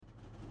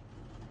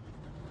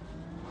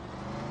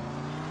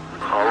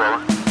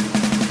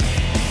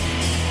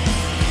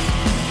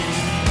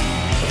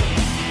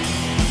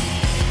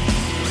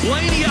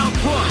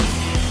one.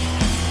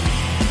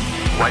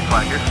 White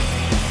flag here.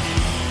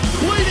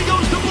 Blaney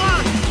goes to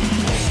block.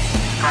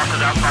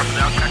 Crosses out,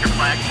 checker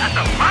flag. That's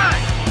a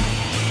flag!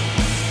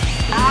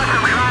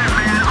 Awesome drive,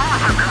 man,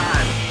 awesome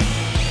drive.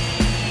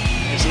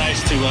 It's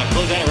nice to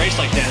close out a race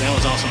like that. That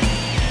was awesome.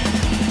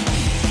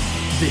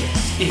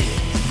 This is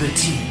the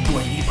Team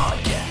Blaney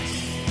Podcast.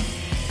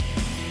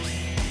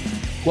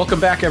 Welcome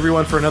back,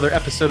 everyone, for another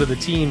episode of the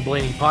Team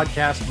Blaney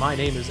Podcast. My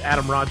name is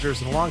Adam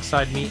Rogers, and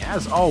alongside me,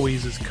 as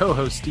always, is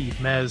co-host Steve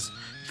Mez.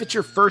 If it's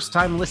your first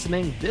time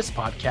listening, this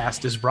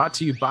podcast is brought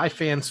to you by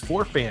fans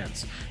for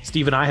fans.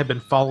 Steve and I have been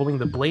following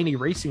the Blaney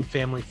racing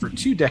family for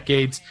 2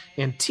 decades,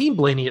 and Team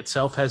Blaney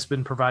itself has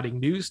been providing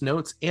news,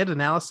 notes, and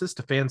analysis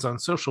to fans on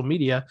social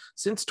media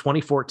since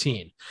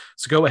 2014.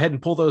 So go ahead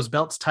and pull those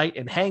belts tight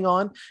and hang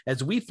on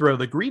as we throw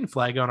the green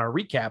flag on our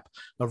recap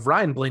of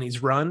Ryan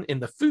Blaney's run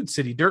in the Food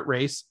City Dirt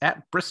Race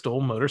at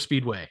Bristol Motor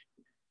Speedway.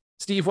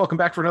 Steve, welcome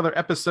back for another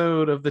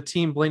episode of the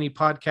Team Blaney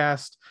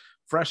Podcast.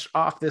 Fresh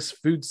off this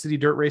Food City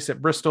Dirt Race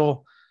at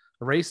Bristol,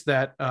 a race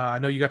that I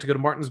know you got to go to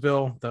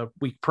Martinsville the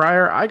week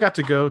prior. I got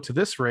to go to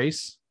this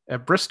race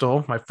at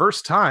Bristol, my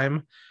first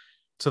time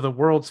to the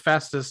world's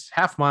fastest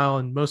half mile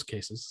in most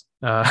cases.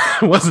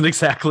 It wasn't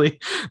exactly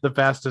the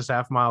fastest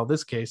half mile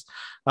this case.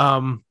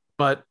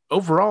 But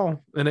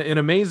overall, an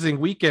amazing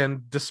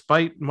weekend,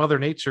 despite Mother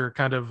Nature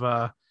kind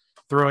of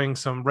throwing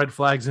some red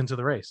flags into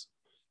the race.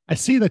 I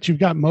see that you've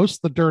got most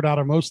of the dirt out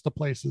of most of the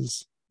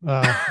places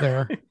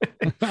there.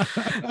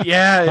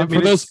 Yeah.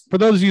 For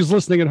those of you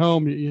listening at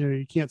home,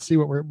 you can't see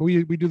what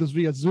we do this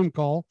via Zoom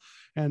call.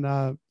 And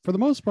for the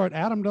most part,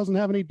 Adam doesn't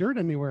have any dirt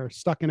anywhere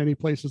stuck in any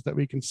places that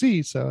we can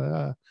see.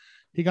 So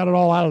he got it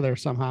all out of there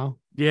somehow.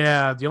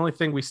 Yeah. The only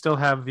thing we still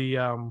have we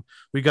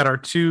got our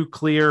 2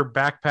 clear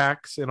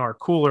backpacks in our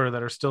cooler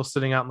that are still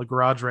sitting out in the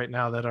garage right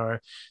now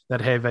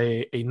that have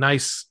a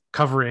nice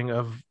covering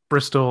of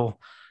Bristol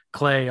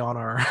clay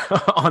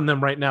on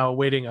them right now,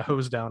 awaiting a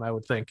hose down, I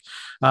would think.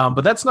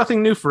 But that's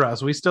nothing new for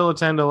us. We still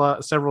attend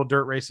several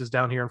dirt races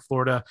down here in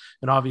Florida,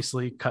 and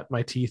obviously cut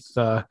my teeth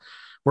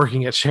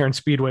working at Sharon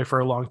Speedway for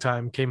a long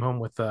time. Came home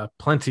with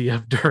plenty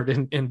of dirt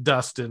and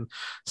dust, and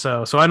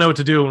so I know what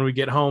to do when we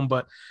get home.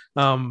 But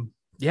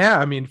yeah,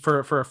 I mean,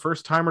 for a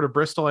first timer to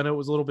Bristol, I know it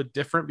was a little bit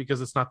different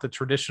because it's not the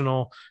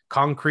traditional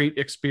concrete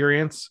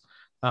experience.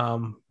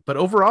 But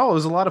overall, it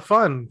was a lot of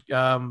fun.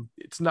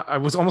 It's not, I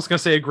was almost going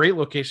to say a great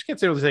location. Can't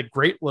say it was a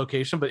great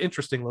location, but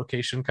interesting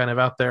location, kind of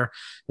out there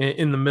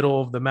in the middle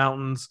of the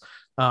mountains.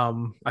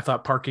 I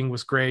thought parking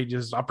was great.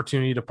 Just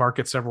opportunity to park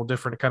at several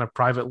different kind of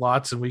private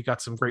lots. And we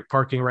got some great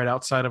parking right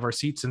outside of our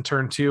seats in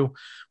turn 2.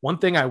 One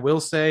thing I will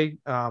say,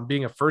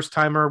 being a first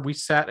timer, we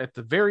sat at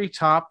the very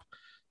top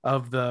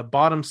of the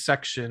bottom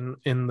section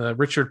in the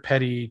Richard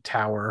Petty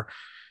Tower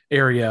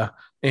area.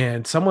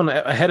 And someone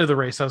ahead of the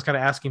race, I was kind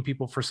of asking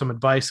people for some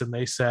advice, and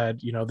they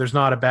said, there's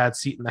not a bad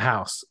seat in the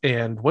house.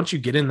 And once you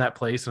get in that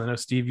place, and I know,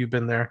 Steve, you've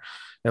been there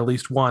at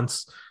least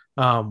once,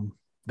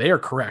 they are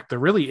correct. There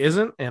really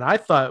isn't. And I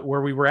thought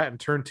where we were at in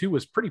turn 2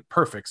 was pretty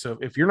perfect. So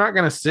if you're not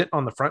going to sit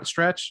on the front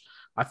stretch,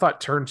 I thought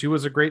turn 2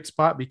 was a great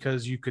spot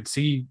because you could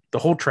see the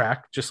whole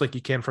track just like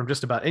you can from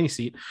just about any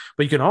seat,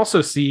 but you can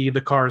also see the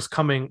cars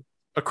coming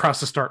across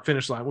the start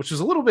finish line, which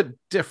is a little bit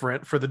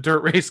different for the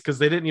dirt race because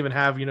they didn't even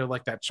have,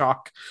 like that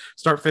chalk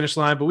start finish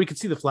line, but we could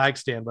see the flag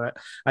stand. But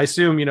I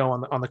assume,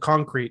 on the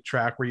concrete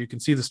track where you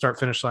can see the start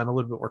finish line a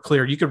little bit more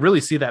clear, you could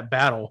really see that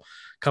battle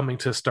coming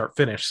to start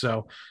finish.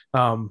 So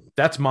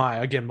that's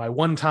my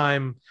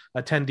one-time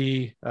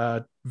attendee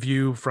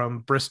view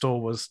from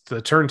Bristol. Was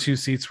the turn 2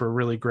 seats were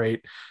really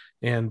great.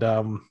 And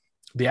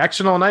the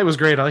action all night was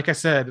great. Like I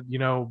said,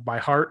 my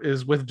heart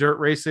is with dirt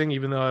racing,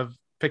 even though I've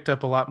picked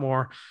up a lot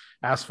more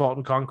asphalt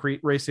and concrete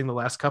racing the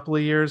last couple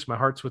of years. My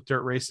heart's with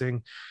dirt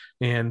racing,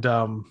 and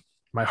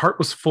my heart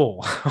was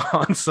full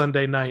on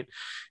Sunday night,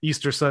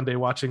 Easter Sunday,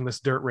 watching this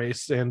dirt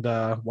race and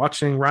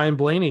watching Ryan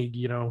Blaney,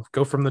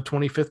 go from the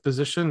 25th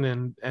position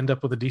and end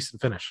up with a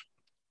decent finish.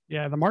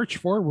 Yeah, the march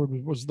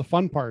forward was the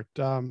fun part.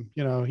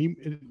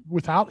 He,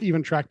 without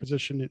even track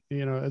position,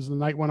 as the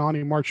night went on,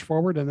 he marched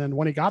forward, and then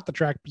when he got the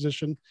track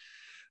position,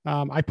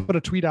 I put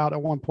a tweet out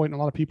at one point, and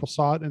a lot of people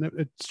saw it, and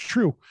it's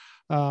true.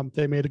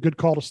 They made a good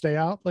call to stay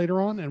out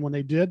later on. And when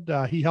they did,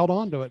 he held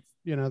on to it,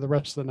 the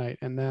rest of the night.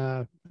 And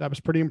that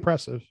was pretty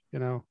impressive.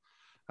 We'll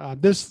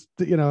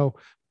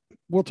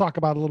talk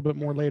about a little bit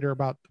more later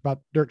about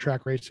dirt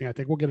track racing. I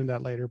think we'll get into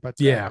that later, but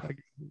yeah,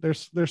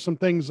 there's some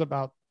things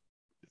about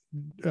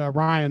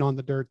Ryan on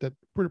the dirt that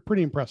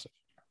pretty impressive.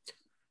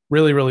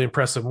 Really, really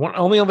impressive. One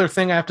only other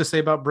thing I have to say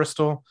about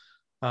Bristol,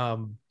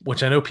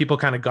 which I know people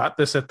kind of got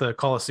this at the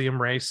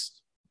Coliseum race,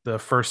 the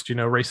first,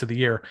 race of the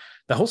year,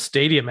 the whole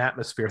stadium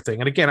atmosphere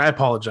thing. And again, I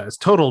apologize,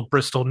 total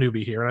Bristol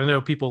newbie here. And I know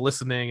people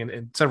listening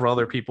and several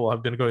other people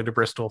have been going to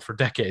Bristol for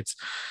decades,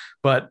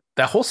 but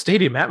that whole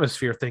stadium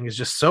atmosphere thing is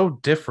just so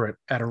different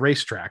at a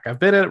racetrack. I've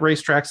been at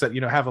racetracks that,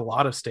 have a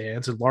lot of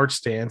stands and large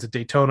stands at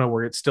Daytona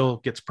where it still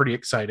gets pretty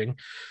exciting.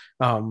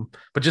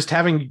 But just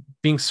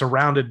being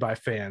surrounded by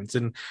fans,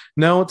 and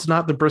no, it's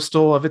not the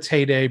Bristol of its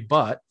heyday,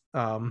 but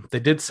They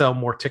did sell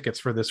more tickets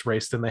for this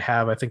race than they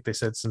have, I think they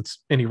said, since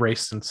any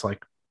race since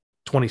like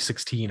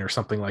 2016 or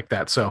something like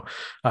that. So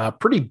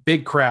pretty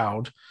big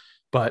crowd.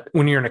 But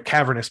when you're in a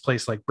cavernous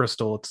place like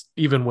Bristol, it's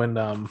even when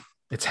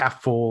it's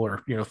half full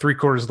or, you know,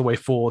 3/4 of the way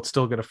full, it's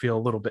still going to feel a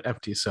little bit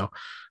empty. So,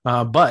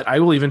 but I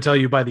will even tell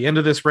you, by the end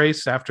of this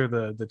race, after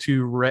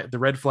the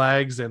red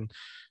flags and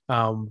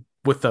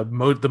with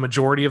the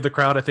majority of the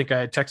crowd, I think I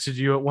had texted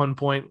you at one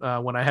point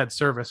when I had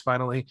service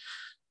finally,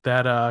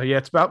 that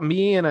it's about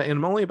me and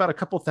only about a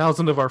couple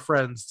thousand of our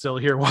friends still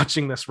here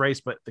watching this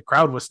race, but the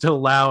crowd was still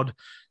loud.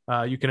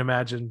 You can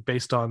imagine,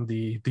 based on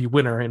the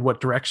winner in what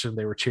direction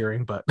they were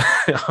cheering, but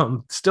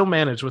still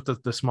managed with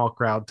the small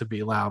crowd to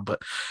be loud.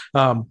 But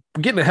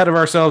getting ahead of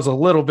ourselves a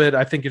little bit,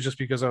 I think it's just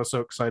because I was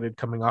so excited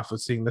coming off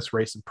of seeing this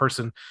race in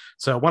person.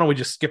 So why don't we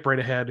just skip right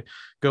ahead,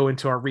 go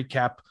into our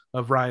recap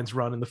of Ryan's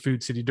run in the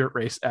Food City Dirt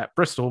Race at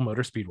Bristol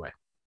Motor Speedway.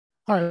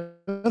 All right,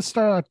 let's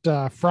start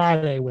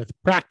Friday with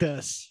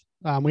practice.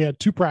 We had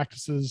 2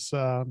 practices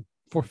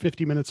for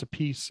 50 minutes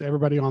apiece.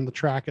 Everybody on the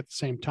track at the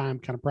same time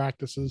kind of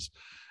practices.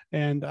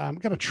 And I'm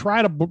going to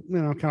try to,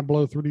 kind of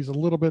blow through these a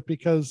little bit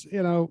because,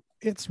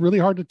 it's really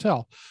hard to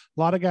tell.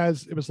 A lot of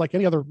guys, it was like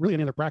any other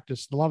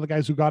practice. A lot of the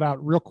guys who got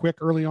out real quick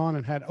early on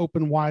and had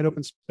wide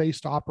open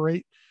space to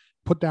operate,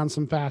 put down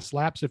some fast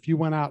laps. If you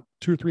went out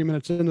 2 or 3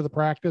 minutes into the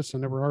practice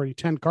and there were already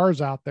 10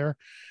 cars out there,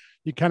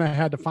 you kind of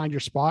had to find your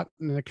spot,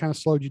 and it kind of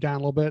slowed you down a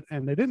little bit.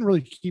 And they didn't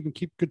really even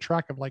keep good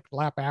track of like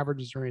lap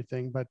averages or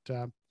anything, but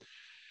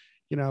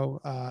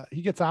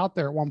he gets out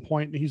there at one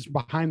point and he's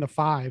behind the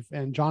 5,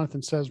 and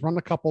Jonathan says, run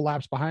a couple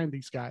laps behind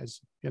these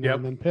guys, and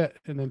then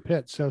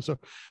pit. So it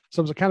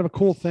was a kind of a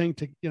cool thing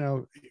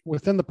to,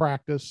 within the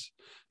practice,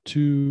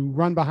 to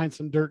run behind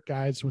some dirt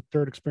guys with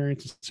dirt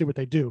experience and see what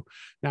they do.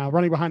 Now,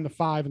 running behind the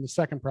 5 in the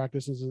second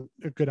practice is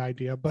a good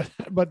idea, but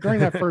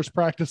during that first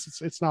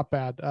practice, it's not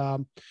bad.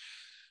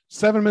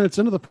 7 minutes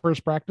into the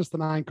first practice, the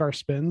 9-car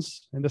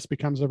spins, and this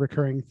becomes a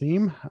recurring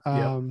theme.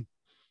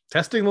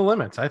 Testing the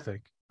limits, I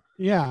think.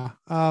 Yeah.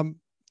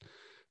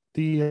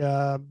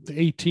 The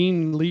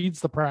 18 leads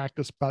the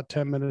practice about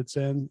 10 minutes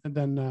in. And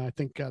then I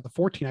think the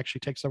 14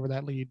 actually takes over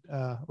that lead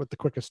with the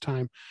quickest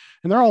time.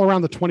 And they're all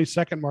around the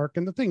 20-second mark.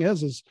 And the thing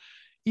is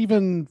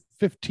even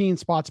 15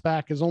 spots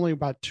back is only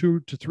about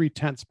 2 to 3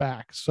 tenths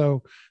back.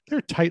 So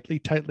they're tightly,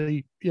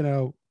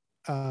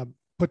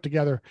 put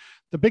together.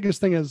 The biggest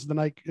thing is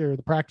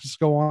the practice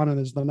go on, and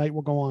as the night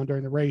will go on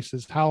during the race,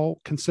 is how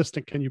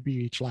consistent can you be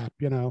each lap?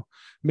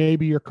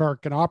 Maybe your car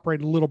can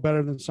operate a little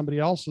better than somebody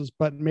else's,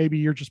 but maybe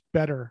you're just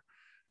better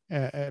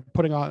at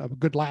putting on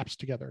good laps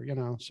together,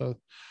 So,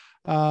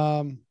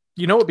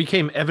 what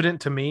became evident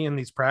to me in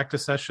these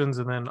practice sessions,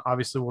 and then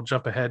obviously we'll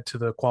jump ahead to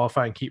the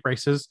qualifying heat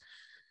races,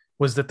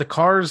 was that the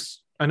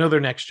cars, I know they're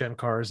next gen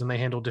cars and they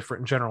handle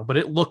different in general, but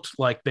it looked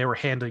like they were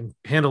handling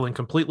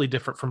completely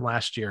different from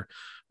last year.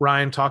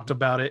 Ryan talked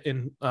about it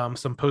in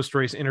some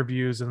post-race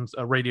interviews and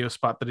a radio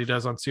spot that he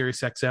does on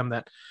Sirius XM,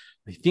 that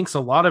he thinks a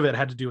lot of it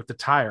had to do with the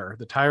tire.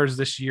 The tires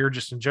this year,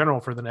 just in general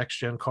for the next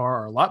gen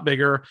car, are a lot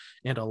bigger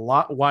and a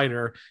lot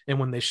wider. And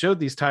when they showed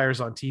these tires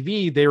on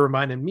TV, they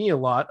reminded me a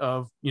lot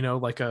of,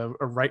 like a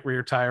right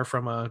rear tire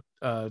from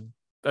a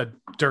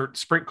dirt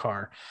sprint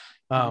car.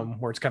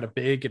 Where it's kind of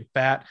big and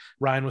fat.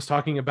 Ryan was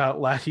talking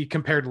about he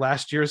compared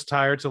last year's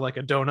tire to like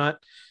a donut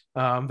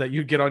that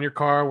you get on your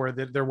car, where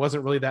there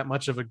wasn't really that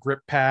much of a grip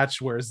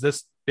patch, whereas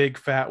this big,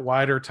 fat,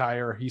 wider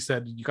tire, he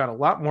said, you got a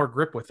lot more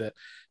grip with it.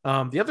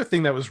 The other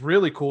thing that was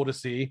really cool to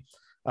see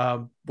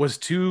was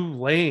 2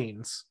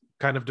 lanes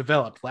kind of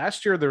developed.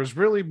 Last year, there was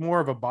really more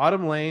of a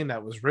bottom lane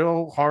that was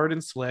real hard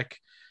and slick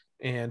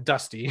and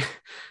dusty.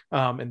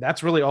 And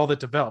that's really all that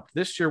developed.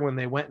 This year, when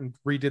they went and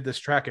redid this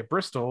track at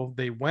Bristol,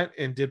 they went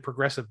and did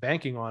progressive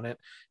banking on it.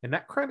 And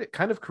that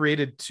kind of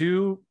created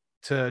 2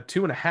 to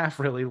 2.5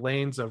 really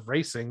lanes of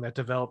racing that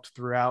developed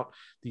throughout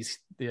these,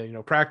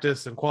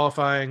 practice and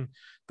qualifying,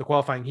 the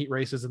qualifying heat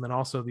races, and then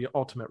also the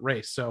ultimate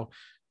race. So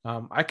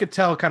I could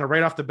tell kind of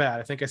right off the bat.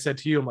 I think I said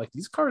to you, I'm like,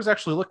 these cars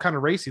actually look kind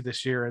of racy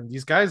this year, and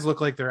these guys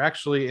look like they're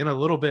actually in a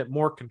little bit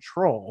more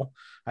control.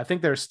 I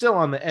think they're still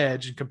on the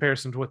edge in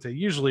comparison to what they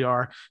usually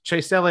are.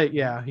 Chase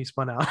Elliott, he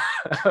spun out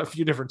a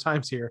few different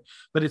times here,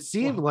 but it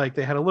seemed like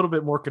they had a little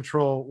bit more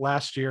control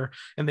last year,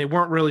 and they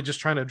weren't really just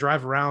trying to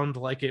drive around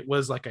like it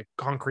was like a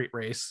concrete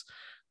race.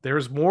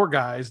 There's more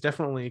guys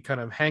definitely kind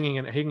of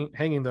hanging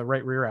the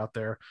right rear out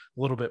there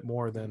a little bit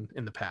more than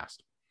in the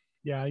past.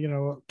 Yeah,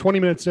 20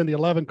 minutes in, the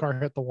 11 car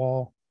hit the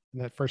wall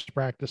in that first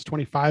practice.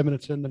 25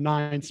 minutes in, the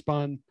 9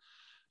 spun.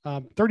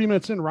 30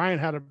 minutes in, Ryan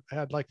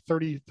had like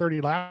 30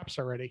 laps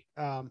already.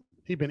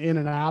 He'd been in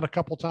and out a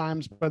couple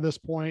times by this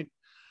point.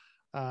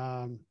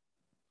 As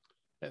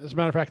a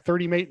matter of fact,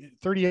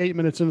 38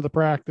 minutes into the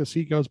practice,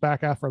 he goes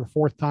back out for the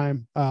 4th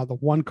time. The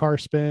 1 car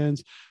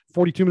spins.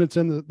 42 minutes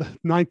in, the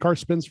 9 car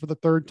spins for the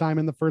 3rd time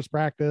in the first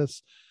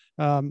practice.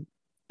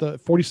 The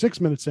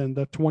 46 minutes in,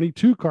 the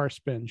 22 car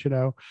spins,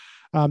 the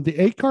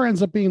 8 car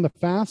ends up being the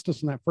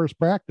fastest in that first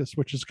practice,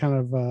 which is kind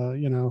of,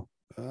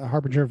 a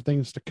harbinger of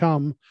things to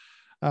come.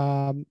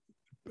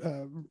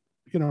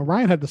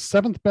 Ryan had the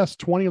 7th best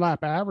 20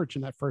 lap average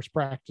in that first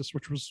practice,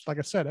 which was, like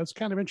I said, that's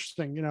kind of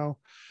interesting.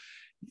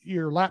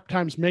 Your lap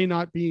times may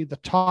not be the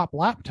top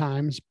lap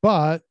times,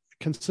 but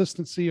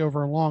consistency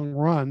over a long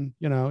run,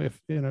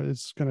 if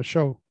it's going to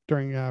show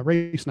during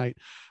race night.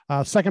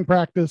 Second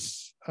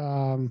practice, we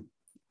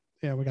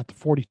got the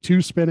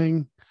 42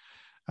 spinning,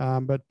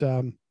 but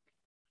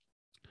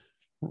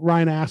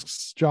Ryan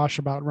asks Josh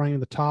about running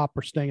the top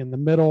or staying in the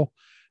middle,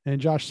 and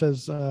Josh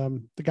says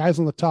the guys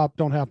on the top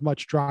don't have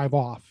much drive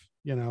off,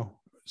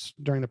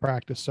 during the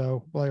practice.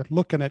 So we're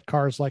looking at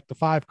cars like the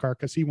 5 car,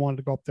 because he wanted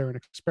to go up there and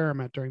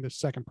experiment during this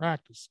second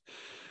practice.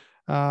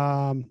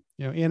 In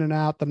and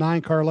out. The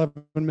 9 car,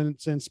 11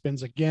 minutes in,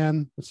 spins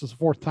again. This is the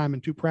 4th time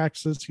in 2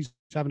 practices. He's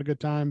having a good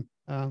time.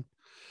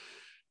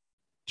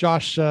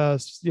 Josh,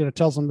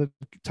 tells them the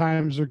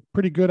times are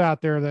pretty good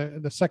out there.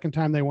 The second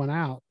time they went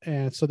out,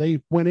 and so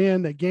they went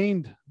in.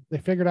 They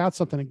figured out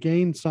something and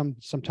gained some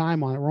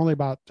time on it. We're only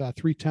about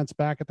 3/10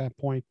 back at that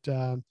point.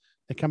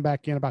 They come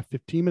back in about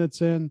 15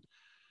 minutes in.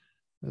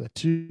 The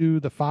 2,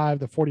 the 5,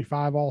 the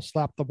 45 all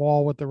slap the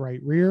ball with the right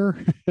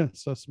rear.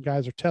 So some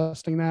guys are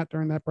testing that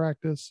during that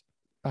practice.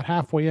 About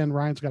halfway in,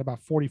 Ryan's got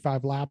about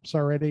 45 laps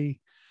already.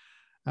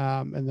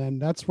 And then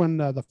that's when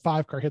the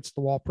 5 car hits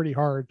the wall pretty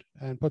hard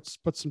and puts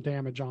some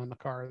damage on the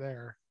car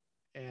there.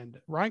 And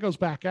Ryan goes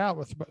back out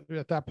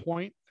at that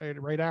point,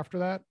 right after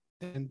that,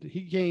 and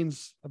he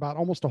gains about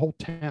almost a whole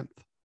 10th.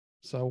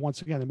 So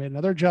once again, they made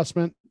another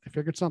adjustment. They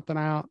figured something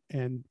out.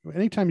 And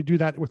anytime you do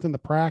that within the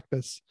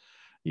practice,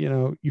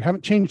 you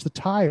haven't changed the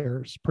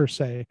tires per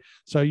se.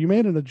 So you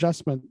made an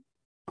adjustment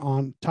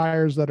on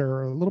tires that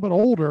are a little bit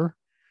older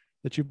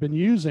that you've been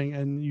using,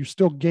 and you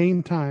still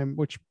gain time,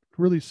 which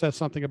really says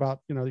something about,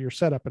 your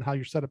setup and how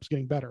your setup's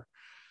getting better.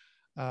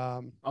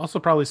 Also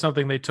probably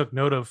something they took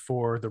note of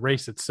for the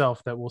race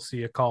itself, that we'll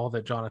see a call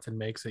that Jonathan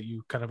makes that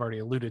you kind of already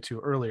alluded to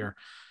earlier,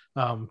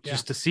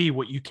 just to see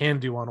what you can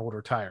do on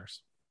older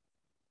tires.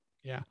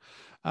 Yeah.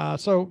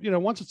 So,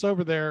 once it's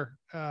over there,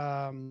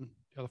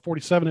 the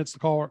 47 hits the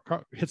car,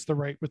 hits the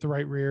right with the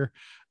right rear.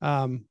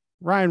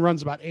 Ryan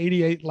runs about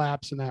 88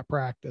 laps in that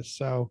practice.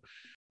 So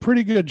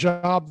pretty good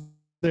job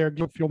there.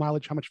 Give fuel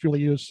mileage, how much fuel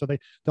he used, so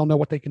they'll know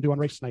what they can do on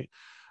race night.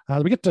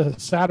 We get to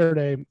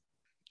Saturday,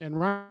 and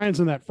Ryan's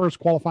in that first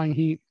qualifying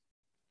heat.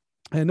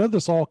 I know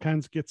this all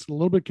kinds of gets a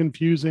little bit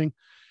confusing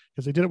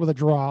because they did it with a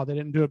draw. They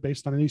didn't do it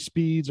based on any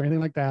speeds or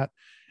anything like that.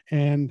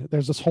 And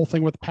there's this whole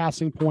thing with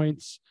passing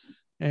points.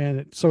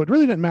 And so it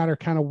really didn't matter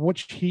kind of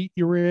which heat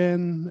you were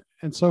in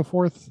and so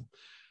forth.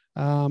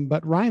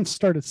 But Ryan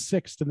started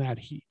 6th in that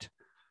heat.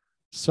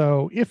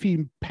 So if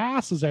he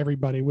passes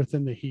everybody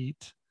within the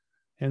heat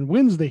and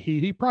wins the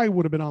heat, he probably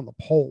would have been on the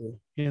pole,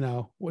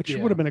 which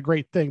would have been a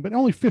great thing. But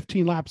only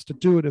 15 laps to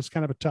do it is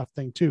kind of a tough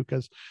thing too,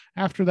 because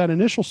after that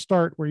initial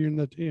start where you're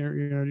in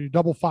you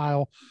double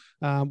file,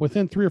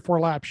 within 3 or 4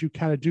 laps, you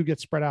kind of do get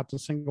spread out to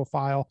single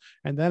file.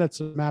 And then it's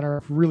a matter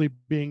of really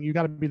you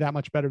got to be that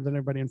much better than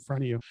everybody in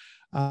front of you.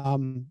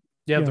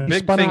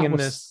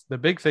 The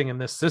big thing in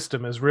this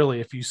system is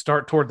really, if you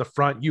start toward the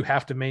front, you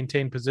have to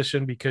maintain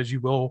position, because you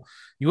will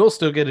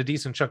still get a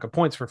decent chunk of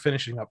points for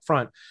finishing up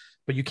front,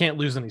 but you can't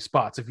lose any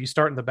spots. If you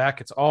start in the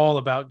back, it's all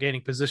about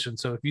gaining position.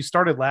 So if you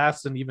started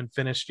last and even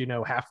finished,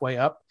 halfway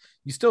up,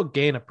 you still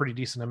gain a pretty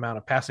decent amount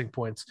of passing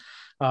points.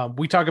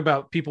 We talk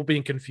about people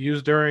being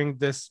confused during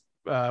this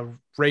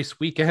race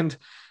weekend.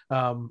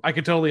 I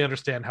could totally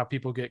understand how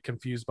people get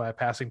confused by a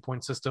passing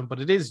point system,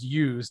 but it is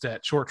used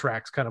at short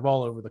tracks kind of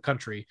all over the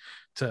country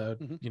to,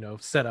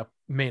 set up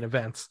main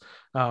events.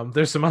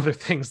 There's some other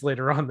things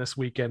later on this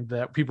weekend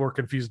that people are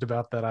confused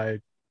about that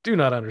I do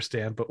not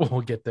understand, but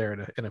we'll get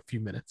there in a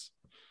few minutes.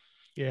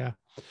 Yeah.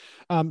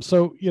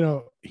 So,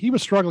 he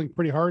was struggling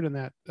pretty hard in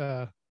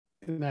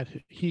that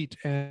heat,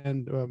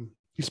 and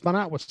he spun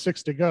out with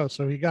 6 to go.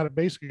 So he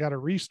basically got a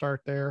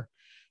restart there.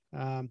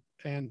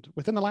 And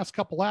within the last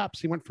couple laps,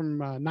 he went from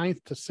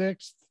 9th to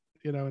 6th,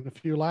 in a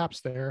few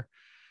laps there.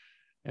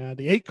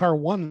 The 8 car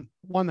won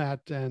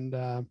that. And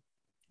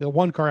the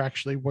 1 car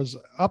actually was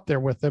up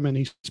there with him, and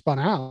he spun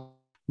out,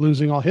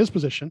 losing all his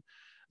position.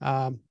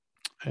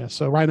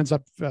 So Ryan ends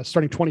up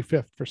starting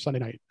 25th for Sunday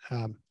night,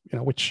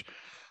 which,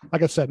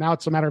 like I said, now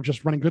it's a matter of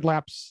just running good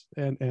laps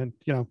and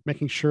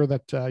making sure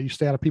that you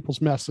stay out of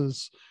people's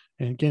messes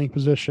and gaining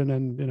position.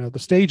 And, the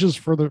stages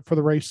for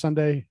the race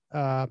Sunday,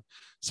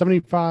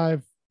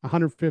 75,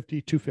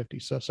 150, 250.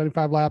 So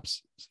 75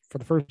 laps for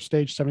the first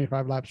stage,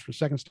 75 laps for the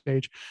second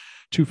stage,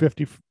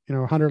 250,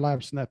 100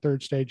 laps in that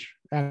third stage,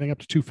 adding up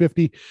to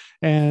 250.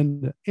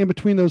 And in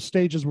between those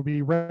stages will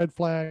be red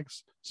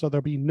flags. So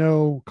there'll be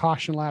no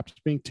caution laps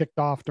being ticked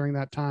off during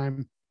that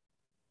time.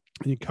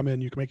 And you come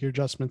in, you can make your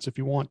adjustments if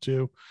you want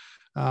to.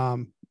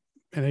 And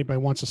anybody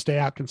wants to stay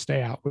out can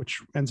stay out,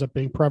 which ends up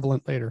being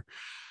prevalent later.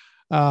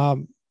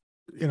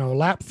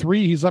 Lap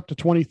 3, he's up to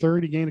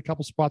 23rd. He gained a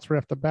couple spots right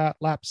off the bat.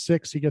 Lap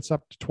 6, he gets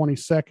up to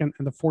 22nd,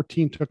 and the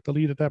 14 took the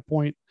lead at that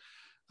point.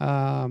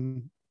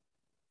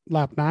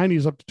 Lap 9,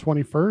 he's up to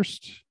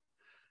 21st.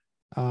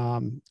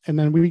 And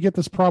then we get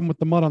this problem with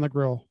the mud on the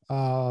grill.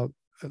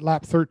 At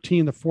lap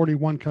 13, the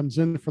 41 comes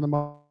in for the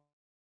mud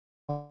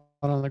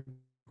on the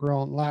grill.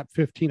 On lap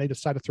 15, they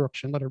decided to throw up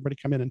and let everybody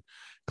come in and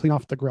clean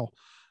off the grill.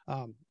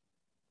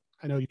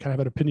 I know you kind of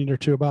have an opinion or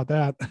two about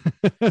that.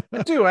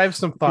 I do. I have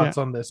some thoughts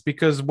on this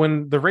because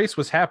when the race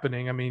was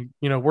happening, I mean,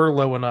 we're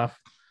low enough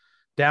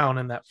down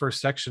in that first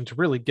section to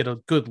really get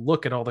a good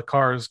look at all the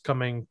cars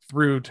coming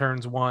through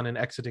turns 1 and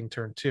exiting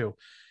turn 2.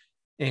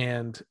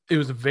 And it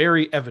was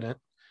very evident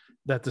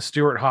that the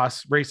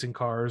Stewart-Haas racing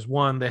cars,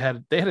 one, they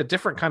had a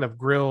different kind of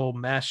grill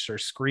mesh or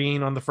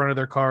screen on the front of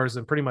their cars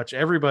than pretty much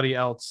everybody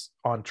else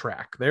on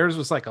track. Theirs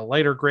was like a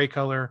lighter gray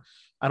color.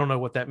 I don't know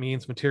what that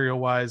means material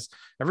wise.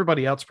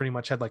 Everybody else pretty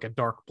much had like a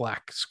dark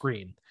black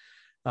screen.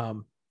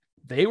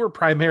 They were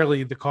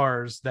primarily the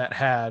cars that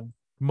had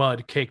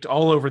mud caked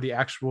all over the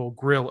actual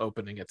grill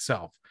opening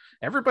itself.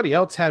 Everybody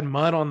else had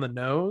mud on the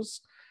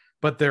nose,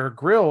 but their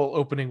grill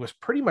opening was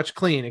pretty much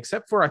clean,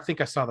 except for I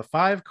think I saw the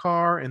 5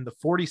 car and the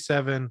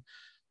 47.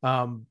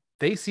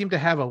 They seemed to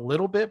have a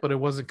little bit, but it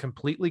wasn't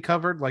completely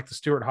covered like the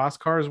Stewart-Haas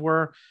cars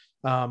were.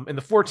 And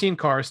the 14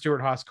 car,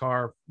 Stewart-Haas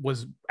car,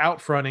 was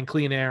out front in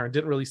clean air and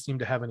didn't really seem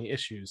to have any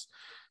issues.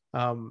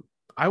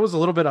 I was a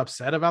little bit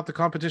upset about the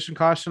competition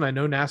caution. I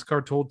know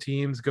NASCAR told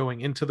teams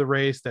going into the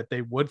race that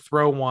they would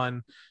throw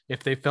one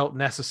if they felt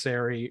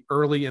necessary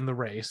early in the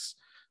race,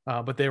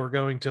 but they were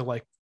going to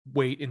like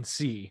wait and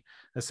see,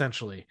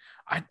 essentially.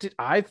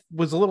 I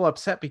was a little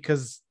upset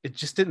because it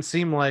just didn't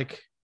seem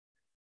like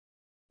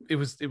it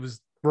was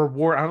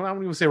reward. I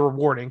don't even say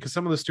rewarding because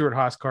some of the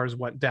Stewart-Haas cars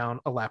went down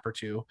a lap or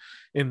two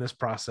in this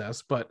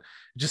process, but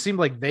it just seemed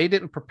like they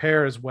didn't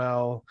prepare as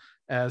well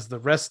as the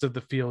rest of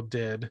the field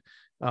did.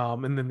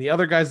 And then the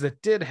other guys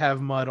that did have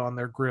mud on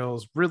their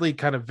grills really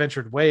kind of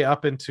ventured way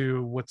up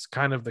into what's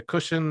kind of the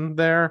cushion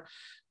there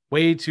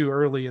way too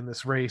early in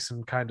this race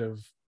and kind of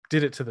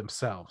did it to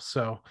themselves.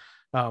 So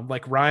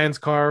like Ryan's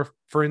car,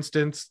 for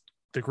instance,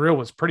 the grill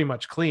was pretty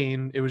much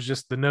clean. It was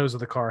just the nose of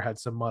the car had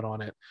some mud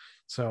on it.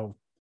 So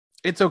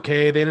it's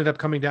okay. They ended up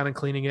coming down and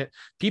cleaning it.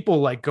 People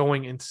like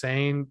going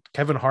insane.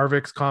 Kevin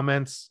Harvick's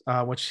comments,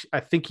 which I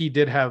think he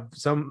did have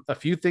a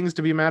few things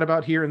to be mad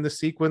about here in this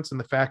sequence. And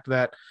the fact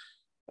that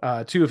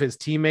 2 of his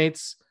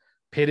teammates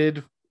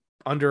pitted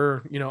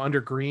under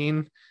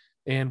green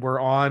and were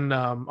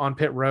on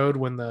pit road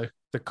when the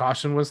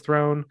caution was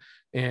thrown,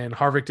 and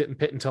Harvick didn't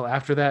pit until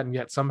after that. And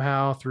yet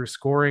somehow through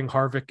scoring,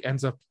 Harvick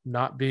ends up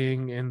not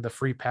being in the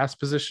free pass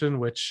position,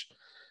 which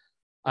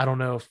I don't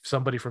know if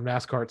somebody from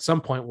NASCAR at some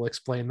point will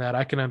explain that.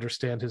 I can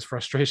understand his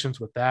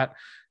frustrations with that.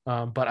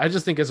 But I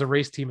just think as a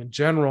race team in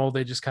general,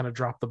 they just kind of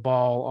dropped the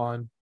ball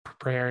on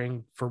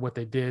preparing for what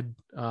they did.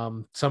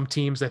 Some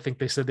teams, I think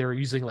they said they were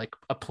using like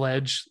a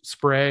pledge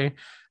spray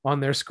on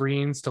their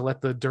screens to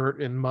let the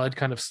dirt and mud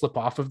kind of slip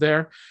off of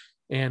there.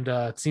 And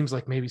it seems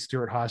like maybe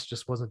Stewart-Haas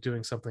just wasn't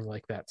doing something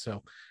like that.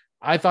 So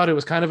I thought it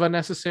was kind of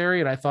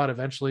unnecessary, and I thought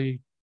eventually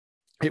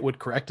it would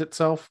correct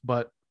itself,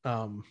 but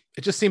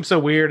it just seems so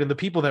weird. And the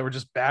people that were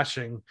just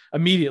bashing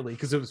immediately,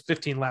 because it was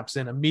 15 laps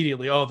in,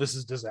 immediately, oh, this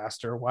is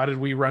disaster. Why did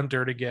we run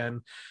dirt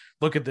again?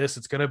 Look at this.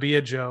 It's going to be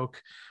a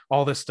joke,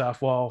 all this stuff.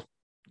 Well,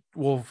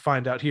 we'll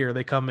find out here.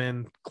 They come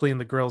in, clean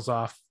the grills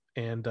off,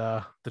 and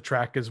the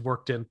track is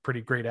worked in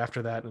pretty great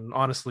after that. And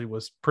honestly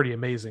was pretty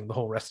amazing the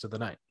whole rest of the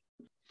night.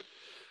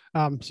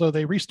 So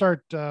they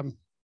restart, since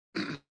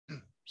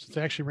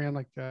they actually ran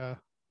like, they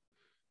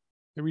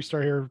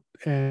restart here,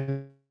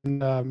 and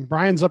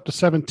Brian's up to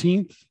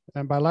 17th,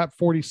 and by lap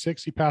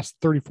 46 he passed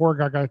 34,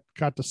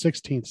 got to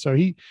 16th. So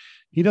he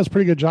does a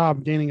pretty good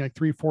job gaining like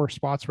 3-4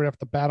 spots right off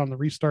the bat on the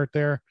restart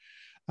there.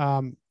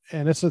 And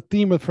it's a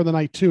theme for the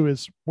night too,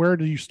 is where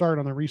do you start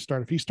on the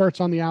restart? If he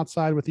starts on the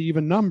outside with the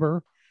even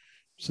number,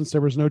 since there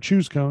was no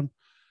choose cone,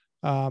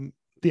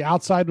 the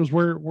outside was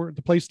where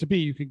the place to be.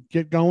 You could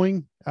get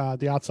going.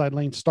 The outside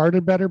lane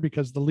started better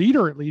because the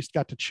leader at least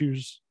got to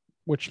choose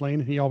which lane,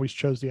 and he always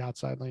chose the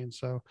outside lane.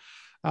 So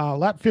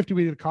lap 50,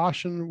 we did a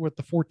caution with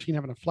the 14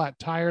 having a flat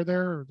tire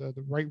there, the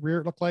right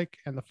rear it looked like,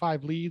 and the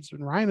 5 leads.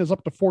 And Ryan is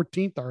up to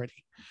 14th already.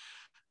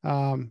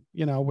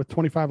 With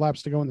 25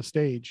 laps to go in the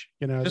stage,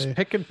 just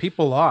picking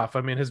people off.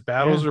 I mean, his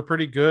battles are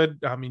pretty good.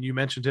 I mean, you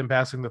mentioned him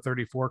passing the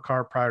 34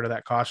 car prior to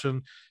that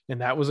caution,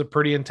 and that was a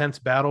pretty intense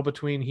battle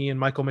between he and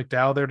Michael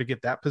McDowell there to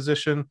get that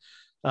position.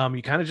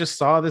 You kind of just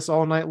saw this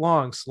all night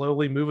long,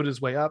 slowly moving his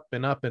way up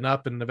and up and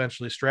up, and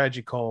eventually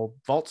Strategy Cole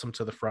vaults him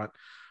to the front.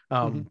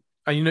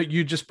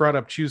 You just brought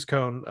up choose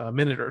cone a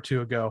minute or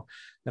two ago,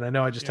 and I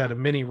know I just had a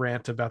mini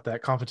rant about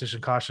that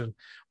competition caution.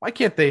 Why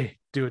can't they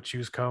do a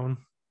choose cone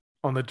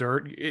on the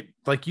dirt? It,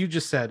 like you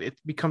just said, it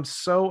becomes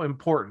so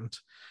important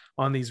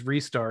on these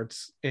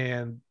restarts,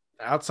 and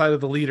outside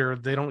of the leader,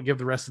 they don't give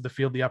the rest of the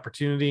field the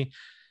opportunity.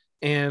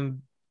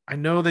 And I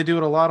know they do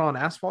it a lot on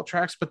asphalt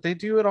tracks, but they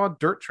do it on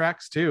dirt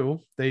tracks too.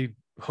 They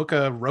hook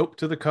a rope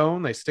to the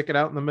cone, they stick it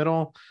out in the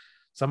middle.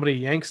 Somebody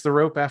yanks the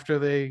rope after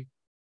they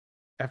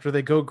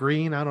go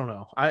green. I don't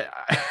know.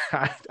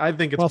 I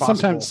think it's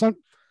possible. Sometimes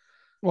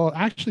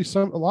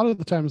a lot of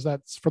the times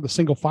that's for the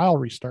single file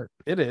restart.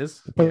 It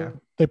is.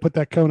 They put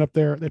that cone up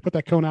there. They put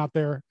that cone out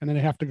there, and then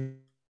they have to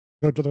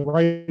go to the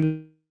right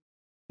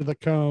of the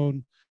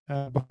cone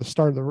But the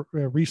start of the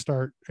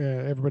restart,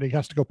 everybody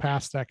has to go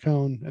past that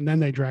cone and then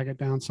they drag it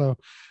down. So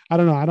I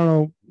don't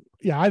know.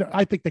 Yeah,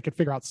 I think they could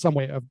figure out some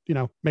way of,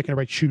 making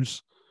everybody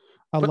choose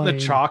a Putting lane.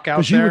 the chalk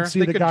out You there. would see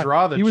They the could guy-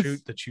 draw you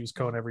would- the choose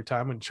cone every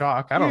time in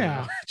chalk. I don't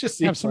know. It just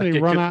seems have somebody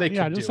like run they out. could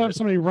Yeah, do just have it.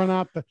 somebody run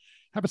out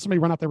have somebody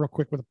run out there real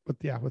quick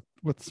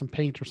with some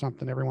paint or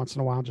something every once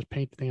in a while and just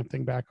paint the damn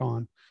thing back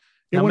on.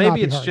 Now, would not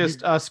maybe be it's hard.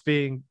 just us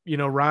being,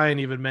 Ryan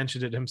even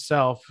mentioned it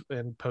himself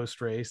in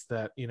post race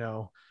that,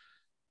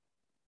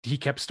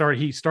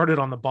 he started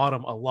on the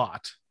bottom a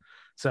lot.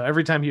 So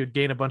every time he would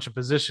gain a bunch of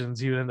positions,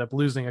 he would end up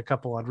losing a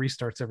couple on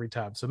restarts every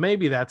time. So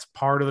maybe that's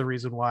part of the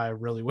reason why I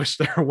really wish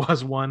there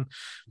was one,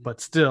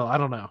 but still, I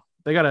don't know.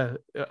 They gotta,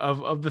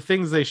 of the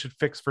things they should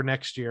fix for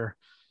next year.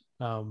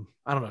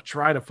 I don't know,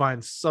 try to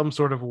find some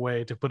sort of a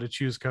way to put a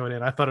choose code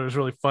in. I thought it was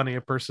really funny.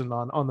 A person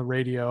on the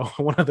radio,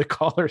 one of the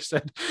callers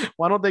said,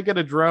 why don't they get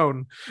a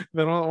drone?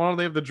 Then why don't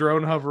they have the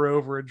drone hover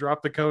over and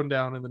drop the cone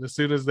down? And then as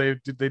soon as they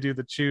do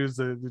the choose,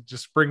 it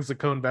just brings the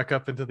cone back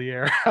up into the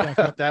air. I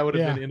thought that would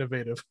have been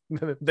innovative.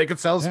 They could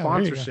sell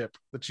sponsorship,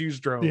 the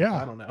choose drone.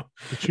 Yeah. I don't know.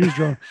 The choose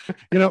drone.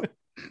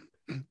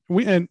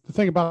 And the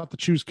thing about the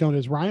choose cone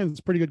is Ryan's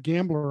a pretty good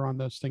gambler on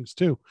those things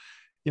too.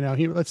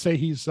 Let's say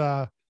he's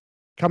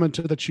coming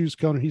to the choose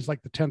cone and he's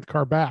like the 10th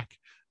car back.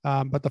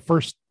 But the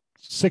first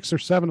 6 or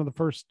 7 of the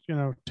first,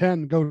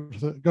 10 go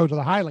to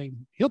the high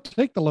lane. He'll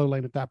take the low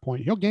lane at that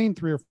point. He'll gain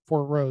 3 or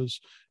 4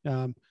 rows.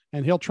 And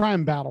he'll try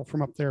and battle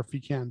from up there if he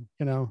can,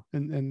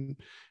 and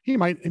he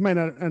might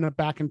not end up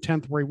back in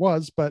 10th where he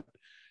was, but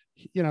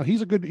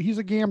he's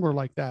a gambler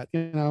like that,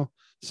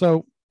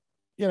 so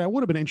it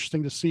would have been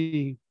interesting to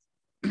see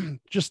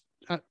just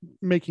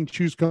making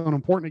choose cone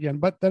important again.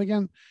 But then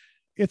again,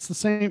 it's the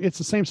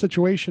same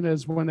situation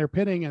as when they're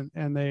pitting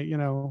and they,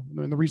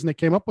 and the reason they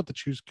came up with the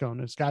choose cone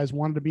is guys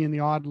wanted to be in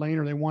the odd lane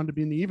or they wanted to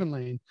be in the even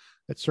lane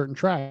at certain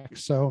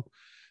tracks. So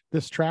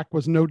this track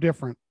was no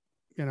different.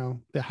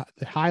 The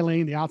high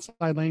lane, the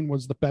outside lane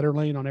was the better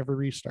lane on every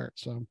restart.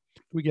 So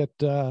we get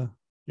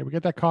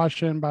that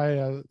caution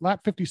by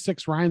lap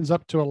 56. Ryan's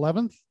up to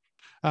 11th.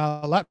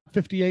 Lap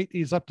 58,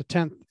 he's up to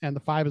 10th, and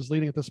the 5 is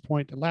leading at this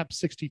point. At lap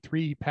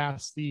 63, he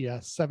passed the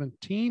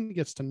 17,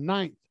 gets to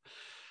 9th.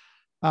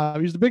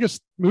 He's the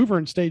biggest mover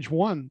in stage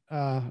 1,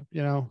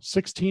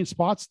 16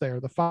 spots there.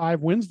 The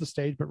 5 wins the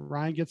stage, but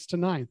Ryan gets to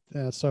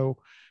 9th. So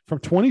from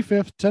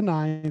 25th to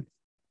 9th,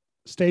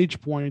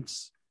 stage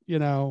points,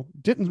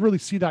 didn't really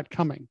see that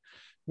coming.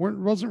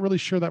 Wasn't really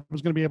sure that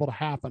was going to be able to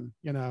happen,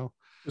 It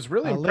was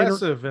really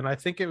impressive. And I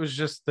think it was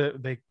just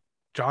that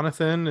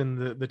Jonathan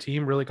and the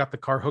team really got the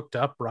car hooked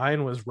up.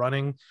 Ryan was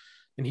running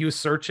and he was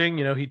searching,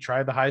 he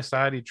tried the high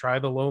side. He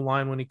tried the low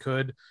line when he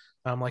could.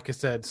 Like I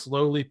said,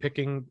 slowly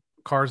picking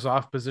cars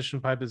off position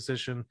by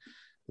position.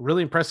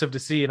 Really impressive to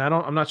see. And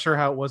I'm not sure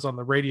how it was on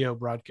the radio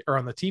broadcast or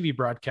on the TV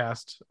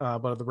broadcast,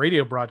 but on the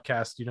radio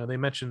broadcast, they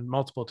mentioned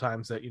multiple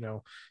times that,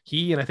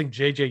 he and I think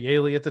JJ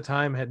Yaley at the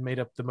time had made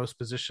up the most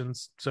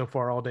positions so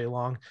far all day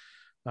long.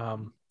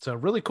 So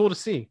really cool to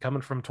see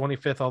coming from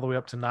 25th all the way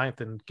up to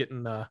 9th and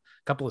getting a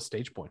couple of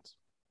stage points.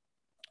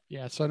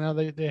 Yeah. So now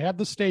they have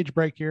the stage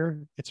break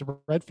here. It's a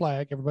red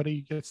flag.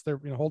 Everybody gets their,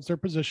 holds their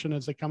position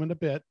as they come into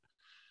pit.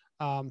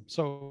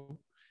 So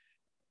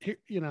here,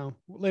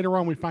 later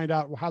on we find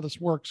out how this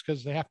works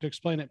because they have to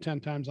explain it 10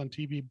 times on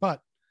TV,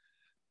 but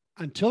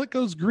until it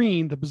goes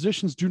green, the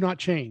positions do not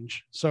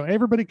change. So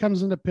everybody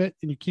comes into pit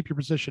and you keep your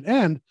position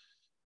and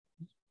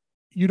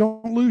you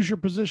don't lose your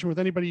position with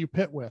anybody you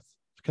pit with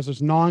because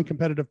there's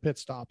non-competitive pit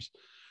stops.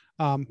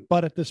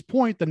 But at this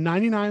point, the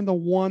 99, the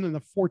 1, and the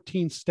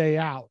 14 stay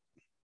out.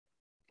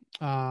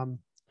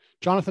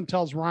 Jonathan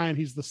tells Ryan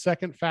he's the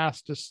second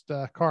fastest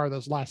car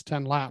those last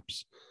 10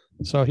 laps.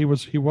 So he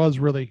was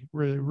really,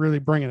 really, really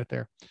bringing it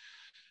there.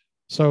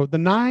 So the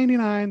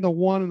 99, the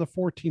 1, and the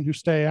 14 who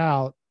stay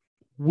out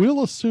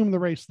will assume the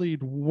race lead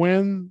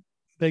when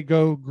they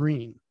go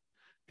green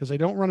because they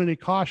don't run any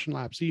caution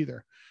laps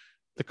either.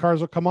 The cars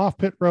will come off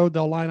pit road.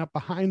 They'll line up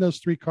behind those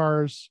 3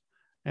 cars.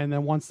 And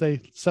then once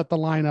they set the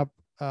lineup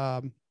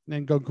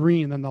and go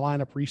green, then the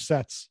lineup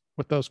resets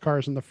with those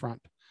cars in the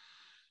front.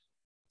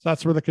 So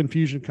that's where the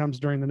confusion comes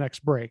during the next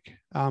break.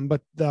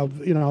 But a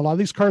lot of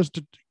these cars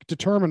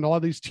a lot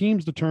of these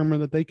teams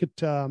determined that they could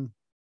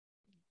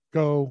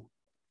go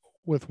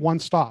with 1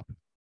 stop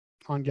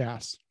on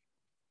gas,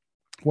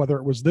 whether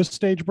it was this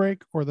stage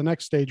break or the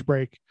next stage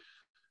break.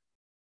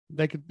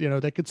 They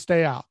could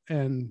stay out.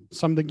 And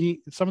some of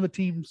the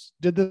teams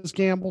did this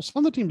gamble.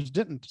 Some of the teams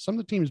didn't. Some of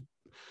the teams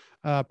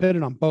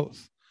pitted on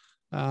both.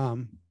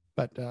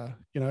 But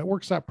it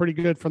works out pretty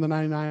good for the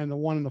 99, the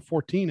 1, and the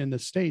 14 in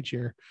this stage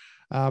here.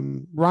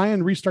 Ryan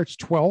restarts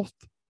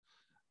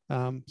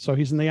 12th. So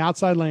he's in the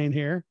outside lane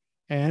here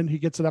and he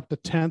gets it up to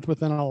 10th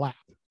within a lap.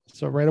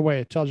 So right away,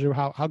 it tells you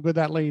how good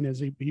that lane is.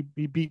 He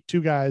beat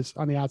 2 guys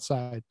on the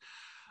outside.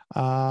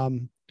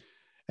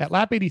 At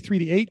lap 83,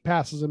 the 8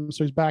 passes him.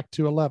 So he's back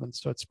to 11th.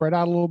 So it's spread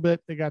out a little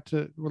bit. They got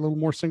to a little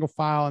more single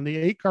file and the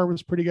 8 car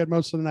was pretty good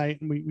most of the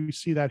night. And we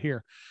see that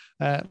here.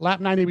 Lap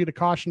 90, we get a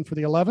caution for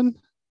the 11.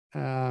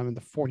 And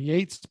the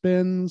 48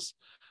 spins.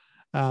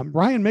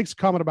 Ryan makes a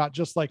comment about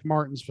just like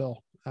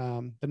Martinsville.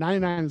 The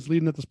 99 is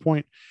leading at this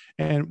point.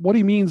 And what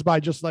he means by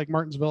just like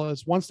Martinsville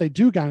is once they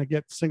do kind of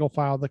get single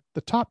file,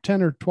 the top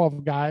 10 or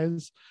 12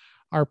 guys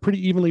are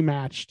pretty evenly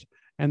matched.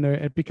 And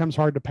it becomes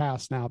hard to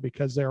pass now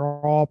because they're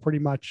all pretty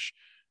much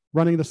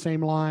running the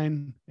same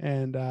line.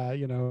 And,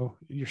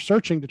 you're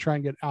searching to try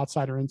and get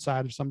outside or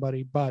inside of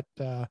somebody, but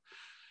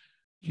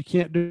you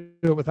can't do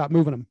it without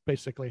moving them,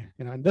 basically.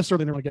 And this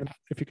early in the game,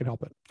 if you can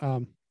help it.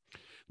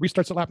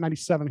 Restarts at lap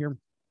 97 here.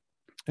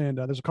 And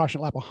there's a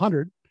caution at lap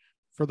 100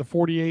 for the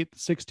 48, the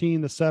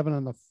 16, the 7,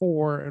 and the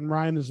 4. And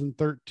Ryan is in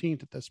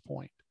 13th at this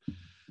point.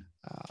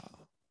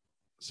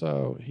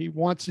 So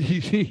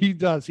he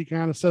does. He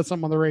kind of says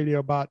something on the radio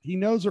about, he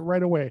knows it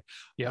right away.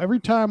 Yeah. Every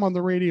time on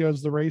the radio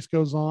as the race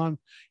goes on,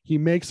 he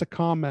makes a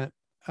comment.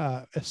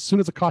 As soon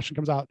as a caution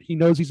comes out, he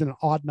knows he's in an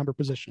odd number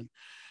position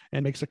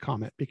and makes a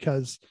comment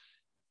because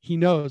he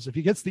knows if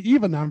he gets the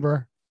even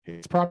number,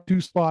 it's probably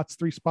 2 spots,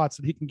 3 spots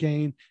that he can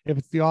gain. If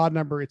it's the odd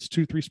number, it's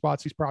 2, 3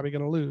 spots he's probably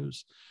going to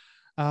lose.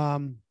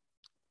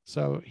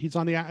 So he's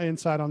on the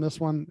inside on this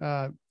one.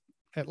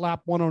 At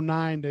lap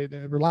 109,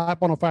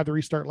 lap 105, the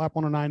restart. Lap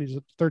 109, he's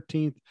at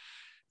 13th.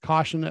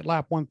 Caution at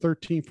lap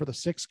 113 for the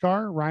 6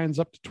 car. Ryan's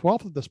up to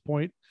 12th at this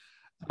point.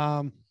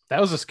 That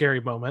was a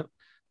scary moment.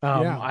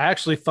 Yeah. I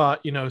actually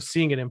thought,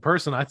 seeing it in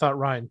person, I thought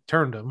Ryan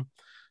turned him.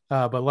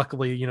 But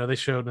luckily, they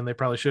showed, and they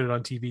probably showed it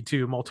on TV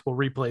too, multiple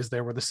replays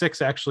there where the 6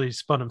 actually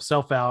spun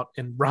himself out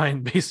and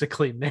Ryan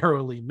basically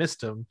narrowly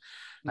missed him.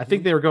 Mm-hmm. I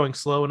think they were going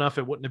slow enough.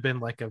 It wouldn't have been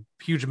like a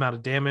huge amount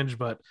of damage,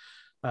 but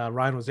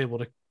Ryan was able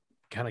to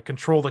kind of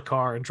control the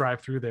car and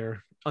drive through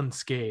there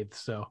unscathed.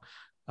 So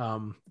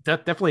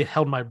that definitely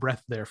held my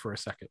breath there for a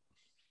second.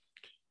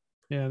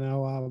 Yeah.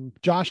 Now,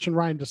 Josh and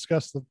Ryan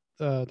discussed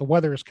the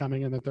weather is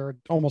coming and that they're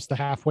almost the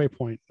halfway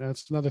point.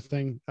 That's another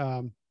thing.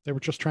 They were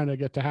just trying to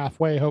get to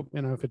halfway. Hope,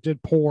 if it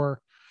did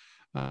pour,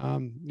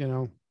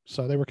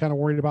 so they were kind of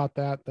worried about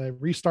that. They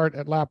restart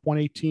at lap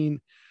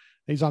 118.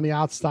 He's on the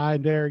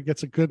outside there. He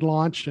gets a good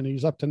launch and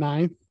he's up to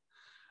 9th.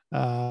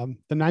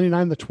 The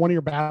 99, the 20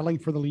 are battling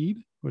for the lead.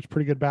 It was a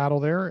pretty good battle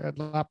there. At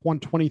lap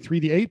 123,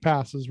 the 8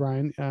 passes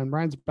Ryan, and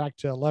Ryan's back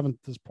to 11th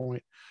at this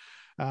point.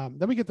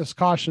 Then we get this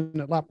caution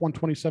at lap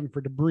 127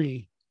 for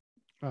debris,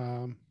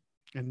 and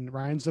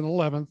Ryan's in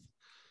 11th.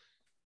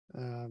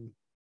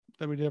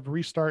 Then we have a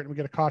restart, and we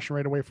get a caution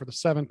right away for the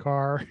 7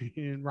 car,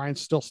 and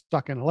Ryan's still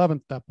stuck in 11th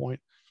at that point.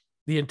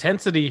 The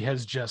intensity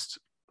has just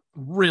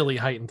really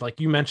heightened.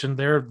 Like you mentioned,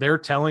 they're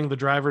telling the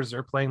drivers,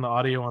 they're playing the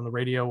audio on the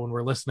radio when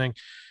we're listening.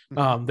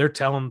 They're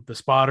telling the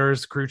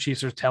spotters, crew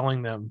chiefs are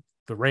telling them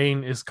the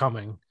rain is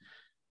coming.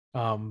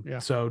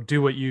 So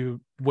do what you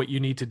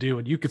need to do.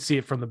 And you could see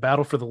it from the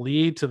battle for the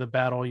lead to the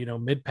battle,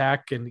 mid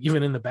pack and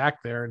even in the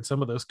back there in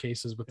some of those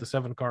cases with the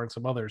 7 car and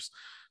some others.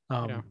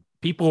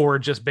 People were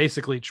just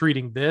basically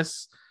treating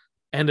this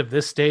end of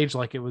this stage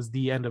like it was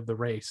the end of the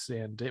race,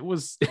 and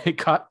it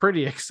got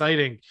pretty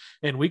exciting,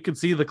 and we could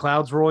see the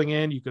clouds rolling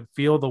in. You could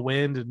feel the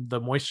wind and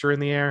the moisture in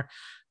the air.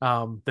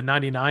 The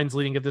 99's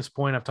leading at this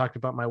point. I've talked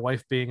about my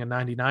wife being a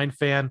 99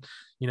 fan.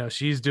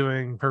 She's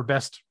doing her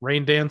best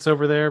rain dance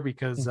over there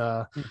because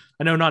I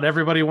know not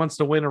everybody wants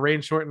to win a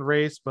rain shortened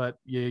race, but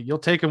you'll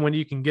take them when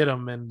you can get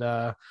them. And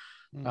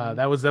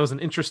that was an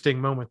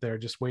interesting moment there,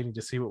 just waiting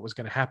to see what was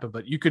going to happen,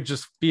 but you could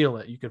just feel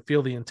it. You could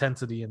feel the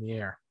intensity in the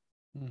air.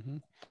 Mm-hmm.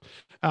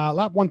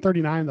 Lap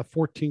 139, the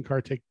 14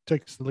 car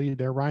takes the lead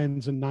there.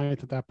 Ryan's in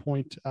 9th at that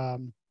point.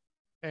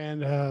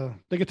 And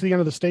they get to the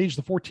end of the stage.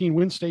 The 14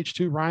 wins stage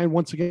 2. Ryan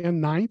once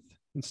again 9th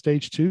in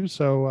stage 2.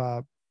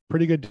 So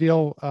pretty good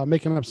deal,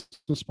 making up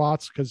some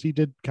spots because he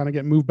did kind of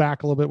get moved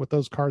back a little bit with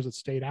those cars that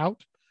stayed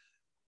out.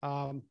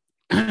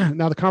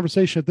 Now the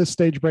conversation at this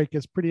stage break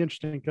is pretty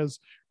interesting because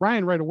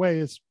Ryan right away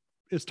is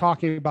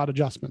talking about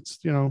adjustments.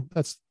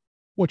 That's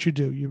what you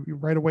do. You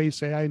right away you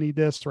say, I need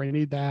this or I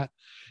need that.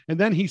 And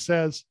then he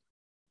says,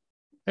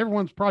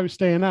 everyone's probably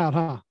staying out,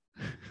 huh?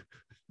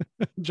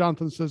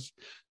 Jonathan says,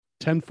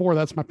 10-4,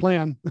 that's my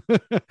plan.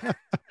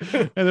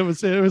 And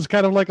it was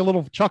kind of like a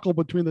little chuckle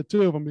between the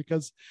two of them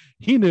because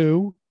he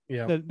knew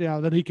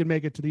that he could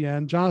make it to the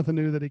end. Jonathan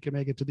knew that he could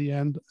make it to the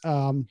end.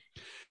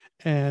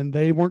 And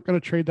they weren't going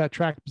to trade that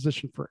track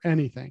position for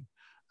anything.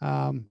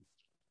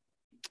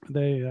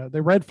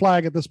 They red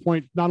flag at this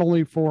point, not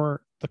only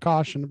for the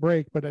caution, the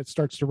break, but it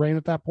starts to rain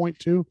at that point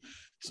too.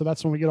 So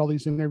that's when we get all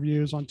these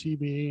interviews on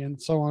TV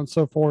and so on and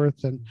so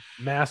forth. And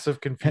massive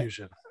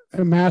confusion.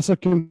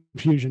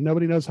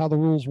 Nobody knows how the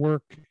rules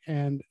work.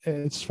 And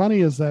it's funny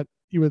is that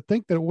you would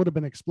think that it would have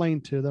been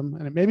explained to them,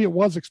 and maybe it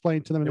was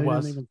explained to them, and they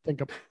didn't even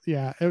think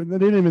they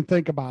didn't even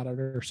think about it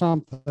or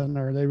something,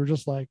 or they were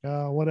just like,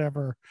 oh,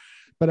 whatever.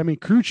 But I mean,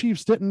 crew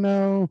chiefs didn't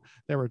know.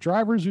 There were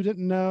drivers who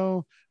didn't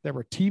know. There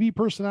were TV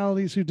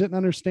personalities who didn't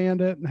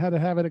understand it and had to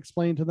have it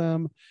explained to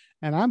them.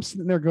 And I'm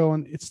sitting there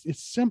going, it's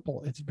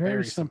simple. It's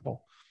very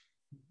simple.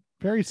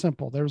 Very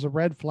simple. There was a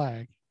red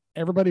flag.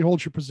 Everybody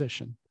holds your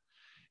position.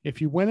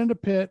 If you went into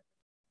pit,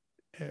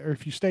 or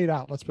if you stayed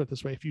out, let's put it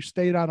this way. If you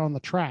stayed out on the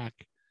track,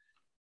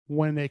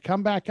 when they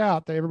come back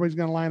out, everybody's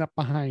going to line up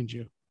behind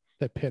you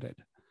that pitted.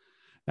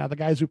 Now, the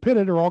guys who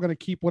pitted are all going to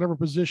keep whatever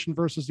position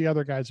versus the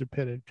other guys who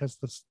pitted because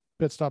the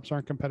pit stops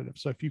aren't competitive.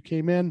 So if you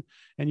came in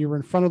and you were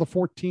in front of the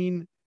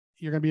 14,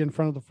 you're going to be in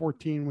front of the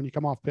 14 when you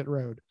come off pit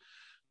road.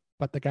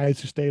 But the guys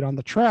who stayed on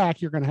the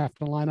track, you're going to have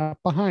to line up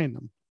behind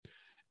them.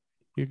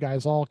 You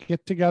guys all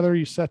get together,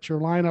 you set your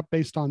lineup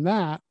based on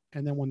that.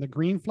 And then when the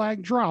green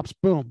flag drops,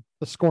 boom,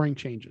 the scoring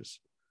changes.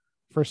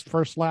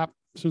 First lap,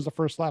 as soon as the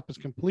first lap is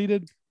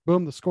completed,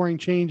 boom, the scoring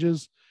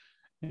changes.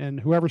 And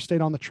whoever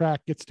stayed on the track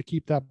gets to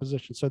keep that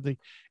position. So the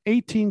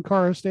 18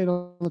 car stayed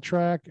on the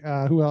track.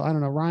 Who else? I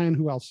don't know. Ryan,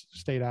 who else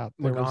stayed out?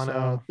 There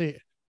Logano. was the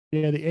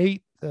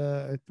 8.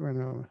 I don't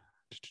know.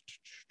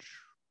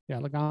 Yeah,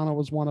 Logano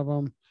was one of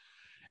them.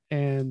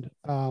 And,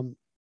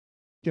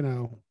 you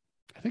know,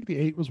 I think the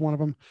 8 was one of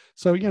them.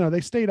 So, you know,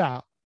 they stayed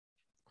out.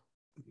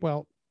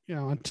 Well, you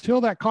know,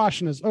 until that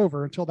caution is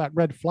over, until that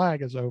red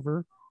flag is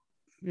over,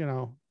 you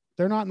know,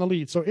 they're not in the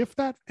lead. So if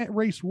that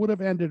race would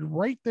have ended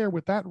right there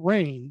with that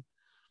rain,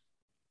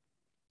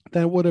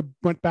 then it would have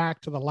went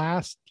back to the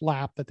last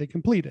lap that they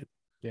completed.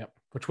 Yep.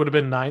 Which would have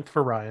been 9th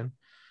for Ryan,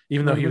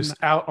 even though he was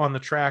out on the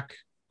track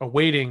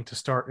awaiting to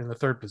start in the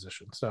 3rd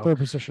position. So third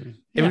position.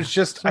 It was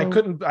just, I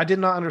did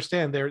not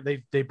understand there.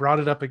 They brought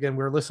it up again.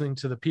 We were listening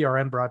to the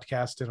PRN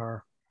broadcast in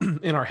our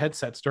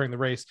headsets during the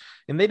race,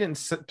 and they didn't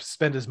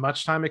spend as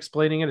much time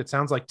explaining it. It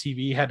sounds like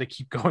TV had to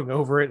keep going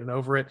over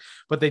it,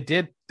 but they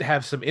did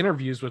have some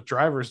interviews with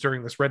drivers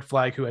during this red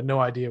flag who had no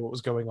idea what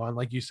was going on.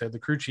 Like you said, the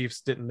crew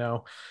chiefs didn't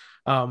know.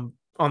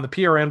 On the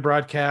PRN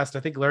broadcast, I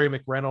think Larry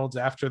McReynolds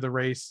after the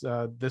race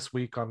this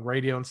week on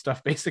radio and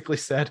stuff basically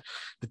said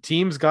the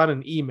teams got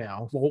an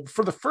email. Well,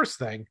 for the first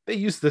thing, they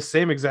used the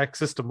same exact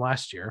system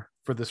last year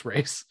for this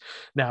race.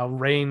 Now,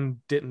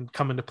 rain didn't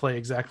come into play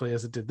exactly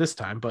as it did this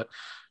time, but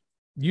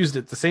used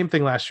it the same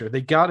thing last year.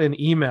 They got an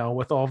email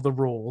with all of the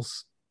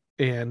rules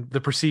and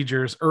the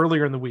procedures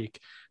earlier in the week.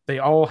 They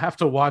all have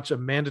to watch a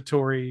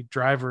mandatory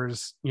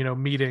drivers,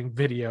 meeting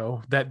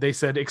video that they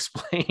said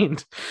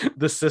explained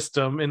the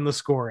system in the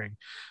scoring.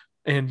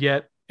 And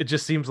yet it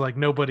just seems like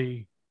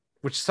nobody,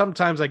 which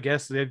sometimes I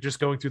guess they're just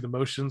going through the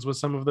motions with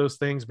some of those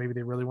things. Maybe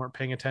they really weren't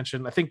paying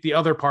attention. I think the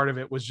other part of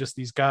it was just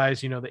these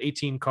guys, the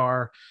 18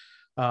 car,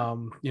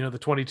 the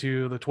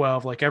 22, the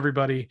 12, like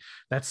everybody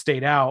that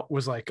stayed out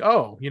was like,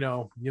 oh,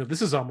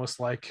 this is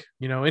almost like,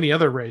 any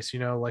other race,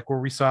 like where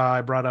we saw,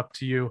 I brought up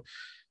to you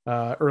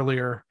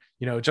earlier,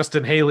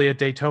 Justin Haley at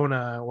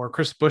Daytona or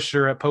Chris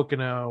Buescher at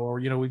Pocono,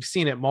 or, we've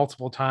seen it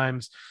multiple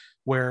times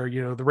where,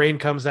 the rain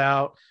comes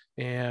out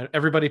and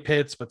everybody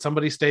pits, but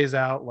somebody stays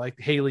out like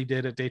Haley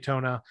did at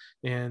Daytona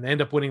and they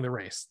end up winning the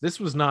race. This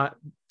was not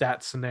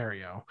that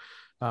scenario.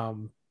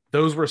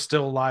 Those were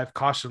still live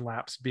caution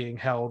laps being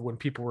held when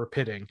people were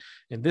pitting.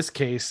 In this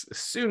case, as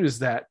soon as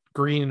that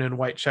green and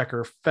white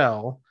checker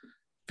fell,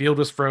 field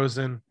was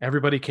frozen.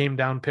 Everybody came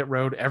down pit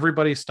road.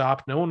 Everybody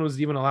stopped. No one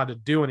was even allowed to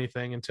do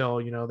anything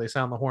until, they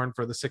sound the horn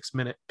for the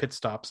 6-minute pit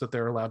stops that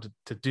they're allowed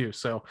to do.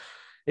 So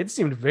it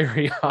seemed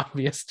very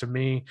obvious to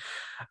me.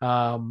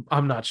 I'm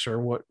not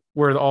sure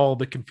where all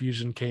the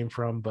confusion came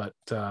from, but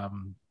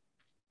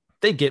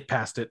they get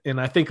past it. And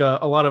I think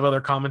a lot of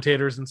other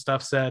commentators and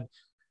stuff said,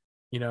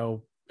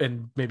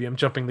 and maybe I'm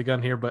jumping the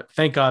gun here, but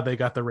thank God they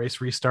got the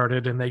race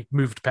restarted and they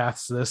moved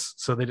past this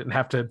so they didn't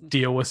have to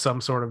deal with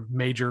some sort of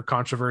major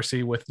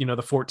controversy with,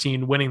 the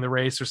 14 winning the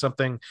race or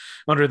something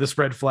under this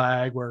red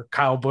flag where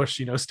Kyle Busch,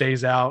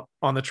 stays out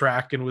on the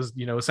track and was,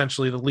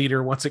 essentially the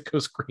leader once it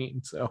goes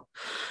green. So,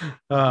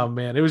 oh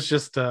man, it was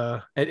just,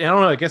 I don't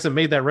know, I guess it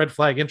made that red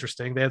flag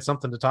interesting. They had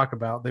something to talk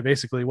about. They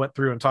basically went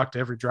through and talked to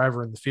every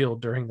driver in the field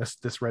during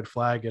this red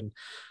flag. And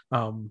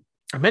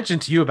I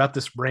mentioned to you about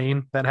this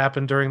rain that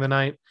happened during the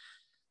night.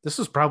 This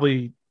was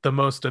probably the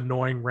most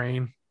annoying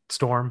rain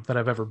storm that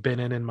I've ever been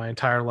in my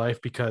entire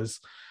life because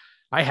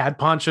I had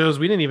ponchos.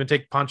 We didn't even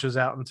take ponchos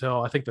out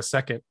until I think the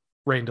second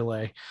rain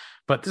delay.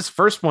 But this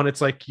first one,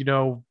 it's like,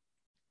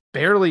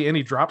 barely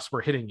any drops were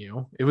hitting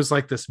you. It was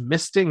like this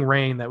misting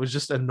rain that was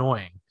just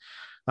annoying.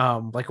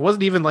 Like it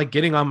wasn't even like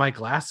getting on my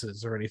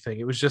glasses or anything.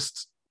 It was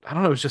just, I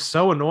don't know, it was just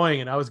so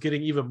annoying. And I was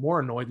getting even more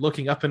annoyed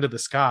looking up into the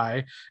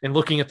sky and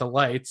looking at the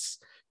lights,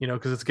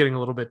 because it's getting a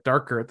little bit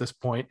darker at this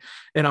point.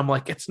 And I'm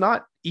like, it's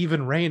not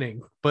even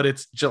raining, but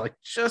it's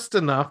just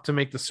enough to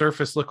make the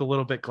surface look a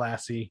little bit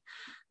glassy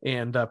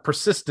and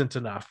persistent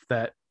enough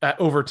that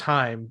over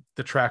time,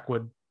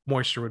 the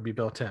moisture would be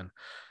built in.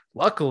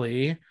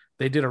 Luckily,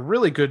 they did a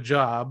really good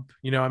job.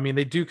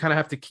 They do kind of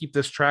have to keep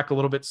this track a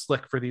little bit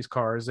slick for these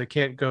cars. They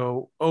can't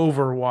go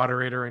over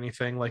water it or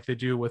anything like they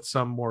do with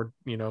some more,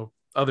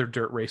 other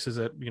dirt races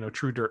at,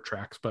 true dirt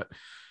tracks. But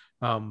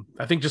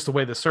I think just the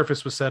way the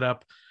surface was set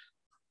up,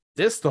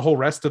 the whole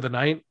rest of the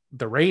night,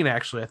 the rain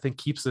actually, I think,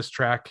 keeps this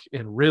track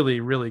in really,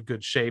 really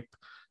good shape.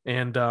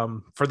 And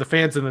for the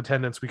fans in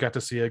attendance, we got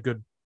to see a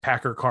good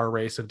Packer car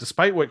race. And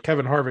despite what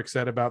Kevin Harvick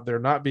said about there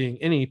not being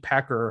any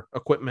Packer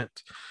equipment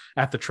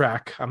at the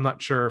track, I'm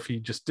not sure if he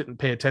just didn't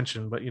pay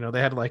attention, but,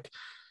 they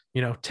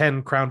had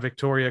 10 Crown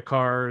Victoria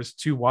cars,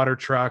 2 water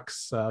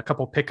trucks, a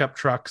couple pickup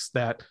trucks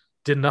that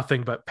did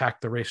nothing but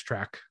pack the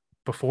racetrack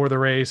before the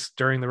race,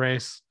 during the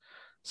race.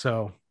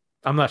 So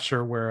I'm not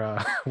sure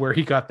where where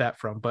he got that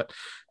from, but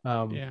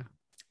Yeah.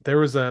 there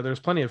was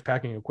plenty of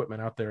packing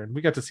equipment out there, and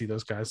we got to see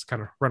those guys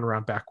kind of run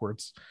around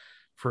backwards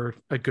for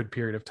a good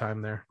period of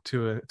time there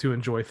to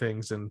enjoy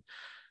things. And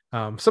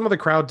some of the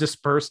crowd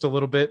dispersed a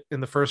little bit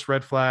in the first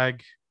red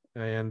flag,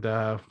 and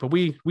but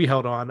we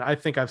held on. I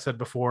think I've said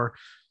before,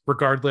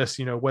 regardless,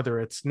 whether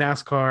it's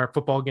NASCAR,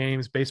 football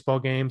games, baseball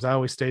games, I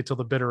always stay till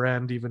the bitter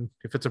end, even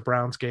if it's a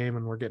Browns game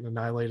and we're getting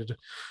annihilated.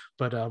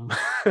 But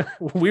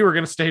we were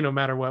going to stay no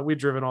matter what. We'd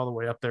driven all the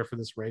way up there for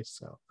this race.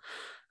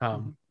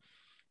 So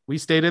we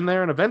stayed in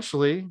there, and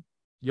eventually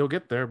you'll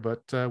get there,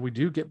 but we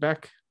do get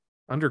back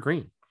under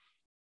green.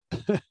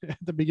 At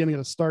the beginning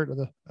of the start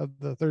of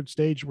the third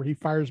stage, where he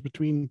fires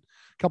between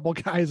a couple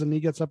of guys and he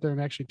gets up there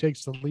and actually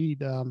takes the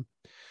lead.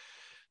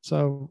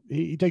 So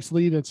he takes the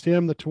lead. It's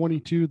him, the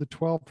 22, the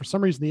 12. For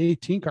some reason, the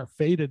 18 car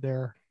faded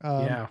there.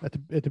 At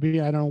the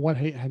beginning, I don't know what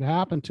had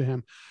happened to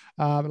him.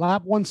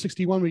 Lap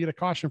 161, we get a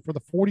caution for the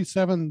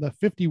 47, the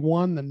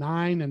 51, the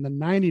 9, and the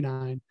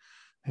 99.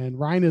 And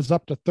Ryan is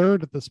up to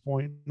third at this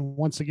point. And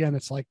once again,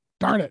 it's like,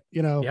 darn it,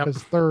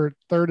 because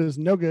third is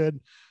no good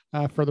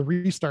for the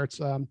restarts.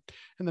 And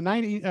the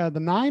 90, the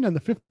 9 and the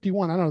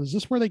 51, I don't know, is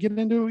this where they get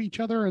into each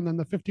other? And then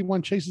the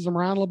 51 chases them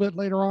around a little bit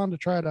later on to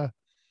try to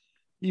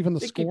even the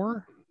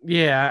score?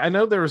 Yeah, I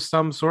know there was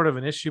some sort of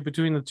an issue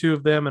between the two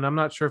of them, and I'm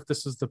not sure if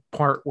this is the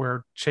part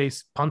where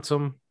Chase punts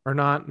him or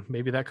not.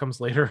 Maybe that comes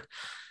later.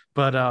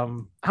 But I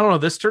don't know.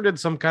 This turned into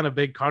some kind of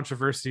big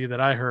controversy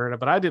that I heard,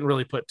 but I didn't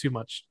really put too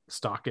much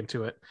stock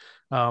into it.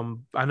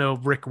 I know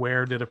Rick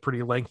Ware did a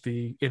pretty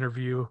lengthy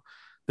interview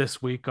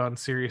this week on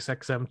Sirius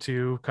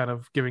XM2, kind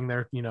of giving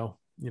their,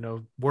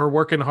 we're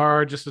working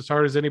hard just as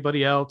hard as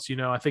anybody else.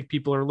 I think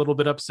people are a little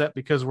bit upset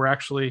because we're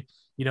actually,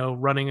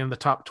 running in the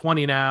top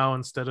 20 now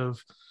instead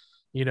of,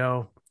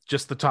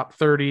 just the top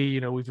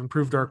 30. We've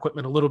improved our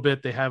equipment a little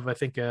bit. They have, I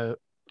think, a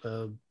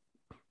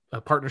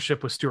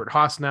partnership with Stuart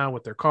Haas now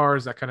with their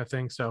cars, that kind of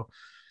thing. So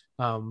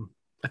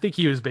I think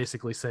he was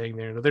basically saying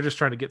they're just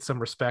trying to get some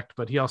respect,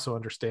 but he also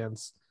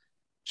understands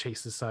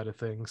Chase's side of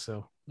things.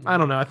 So I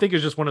don't know. I think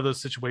it's just one of those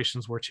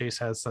situations where Chase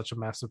has such a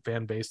massive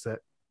fan base that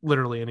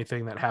literally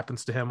anything that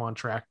happens to him on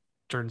track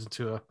turns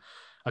into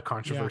a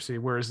controversy. Yeah.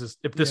 Whereas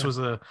if this was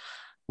a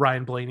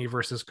Ryan Blaney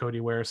versus Cody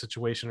Ware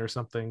situation or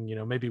something,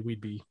 maybe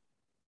we'd be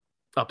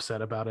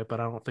upset about it, but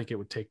I don't think it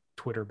would take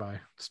Twitter by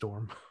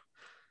storm.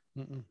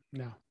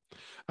 No.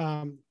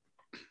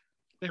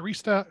 They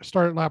restart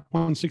at lap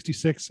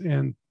 166,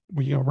 and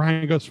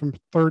Ryan goes from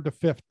third to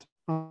fifth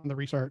on the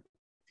restart.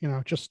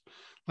 Just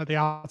like the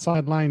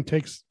outside line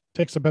takes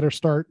a better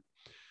start.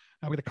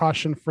 With a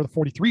caution for the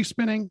 43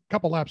 spinning. A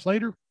couple laps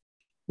later,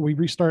 we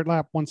restart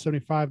lap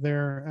 175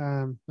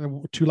 there.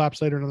 2 laps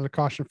later, another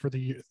caution for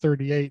the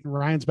 38, and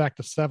Ryan's back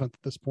to 7th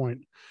at this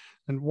point.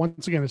 And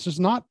once again, it's just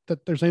not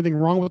that there's anything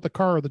wrong with the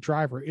car or the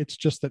driver. It's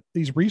just that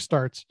these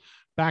restarts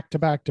back to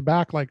back to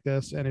back like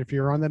this, and if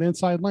you're on that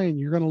inside lane,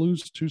 you're going to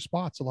lose 2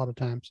 spots a lot of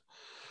times.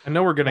 I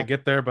know we're going to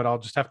get there, but I'll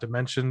just have to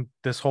mention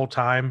this whole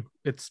time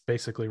it's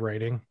basically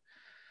raining.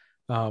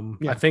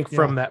 I think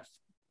from that,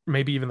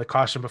 maybe even the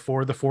caution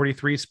before the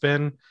 43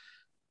 spin,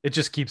 it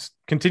just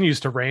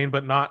continues to rain,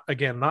 but not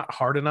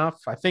hard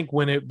enough. I think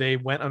when they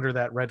went under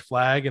that red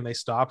flag and they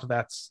stopped,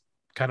 that's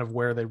kind of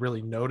where they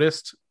really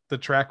noticed the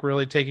track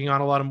really taking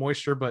on a lot of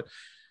moisture. But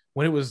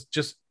when it was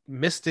just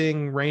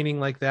misting, raining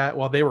like that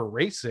while they were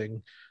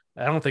racing,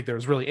 I don't think there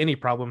was really any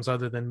problems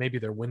other than maybe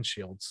their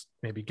windshields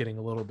maybe getting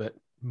a little bit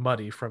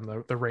muddy from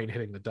the rain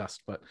hitting the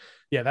dust. But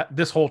yeah,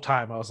 this whole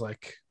time I was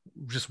like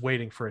just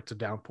waiting for it to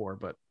downpour,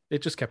 but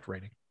it just kept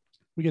raining.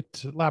 We get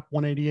to lap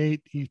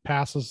 188. He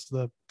passes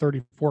the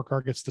 34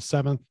 car, gets to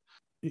 7th.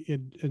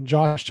 And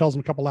Josh tells him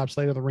a couple laps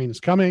later the rain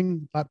is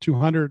coming. Lap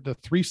 200, the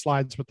 3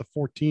 slides with the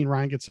 14.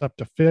 Ryan gets up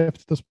to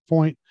 5th at this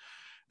point.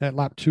 At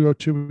lap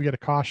 202, we get a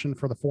caution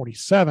for the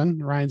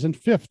 47. Ryan's in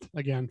 5th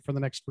again for the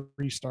next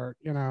restart.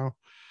 The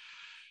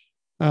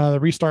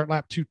restart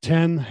lap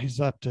 210,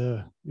 he's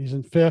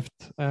in 5th.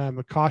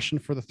 A caution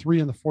for the 3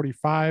 and the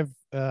 45.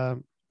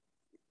 The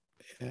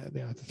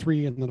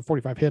 3 and then the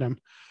 45 hit him.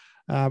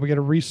 We get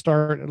a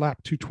restart at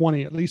lap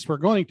 220. At least we're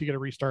going to get a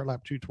restart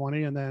lap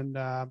 220, and then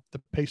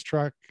the pace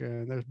truck,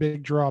 and there's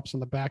big drops on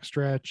the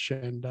backstretch,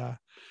 and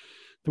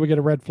then we get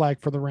a red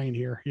flag for the rain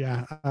here.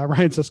 Yeah,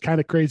 Ryan's just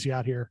kind of crazy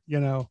out here,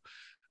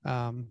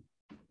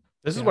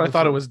 This is what I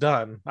thought it was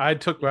done. I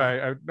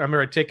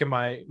remember I'd taken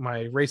my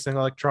racing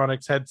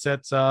electronics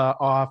headsets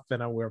off,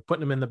 and we were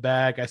putting them in the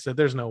bag. I said,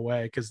 there's no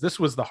way, because this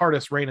was the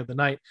hardest rain of the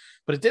night,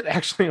 but it did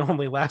actually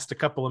only last a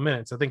couple of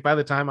minutes. I think by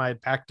the time I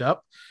had packed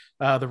up,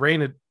 the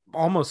rain had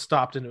almost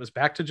stopped and it was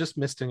back to just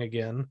misting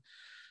again.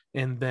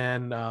 And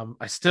then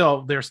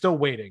they're still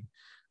waiting.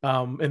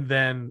 And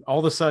then all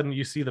of a sudden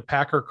you see the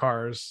Packer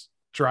cars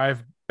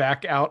drive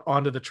back out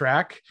onto the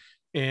track.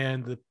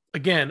 And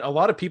again, a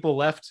lot of people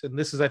left. And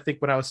this is, I think,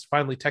 when I was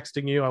finally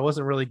texting you, I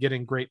wasn't really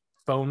getting great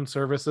phone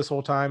service this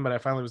whole time, but I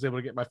finally was able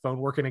to get my phone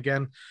working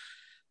again.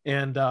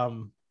 And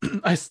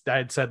I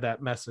had said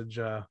that message.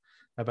 I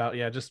about,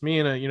 yeah, just me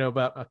and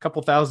about a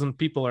couple thousand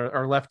people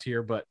are left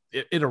here, but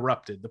it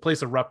erupted. The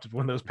place erupted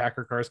when those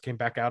Packer cars came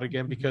back out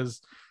again,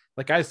 because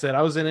like I said,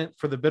 I was in it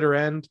for the bitter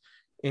end,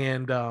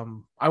 and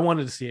I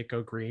wanted to see it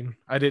go green.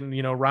 I didn't,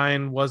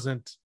 Ryan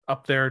wasn't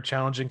up there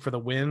challenging for the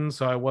win,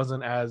 so I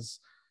wasn't as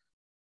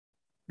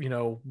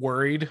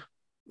worried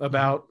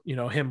about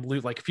him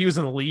lose. Like if he was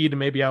in the lead,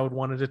 maybe I would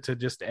wanted it to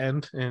just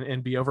end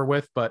and be over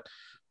with, but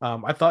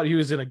I thought he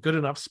was in a good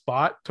enough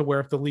spot to where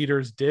if the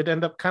leaders did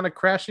end up kind of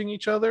crashing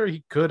each other,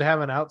 he could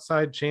have an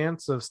outside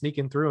chance of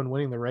sneaking through and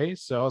winning the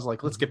race. So I was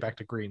like, let's get back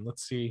to green.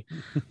 Let's see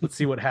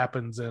what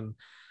happens. And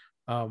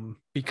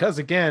because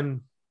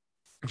again,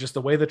 just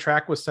the way the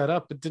track was set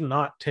up, it did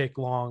not take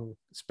long,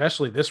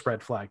 especially this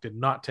red flag did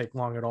not take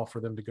long at all for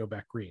them to go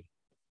back green.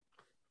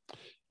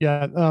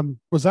 Yeah.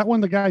 Was that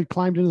when the guy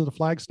climbed into the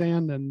flag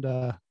stand and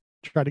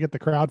tried to get the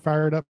crowd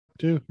fired up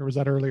too? Or was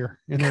that earlier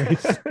in the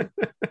race?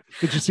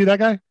 Did you see that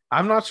guy?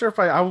 I'm not sure if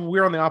we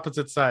were on the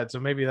opposite side,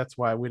 so maybe that's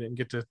why we didn't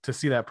get to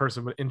see that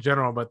person. But in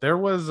general, there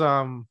was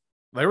a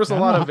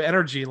lot of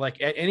energy. Like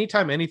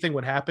anytime anything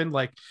would happen,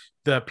 like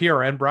the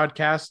PRN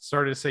broadcast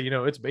started to say,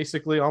 it's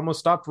basically almost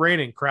stopped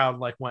raining. Crowd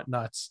like went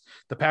nuts.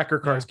 The Packer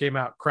cars came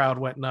out, crowd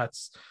went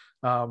nuts.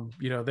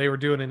 They were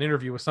doing an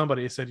interview with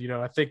somebody who said,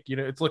 I think,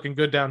 it's looking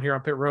good down here on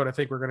pit road. I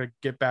think we're going to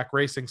get back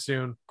racing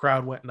soon.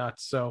 Crowd went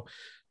nuts. So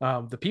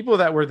the people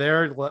that were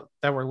there,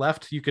 that were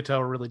left, you could tell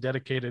were really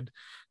dedicated.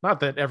 Not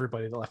that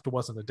everybody that left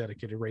wasn't a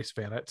dedicated race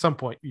fan. At some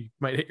point you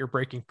might hit your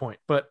breaking point,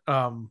 but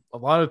a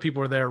lot of people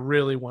were there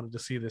really wanted to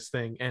see this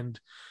thing end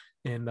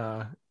in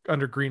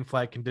under green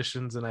flag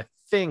conditions. And I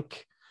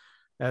think,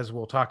 as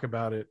we'll talk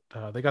about it,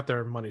 they got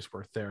their money's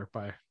worth there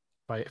by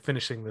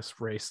finishing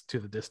this race to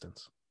the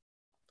distance.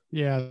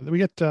 Yeah, we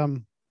get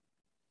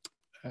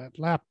at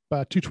lap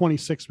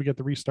 226, we get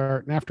the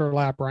restart. And after a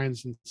lap,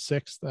 Ryan's in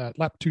sixth. At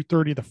lap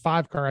 230, the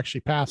 5 car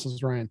actually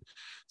passes Ryan.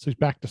 So he's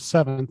back to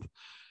seventh.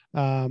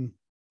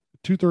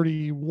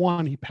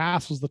 231, he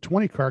passes the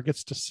 20 car,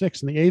 gets to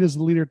 6th, and the 8 is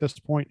the leader at this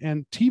point.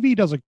 And TV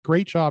does a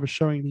great job of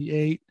showing the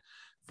 8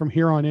 from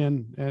here on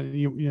in. And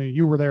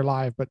you were there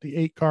live, but the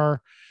 8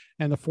 car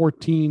and the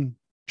 14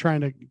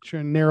 trying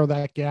to narrow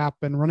that gap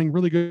and running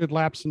really good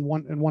laps in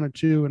 1 and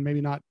 2, and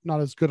maybe not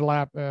as good a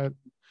lap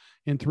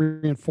in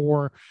 3 and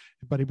 4,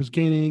 but he was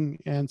gaining,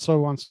 and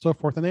so on and so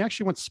forth. And they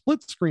actually went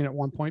split screen at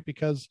one point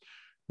because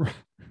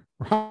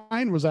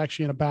Ryan was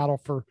actually in a battle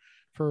for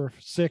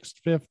 6th,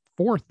 5th,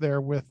 4th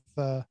there with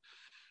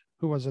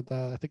who was it?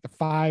 I think the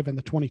 5 and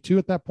the 22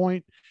 at that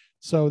point.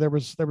 So there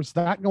was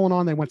that going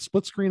on. They went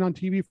split screen on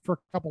TV for a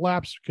couple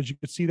laps because you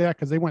could see that,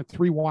 because they went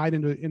 3 wide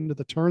into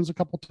the turns a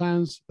couple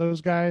times,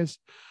 those guys.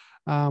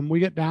 We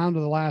get down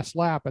to the last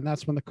lap, and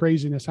that's when the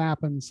craziness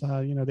happens.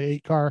 The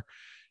 8 car,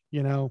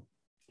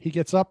 he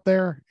gets up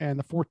there, and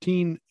the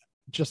 14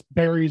 just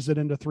buries it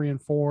into 3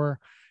 and 4.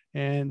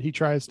 And he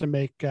tries to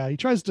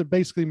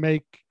basically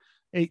make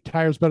 8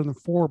 tires better than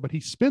 4, but he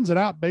spins it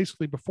out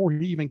basically before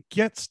he even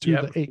gets to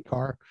the 8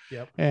 car.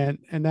 Yep. And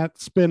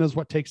that spin is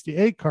what takes the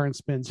 8 car and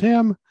spins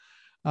him.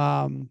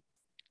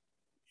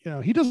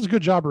 He does a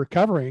good job of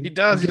recovering. He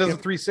does a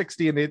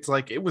 360, and it's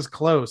like, it was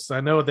close.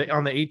 I know that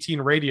on the 18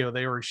 radio,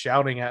 they were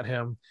shouting at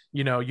him,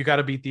 you got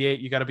to beat the 8,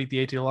 you got to beat the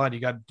 8 to the line. You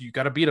got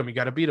to beat him. You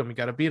got to beat him. You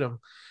got to beat him.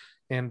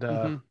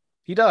 And,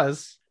 he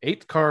does.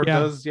 8 car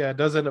does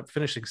end up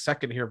finishing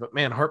second here, but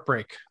man,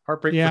 heartbreak for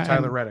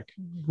Tyler Reddick.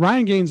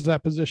 Ryan gains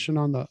that position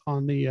on the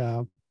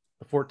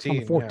 14. On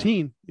the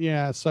 14.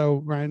 Yeah. So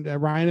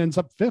Ryan ends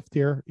up 5th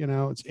here.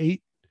 It's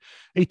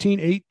 18,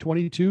 8,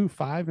 22,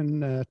 5,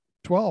 and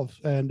 12.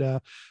 And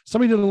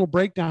somebody did a little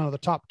breakdown of the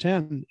top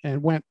 10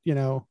 and went,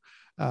 and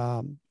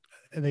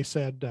they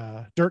said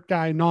dirt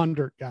guy,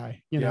 non-dirt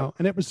guy, and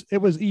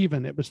it was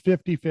even. It was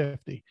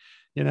 50-50.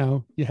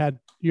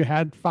 You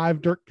had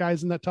 5 dirt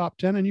guys in that top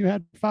 10, and you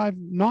had 5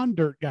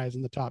 non-dirt guys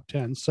in the top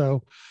 10.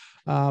 So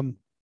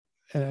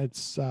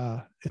it's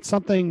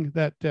something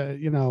that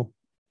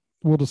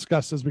we'll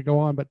discuss as we go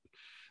on. But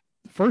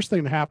the first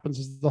thing that happens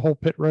is the whole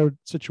pit road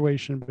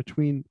situation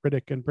between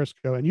Riddick and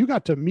Briscoe, and you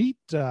got to meet.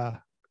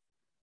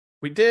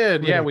 We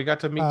did, yeah. We got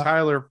to meet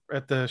Tyler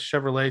at the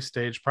Chevrolet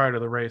stage prior to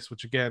the race,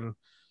 which again,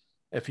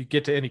 if you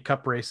get to any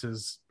cup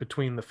races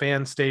between the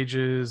fan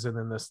stages and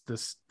then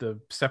the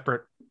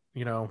separate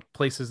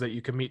places that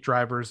you can meet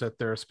drivers at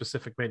their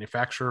specific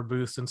manufacturer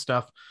booths and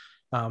stuff,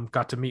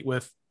 got to meet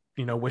with,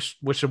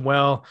 wish them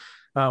well.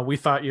 We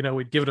thought,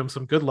 we'd give them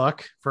some good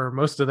luck for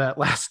most of that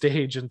last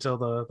stage until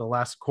the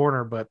last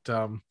corner. But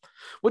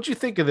what'd you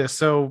think of this?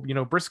 So,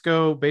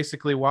 Briscoe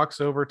basically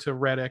walks over to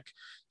Reddick.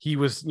 He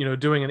was,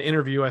 doing an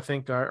interview, I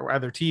think,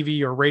 either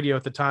TV or radio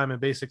at the time, and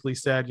basically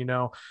said,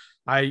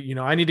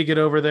 I need to get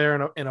over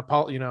there and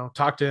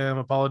talk to him,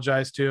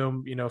 apologize to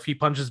him. If he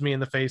punches me in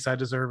the face, I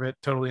deserve it.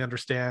 Totally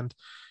understand.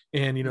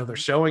 And, they're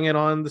showing it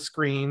on the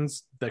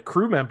screens. The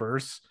crew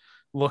members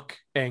look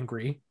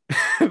angry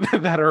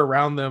that are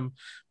around them,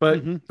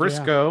 but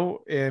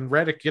Briscoe and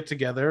Reddick get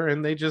together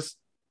and they just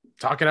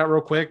talk it out real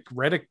quick.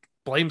 Reddick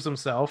blames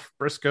himself.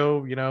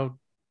 Briscoe,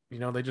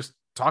 they just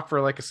talk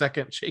for like a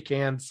second, shake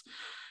hands.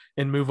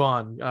 and move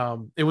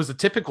on. It was a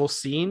typical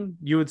scene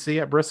you would see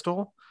at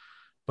Bristol,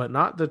 but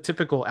not the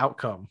typical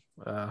outcome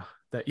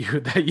that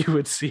you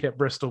would see at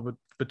Bristol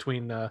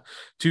between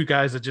two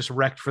guys that just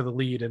wrecked for the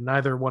lead, and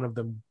neither one of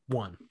them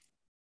won.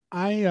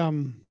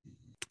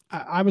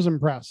 I was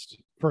impressed.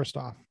 First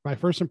off, my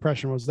first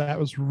impression was that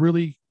was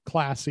really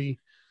classy,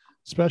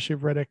 especially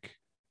of Reddick,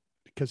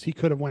 because he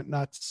could have went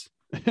nuts.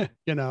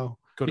 You know,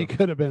 he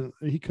could have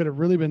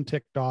really been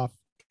ticked off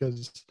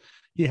because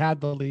he had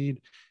the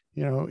lead.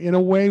 You know, in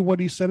a way, what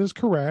he said is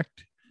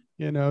correct.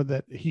 You know,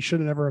 that he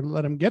should have never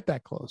let him get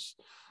that close.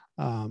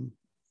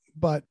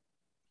 But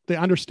the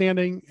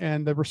understanding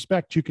and the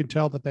respect you can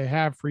tell that they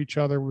have for each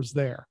other was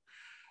there.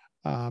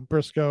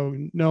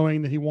 Briscoe,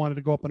 knowing that he wanted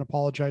to go up and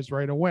apologize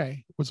right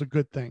away, was a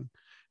good thing.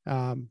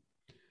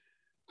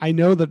 I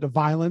know that the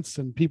violence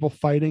and people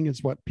fighting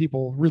is what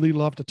people really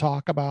love to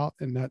talk about,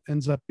 and that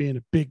ends up being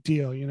a big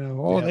deal. You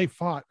know, they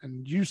fought,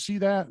 and you see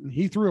that, and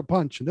he threw a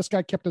punch, and this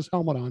guy kept his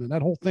helmet on, and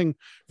that whole thing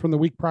from the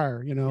week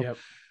prior. You know,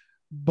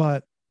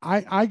 but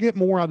I get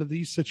more out of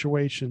these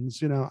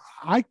situations. You know,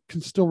 I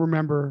can still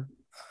remember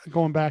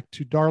going back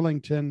to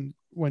Darlington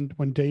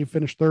when Dave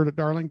finished third at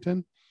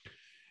Darlington.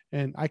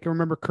 And I can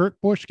remember Kurt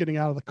Busch getting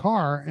out of the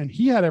car, and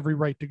he had every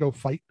right to go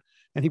fight.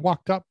 And he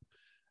walked up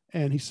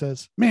and he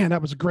says, "Man,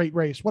 that was a great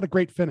race. What a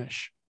great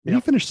finish." And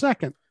he finished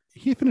second.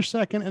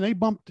 And they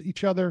bumped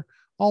each other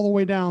all the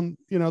way down,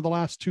 you know, the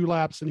last 2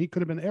 laps. And he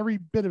could have been every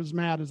bit as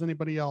mad as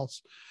anybody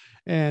else.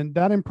 And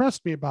that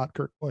impressed me about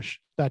Kurt Busch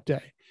that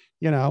day,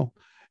 you know.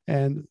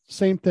 And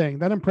same thing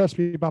that impressed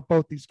me about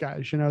both these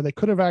guys. You know, they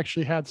could have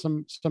actually had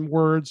some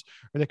words,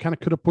 or they kind of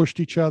could have pushed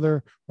each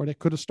other, or they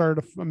could have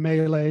started a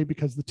melee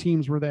because the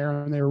teams were there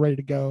and they were ready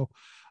to go.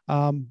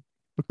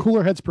 But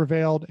cooler heads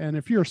prevailed. And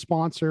if you're a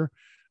sponsor,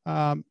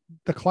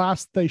 the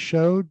class they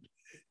showed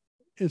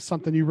is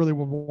something you really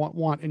would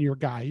want in your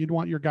guy. You'd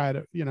want your guy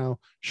to, you know,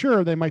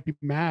 sure, they might be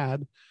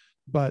mad,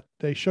 but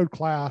they showed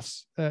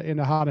class in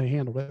how to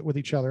handle it with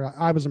each other.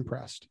 I was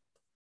impressed.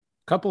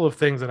 Couple of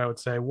things that I would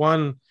say.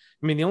 One,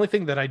 I mean, the only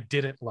thing that I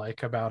didn't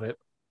like about it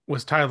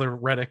was Tyler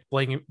Reddick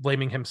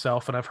blaming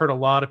himself. And I've heard a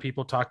lot of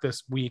people talk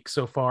this week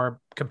so far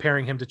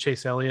comparing him to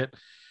Chase Elliott,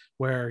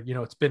 where, you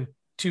know, it's been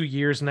 2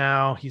 years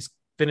now. He's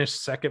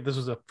finished second. This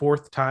was the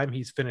 4th time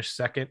he's finished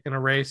second in a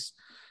race.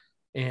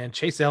 And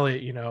Chase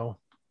Elliott, you know,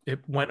 it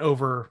went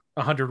over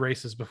 100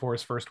 races before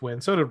his first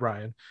win. So did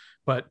Ryan.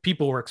 But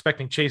people were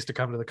expecting Chase to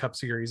come to the Cup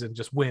Series and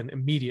just win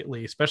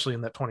immediately, especially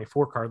in that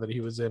 24 car that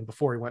he was in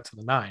before he went to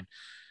the 9.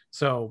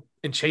 So,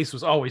 and Chase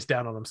was always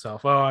down on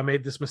himself. Oh, I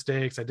made this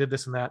mistakes. I did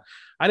this and that.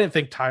 I didn't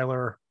think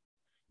Tyler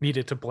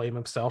needed to blame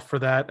himself for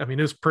that. I mean,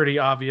 it was pretty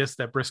obvious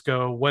that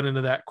Briscoe went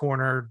into that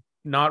corner,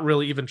 not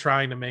really even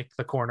trying to make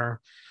the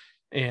corner.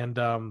 And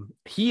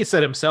he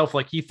said himself,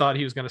 like, he thought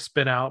he was going to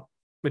spin out.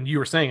 When you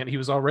were saying it, he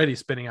was already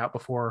spinning out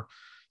before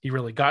he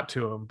really got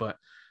to him. But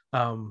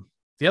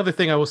the other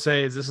thing I will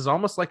say is this is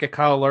almost like a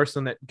Kyle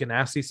Larson at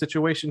Ganassi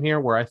situation here,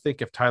 where I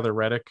think if Tyler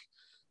Reddick,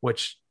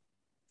 which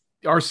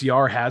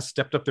RCR has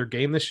stepped up their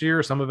game this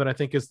year. Some of it, I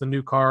think, is the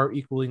new car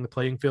equaling the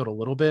playing field a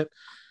little bit.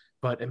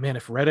 But man,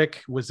 if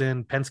Reddick was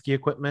in Penske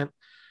equipment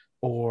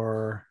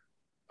or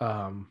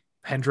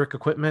Hendrick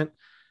equipment,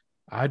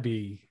 I'd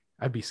be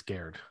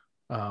scared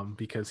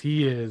because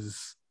he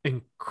is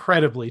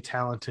incredibly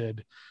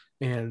talented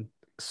and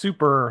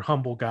super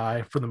humble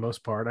guy for the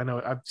most part. I know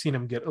I've seen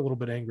him get a little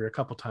bit angry a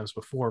couple times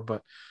before,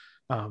 but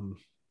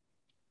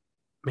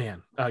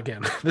man,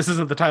 again, this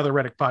isn't the Tyler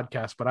Reddick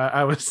podcast, but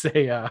I would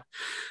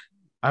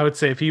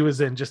say if he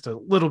was in just a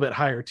little bit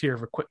higher tier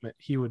of equipment,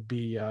 he'd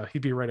be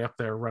right up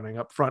there running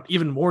up front,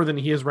 even more than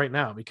he is right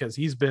now, because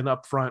he's been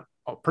up front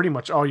pretty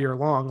much all year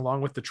long,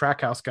 along with the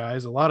Trackhouse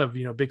guys. A lot of,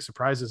 you know, big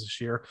surprises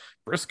this year.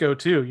 Briscoe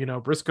too, you know,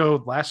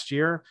 Briscoe last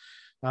year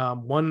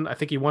I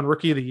think he won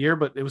Rookie of the Year,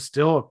 but it was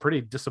still a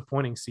pretty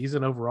disappointing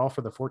season overall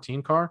for the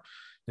 14 car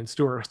and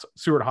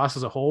Stewart-Haas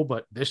as a whole.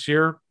 But this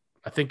year,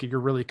 I think you're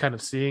really kind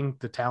of seeing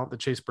the talent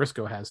that Chase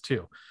Briscoe has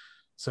too.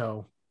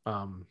 So,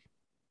 and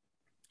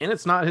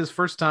it's not his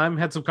first time.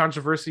 Had some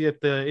controversy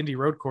at the Indy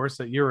Road Course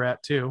that you were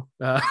at too.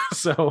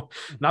 So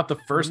not the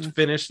first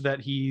finish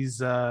that he's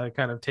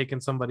kind of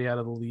taken somebody out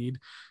of the lead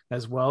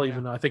as well,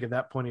 even though I think at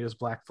that point he was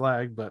black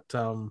flag. But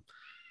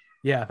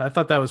yeah, I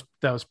thought that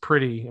was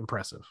pretty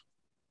impressive.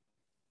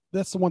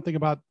 That's the one thing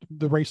about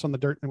the race on the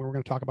dirt, and we're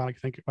going to talk about, I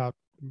think, about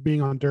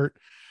being on dirt.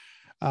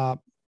 The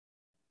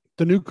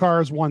new car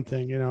is one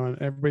thing, you know,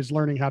 and everybody's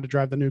learning how to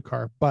drive the new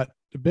car. But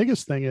the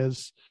biggest thing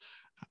is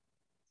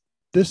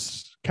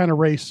this kind of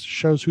race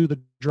shows who the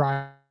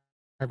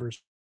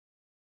drivers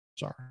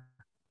are.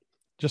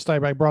 Just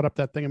like I brought up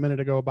that thing a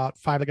minute ago about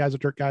 5 of the guys are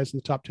dirt guys in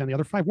the top 10. The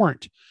other 5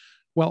 weren't.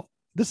 Well,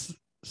 this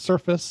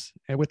surface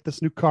and with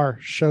this new car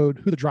showed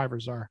who the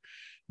drivers are.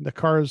 The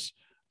cars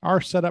are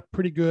set up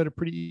pretty good,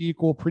 pretty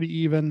equal, pretty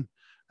even.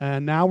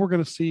 And now we're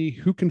going to see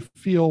who can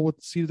feel with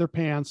the seat of their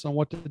pants on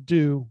what to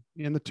do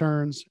in the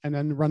turns, and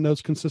then run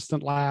those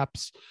consistent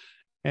laps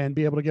and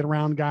be able to get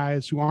around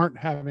guys who aren't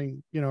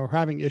having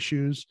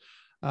issues.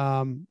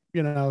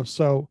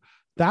 So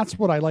That's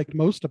what I like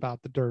most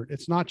about the dirt.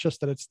 It's not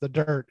just that it's the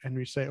dirt and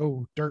we say,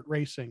 oh, dirt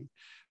racing,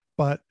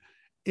 but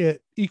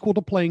it equaled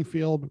a playing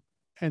field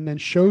and then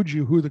showed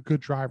you who the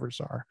good drivers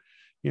are.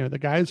 You know, the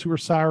guys who were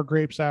sour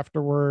grapes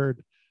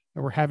afterward,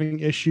 that were having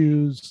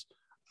issues,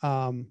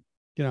 you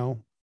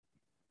know,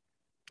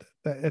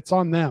 it's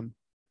on them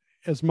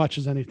as much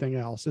as anything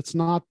else. It's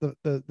not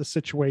the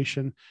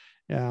situation.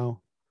 You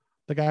know,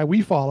 the guy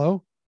we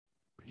follow,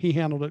 he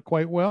handled it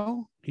quite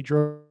well. He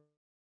drove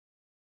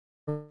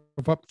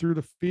up through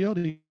the field.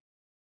 He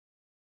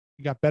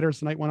got better as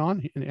the night went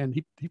on, and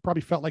he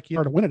probably felt like he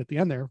had to win it at the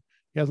end there.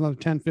 He has another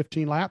 10,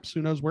 15 laps.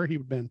 Who knows where he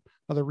would have been?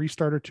 Another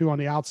restart or two on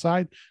the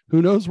outside.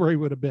 Who knows where he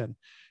would have been,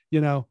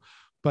 you know?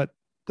 But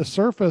the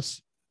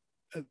surface,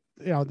 you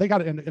know, they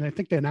got it. And I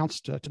think they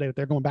announced today that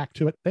they're going back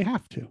to it. They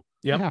have to.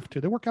 Yep. They have to.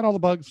 They work out all the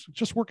bugs.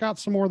 Just work out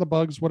some more of the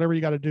bugs, whatever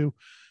you got to do.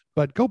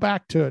 But go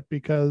back to it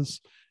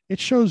because it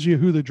shows you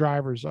who the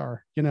drivers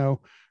are. You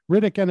know,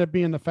 Riddick ended up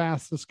being the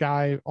fastest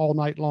guy all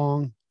night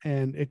long,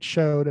 and it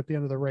showed at the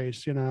end of the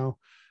race. You know,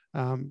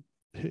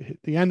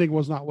 the ending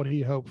was not what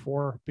he hoped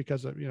for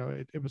because of, you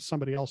know, it was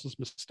somebody else's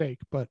mistake.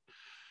 But,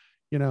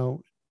 you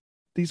know,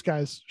 these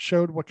guys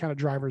showed what kind of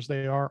drivers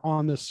they are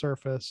on this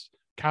surface.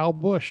 Kyle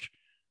Busch,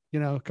 you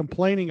know,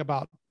 complaining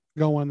about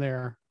going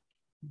there,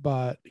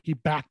 but he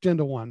backed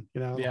into one,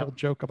 you know, the whole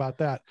joke about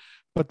that.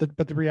 But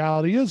the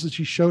reality is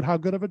he showed how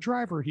good of a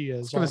driver he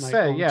is. I was going to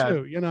say, yeah,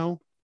 too, you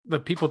know, the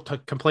people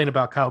complain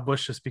about Kyle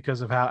Busch just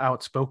because of how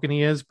outspoken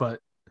he is, but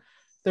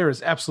there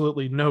is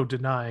absolutely no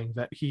denying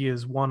that he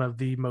is one of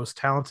the most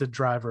talented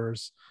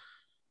drivers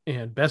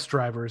and best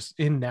drivers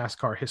in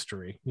NASCAR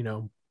history. You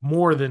know,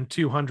 more than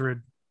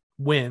 200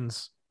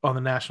 wins on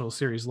the National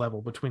Series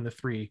level between the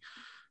three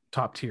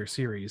top tier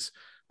series.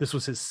 This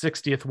was his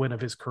 60th win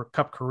of his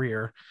Cup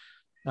career.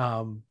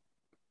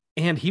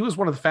 And he was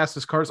one of the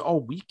fastest cars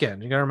all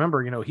weekend. You got to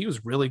remember, you know, he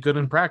was really good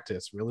in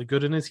practice, really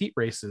good in his heat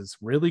races,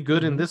 really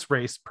good in this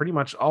race pretty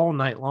much all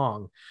night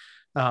long.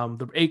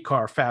 The 8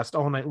 car fast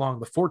all night long.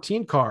 The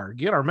 14 car,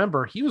 you got to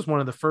remember, he was one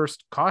of the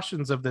first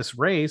cautions of this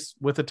race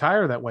with a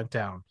tire that went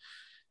down,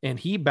 and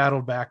he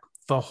battled back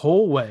the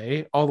whole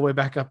way, all the way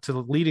back up to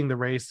leading the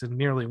race and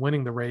nearly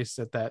winning the race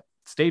at that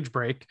stage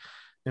break,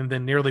 and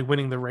then nearly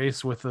winning the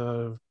race with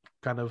a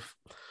kind of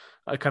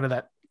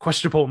that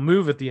questionable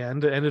move at the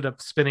end. It ended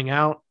up spinning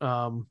out,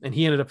 and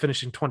he ended up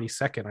finishing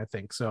 22nd, I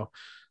think. So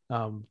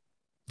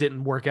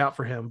didn't work out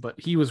for him, but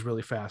he was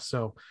really fast.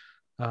 So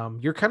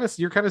you're kind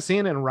of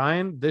seeing it in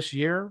Ryan this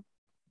year,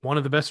 one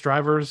of the best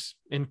drivers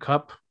in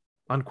Cup,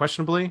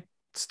 unquestionably,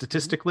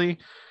 statistically.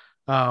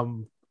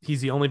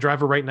 He's the only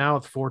driver right now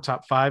with 4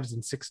 top 5s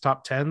and 6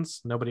 top 10s.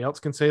 Nobody else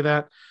can say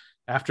that.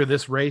 After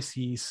this race,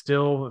 he's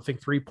still, I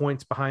think, 3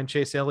 points behind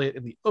Chase Elliott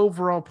in the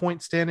overall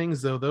point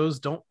standings, though those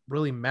don't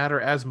really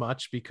matter as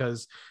much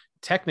because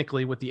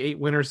technically with the 8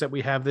 winners that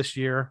we have this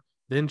year,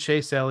 then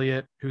Chase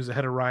Elliott, who's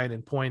ahead of Ryan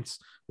in points.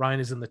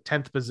 Ryan is in the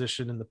 10th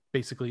position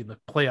basically in the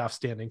playoff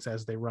standings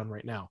as they run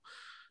right now.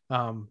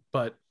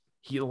 But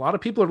a lot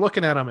of people are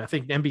looking at him. I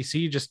think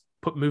NBC just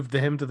moved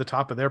him to the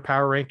top of their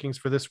power rankings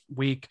for this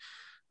week.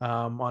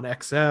 On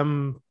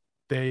XM,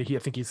 I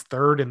think he's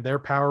 3rd in their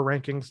power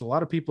rankings. A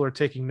lot of people are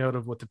taking note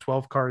of what the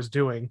 12 car is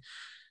doing.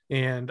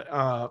 And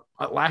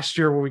last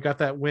year when we got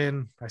that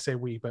win, I say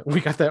we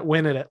got that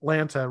win at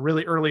Atlanta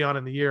really early on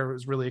in the year. It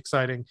was really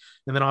exciting.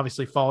 And then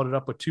obviously followed it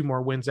up with 2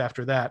 more wins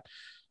after that.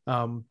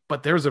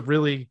 But there was a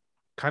really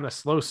kind of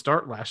slow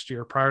start last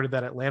year prior to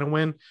that Atlanta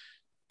win.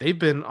 They've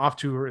been off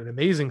to an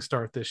amazing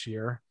start this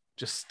year,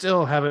 just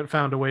still haven't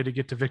found a way to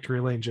get to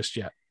victory lane just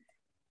yet.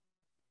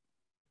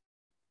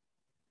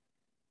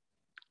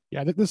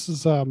 Yeah, this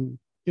is, you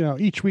know,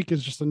 each week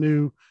is just a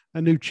new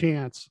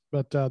chance,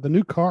 but the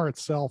new car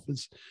itself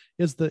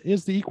is the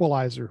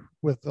equalizer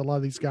with a lot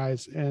of these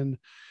guys, and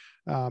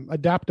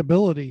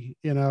adaptability.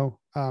 You know,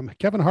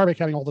 Kevin Harvick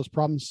having all those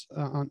problems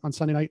on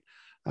Sunday night,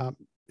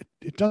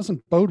 it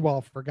doesn't bode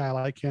well for a guy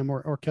like him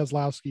or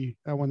Keselowski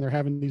when they're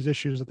having these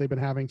issues that they've been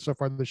having so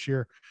far this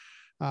year.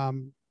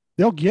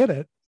 They'll get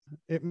it.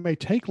 It may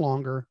take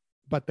longer,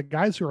 but the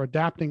guys who are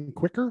adapting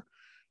quicker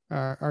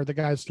are the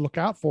guys to look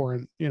out for.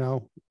 And, you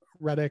know,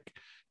 Reddick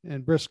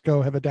and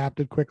Briscoe have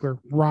adapted quicker.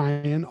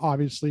 Ryan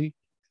obviously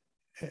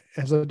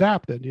has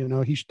adapted. You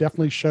know, he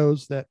definitely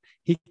shows that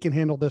he can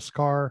handle this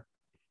car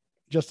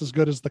just as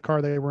good as the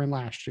car they were in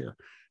last year,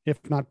 if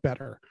not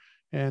better.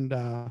 And,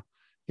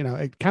 you know,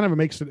 it kind of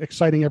makes it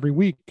exciting every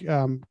week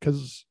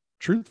because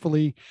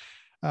truthfully,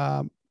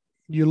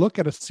 you look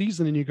at a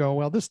season and you go,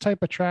 well, this type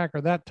of track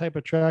or that type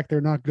of track,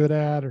 they're not good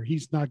at, or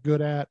he's not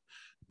good at.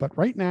 But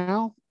right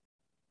now,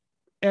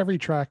 every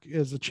track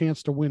is a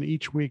chance to win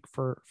each week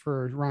for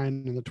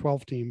Ryan and the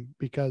 12 team,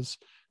 because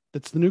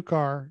it's the new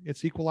car.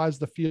 It's equalized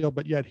the field,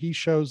 but yet he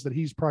shows that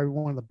he's probably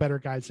one of the better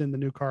guys in the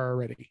new car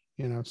already,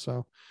 you know?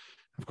 So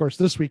of course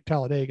this week,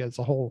 Talladega is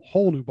a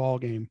whole new ball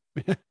game,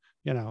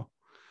 you know?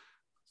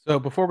 So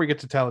before we get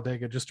to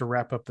Talladega, just to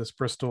wrap up this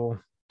Bristol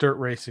dirt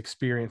race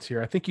experience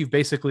here, I think you've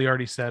basically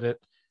already said it.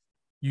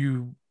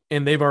 You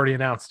and they've already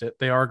announced it.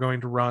 They are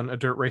going to run a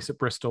dirt race at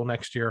Bristol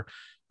next year.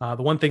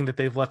 The one thing that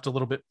they've left a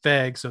little bit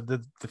vague. So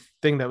the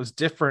thing that was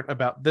different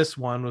about this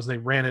one was they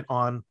ran it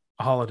on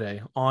a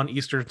holiday, on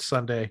Easter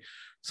Sunday,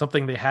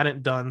 something they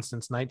hadn't done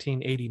since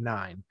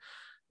 1989.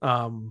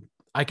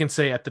 I can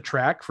say at the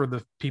track, for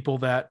the people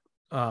that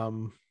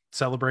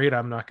celebrate,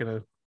 I'm not going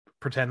to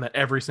pretend that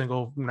every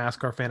single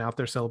NASCAR fan out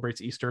there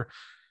celebrates Easter.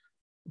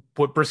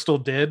 What Bristol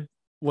did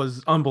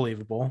was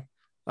unbelievable.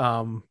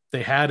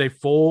 They had a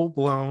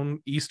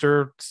full-blown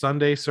Easter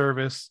Sunday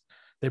service.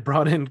 They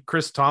brought in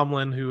Chris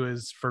Tomlin, who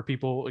is, for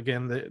people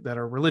again that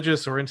are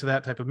religious or into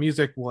that type of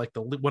music, like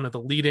one of the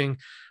leading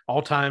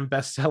all-time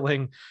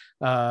best-selling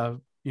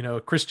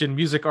Christian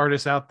music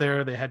artists out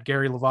there. They had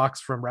Gary LeVox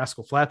from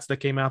Rascal Flatts that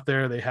came out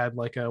there. They had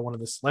like one of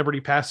the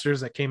celebrity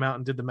pastors that came out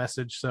and did the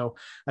message. So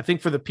I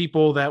think for the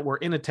people that were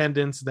in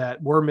attendance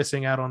that were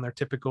missing out on their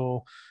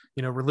typical,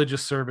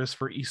 religious service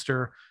for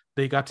Easter,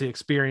 they got to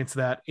experience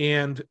that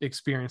and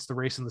experience the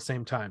race in the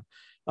same time.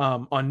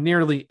 On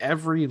nearly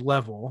every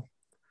level,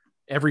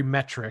 every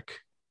metric,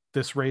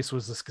 this race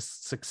was a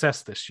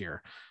success this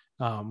year.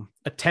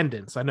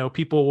 Attendance. I know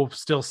people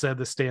still said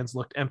the stands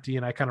looked empty,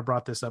 and I kind of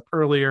brought this up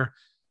earlier.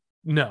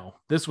 No,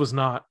 this was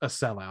not a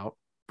sellout.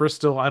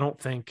 Bristol, I don't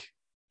think,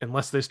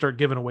 unless they start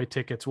giving away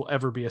tickets, will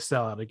ever be a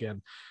sellout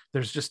again.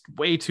 There's just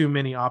way too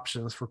many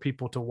options for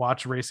people to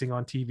watch racing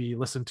on TV,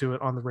 listen to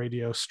it on the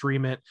radio,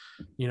 stream it,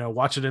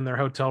 watch it in their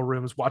hotel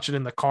rooms, watch it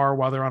in the car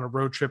while they're on a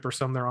road trip, or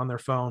some they're on their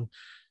phone.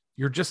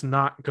 You're just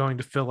not going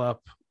to fill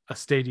up a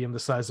stadium the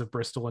size of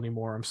Bristol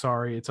anymore. I'm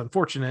sorry. It's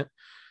unfortunate.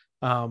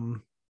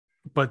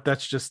 But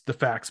that's just the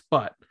facts.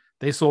 But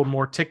they sold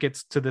more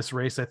tickets to this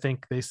race, I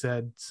think they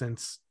said,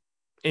 since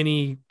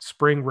any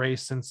spring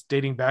race since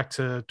dating back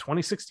to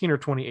 2016 or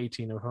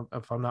 2018,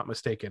 if I'm not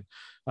mistaken.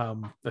 I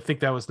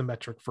think that was the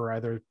metric for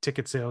either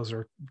ticket sales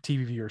or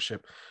TV viewership.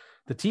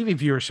 The TV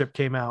viewership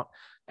came out.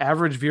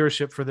 Average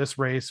viewership for this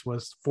race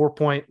was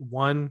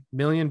 4.1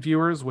 million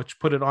viewers, which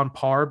put it on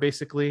par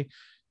basically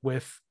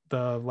with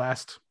the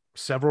last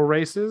several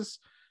races.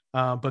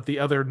 But the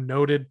other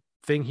noted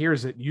thing here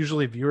is that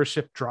usually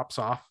viewership drops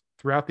off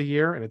throughout the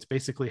year, and it's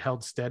basically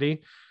held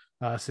steady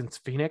since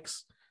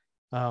Phoenix.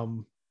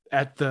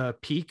 At the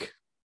peak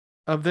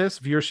of this,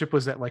 viewership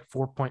was at like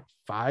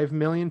 4.5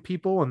 million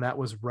people, and that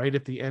was right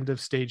at the end of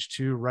stage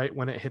 2, right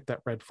when it hit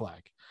that red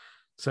flag.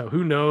 So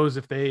who knows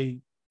if they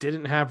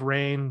didn't have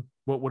rain,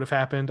 what would have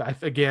happened?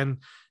 Again,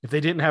 if they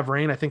didn't have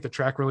rain, I think the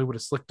track really would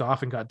have slicked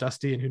off and got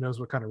dusty, and who knows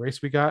what kind of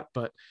race we got.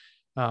 But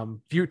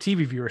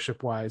TV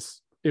viewership wise,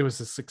 it was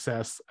a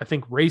success. I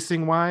think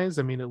racing wise,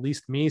 I mean, at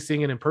least me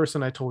seeing it in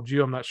person, I told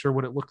you, I'm not sure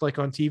what it looked like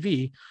on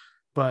TV,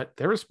 but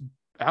there was,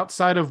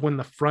 outside of when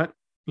the front,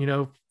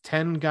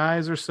 10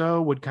 guys or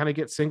so would kind of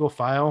get single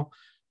file,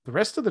 the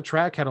rest of the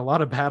track had a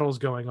lot of battles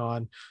going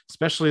on,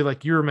 especially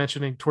like you were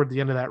mentioning toward the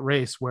end of that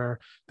race, where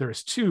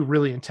there's 2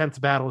 really intense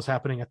battles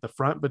happening at the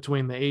front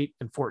between the 8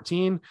 and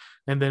 14,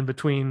 and then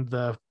between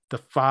the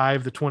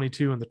 5, the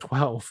 22, and the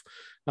 12.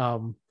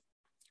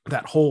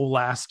 That whole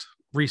last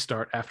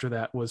restart after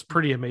that was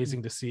pretty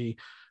amazing to see.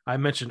 I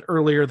mentioned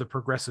earlier the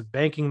progressive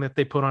banking that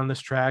they put on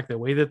this track, the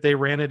way that they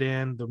ran it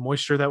in, the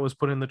moisture that was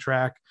put in the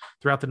track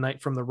throughout the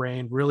night from the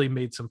rain really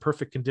made some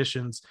perfect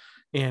conditions.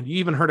 And you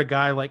even heard a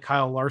guy like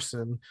Kyle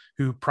Larson,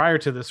 who prior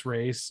to this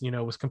race,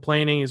 was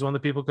complaining. He's one of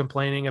the people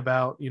complaining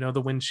about,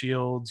 the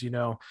windshields,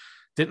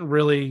 didn't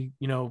really,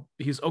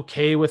 he's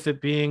okay with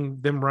it being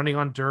them running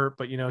on dirt,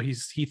 but,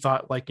 he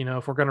thought like,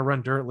 if we're going to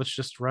run dirt, let's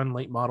just run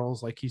late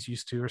models like he's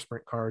used to, or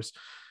sprint cars.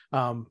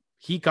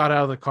 He got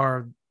out of the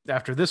car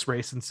after this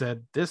race and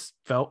said this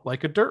felt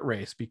like a dirt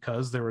race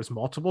because there was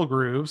multiple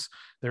grooves.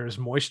 There was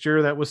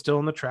moisture that was still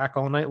in the track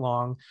all night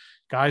long.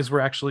 Guys were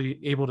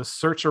actually able to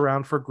search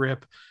around for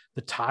grip.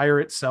 The tire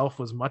itself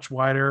was much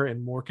wider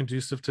and more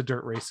conducive to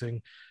dirt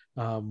racing.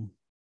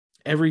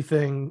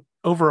 Everything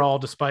overall,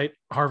 despite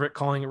Harvick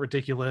calling it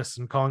ridiculous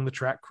and calling the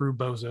track crew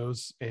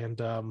bozos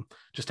and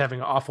just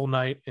having an awful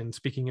night and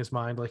speaking his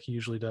mind like he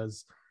usually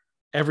does,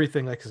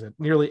 everything, like I said,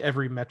 nearly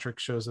every metric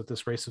shows that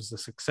this race was a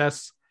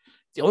success.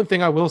 The only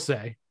thing I will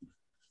say,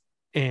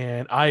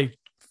 and I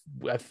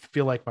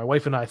feel like my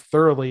wife and I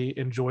thoroughly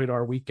enjoyed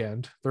our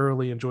weekend,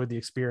 thoroughly enjoyed the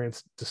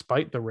experience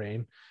despite the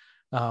rain.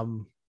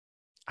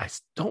 I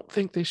don't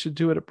think they should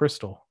do it at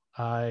Bristol.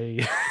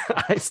 I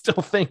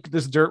still think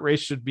this dirt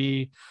race should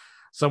be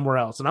somewhere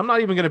else. And I'm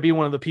not even going to be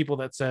one of the people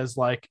that says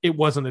like it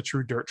wasn't a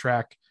true dirt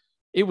track.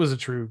 It was a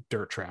true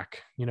dirt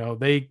track.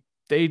 They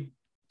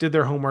did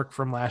their homework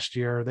from last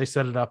year. They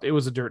set it up. It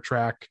was a dirt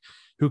track.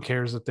 Who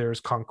cares that there's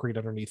concrete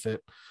underneath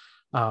it?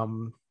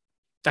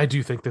 I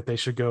do think that they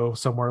should go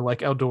somewhere like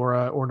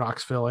Eldora or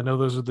Knoxville. I know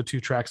those are the 2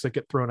 tracks that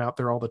get thrown out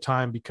there all the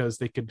time because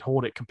they could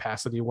hold it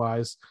capacity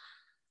wise,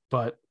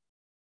 but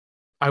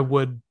I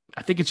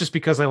think it's just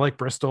because I like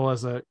Bristol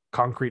as a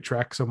concrete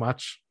track so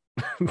much,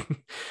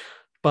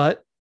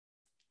 but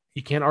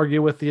you can't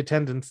argue with the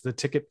attendance, the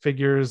ticket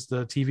figures,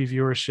 the TV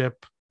viewership.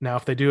 Now,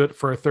 if they do it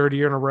for a 3rd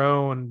year in a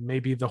row and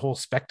maybe the whole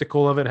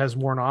spectacle of it has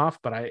worn off,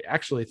 but I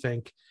actually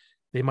think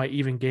they might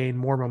even gain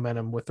more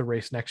momentum with the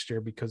race next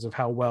year because of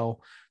how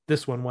well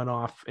this one went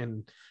off.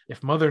 And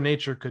if Mother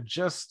Nature could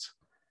just,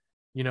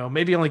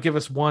 maybe only give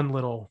us one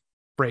little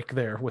break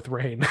there with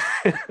rain,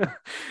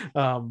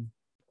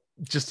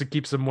 just to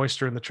keep some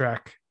moisture in the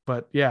track.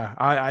 But yeah,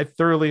 I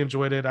thoroughly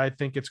enjoyed it. I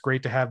think it's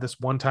great to have this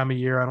one time a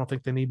year. I don't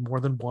think they need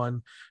more than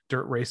one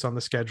dirt race on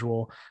the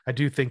schedule. I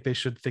do think they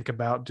should think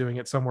about doing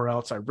it somewhere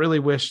else. I really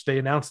wish they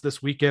announced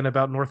this weekend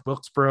about North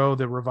Wilkesboro,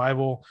 the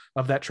revival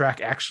of that track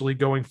actually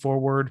going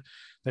forward.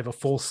 They have a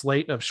full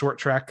slate of short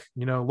track,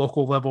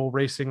 local level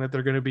racing that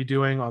they're going to be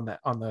doing on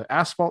the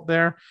asphalt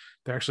there.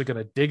 They're actually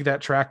going to dig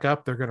that track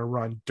up. They're going to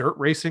run dirt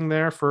racing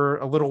there for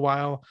a little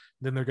while.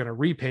 Then they're going to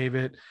repave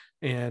it.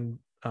 And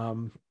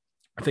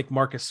I think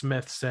Marcus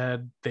Smith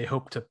said they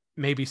hope to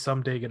maybe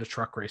someday get a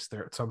truck race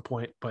there at some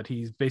point, but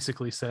he's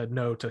basically said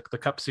no to the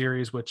Cup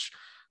Series, which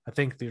I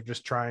think they're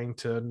just trying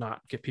to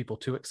not get people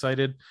too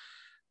excited,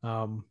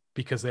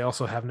 because they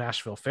also have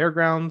Nashville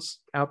Fairgrounds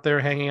out there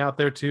hanging out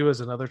there too as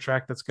another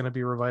track that's going to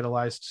be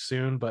revitalized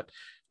soon. But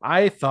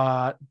I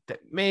thought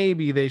that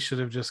maybe they should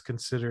have just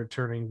considered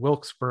turning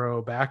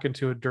Wilkesboro back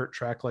into a dirt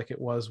track like it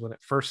was when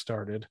it first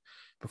started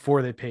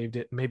before they paved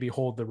it, maybe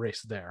hold the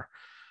race there.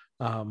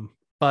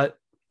 But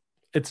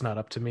it's not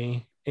up to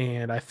me.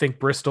 And I think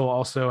Bristol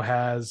also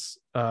has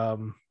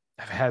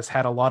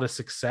had a lot of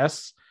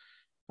success.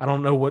 I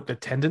don't know what the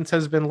attendance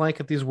has been like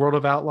at these World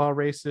of Outlaw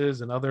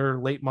races and other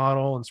late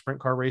model and sprint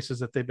car races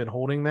that they've been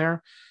holding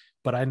there,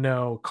 but I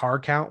know car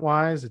count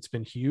wise, it's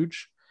been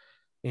huge.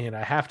 And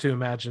I have to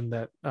imagine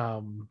that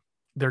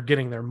they're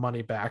getting their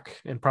money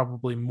back and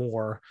probably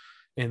more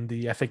in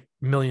the, I think,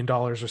 $1 million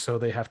or so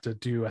they have to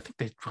do. I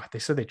think they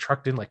said they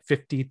trucked in like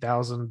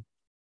 50,000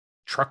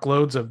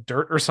 truckloads of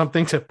dirt or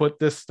something to put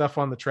this stuff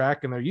on the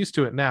track, and they're used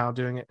to it now,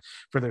 doing it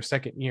for their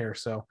second year.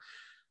 So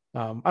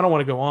I don't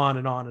want to go on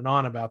and on and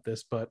on about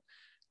this, but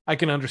I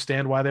can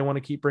understand why they want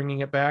to keep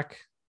bringing it back.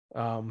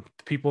 The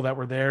people that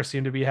were there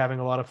seem to be having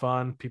a lot of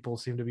fun. People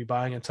seem to be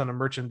buying a ton of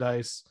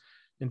merchandise,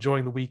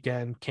 enjoying the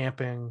weekend,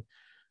 camping,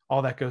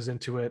 all that goes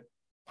into it.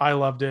 I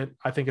loved it.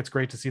 I think it's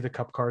great to see the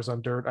Cup cars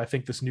on dirt. I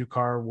think this new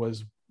car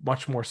was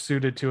much more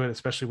suited to it,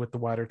 especially with the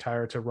wider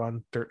tire to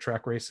run dirt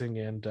track racing.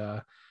 And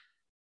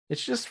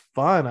it's just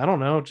fun. I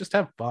don't know. Just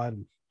have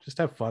fun. Just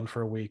have fun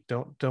for a week.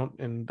 Don't.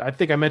 And I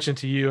think I mentioned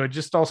to you, I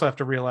just also have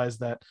to realize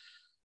that,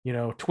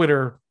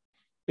 Twitter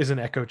is an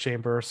echo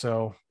chamber.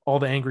 So all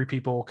the angry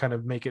people kind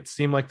of make it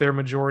seem like they're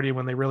majority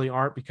when they really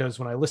aren't, because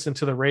when I listen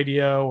to the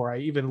radio or I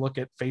even look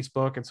at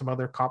Facebook and some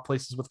other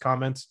places with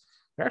comments,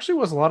 there actually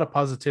was a lot of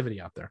positivity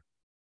out there.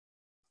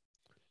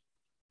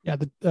 Yeah.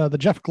 The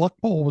Jeff Gluck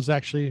poll was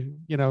actually,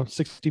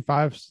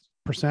 65%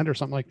 or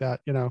something like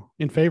that,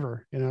 in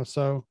favor,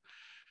 so.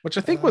 Which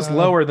I think was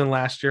lower than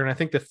last year. And I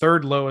think the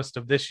third lowest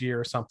of this year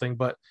or something,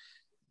 but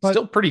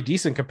still pretty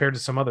decent compared to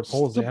some other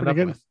polls they end up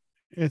with.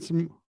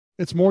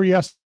 It's more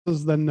yeses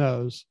than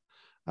nos.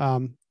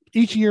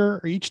 Each year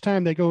or each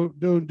time they go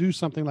do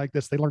something like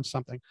this, they learn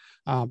something.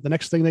 The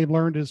next thing they've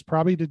learned is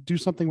probably to do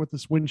something with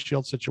this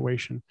windshield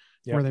situation,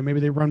 where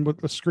they run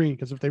with a screen.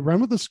 Because if they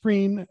run with a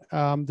screen,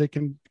 they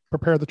can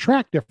prepare the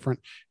track different.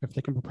 If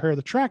they can prepare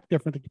the track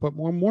different, they can put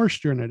more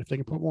moisture in it. If they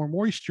can put more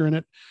moisture in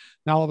it,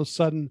 now all of a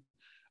sudden,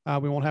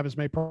 we won't have as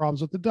many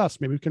problems with the dust.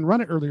 Maybe we can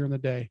run it earlier in the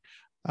day.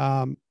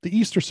 The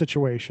Easter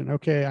situation.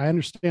 Okay. I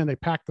understand they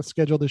packed the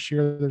schedule this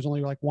year. There's only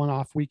like one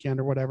off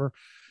weekend or whatever.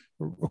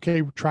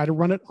 Okay. Try to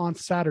run it on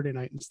Saturday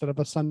night instead of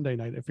a Sunday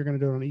night if you're going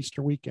to do it on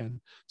Easter weekend.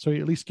 So you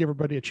at least give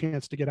everybody a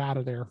chance to get out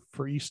of there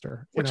for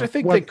Easter. Which I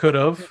think they could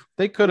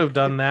have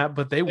done that,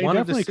 but they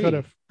wanted to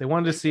see. They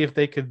wanted to see if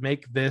they could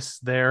make this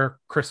their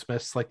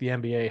Christmas like the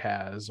NBA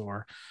has,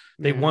 or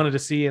they wanted to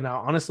see. And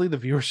honestly, the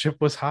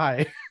viewership was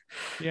high.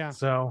 Yeah.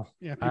 So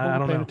people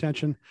were paying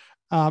attention.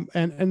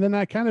 And then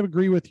I kind of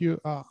agree with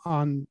you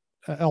on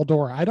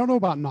Eldora. I don't know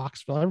about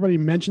Knoxville. Everybody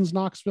mentions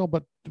Knoxville,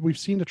 but we've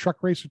seen a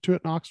truck race or two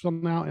at Knoxville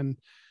now, and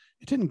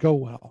it didn't go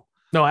well.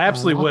 No, I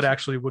absolutely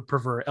would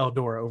prever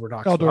Eldora over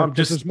Knoxville.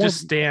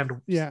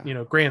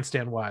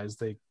 Grandstand wise,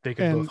 they could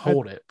both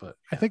hold it, but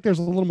I think there's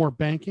a little more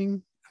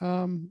banking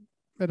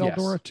at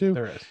Eldora too.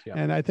 There is, yeah.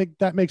 And I think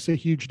that makes a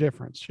huge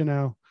difference,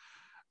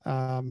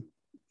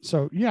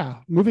 So yeah,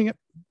 moving it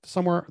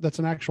somewhere that's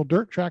an actual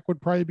dirt track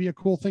would probably be a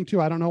cool thing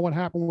too. I don't know what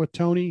happened with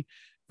Tony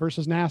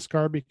versus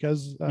NASCAR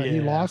because he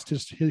lost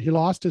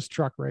his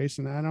truck race,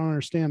 and I don't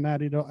understand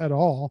that at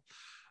all.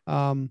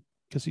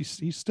 Because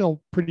he's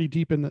still pretty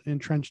deep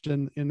entrenched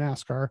in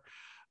NASCAR.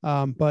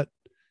 But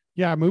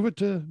yeah, move it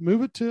to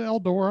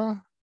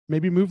Eldora.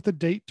 Maybe move the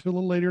date to a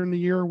little later in the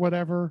year or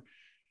whatever.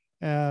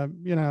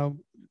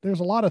 There's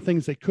a lot of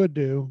things they could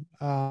do.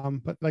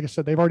 But like I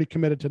said, they've already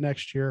committed to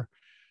next year.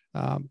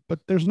 But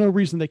there's no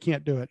reason they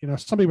can't do it.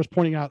 Somebody was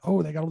pointing out,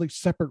 they got all these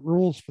separate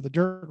rules for the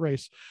dirt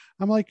race.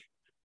 I'm like,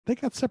 they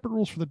got separate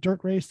rules for the dirt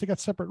race. They got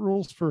separate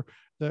rules for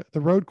the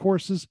road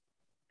courses.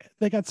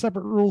 They got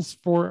separate rules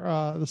for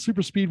the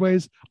super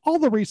speedways. All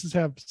the races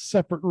have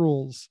separate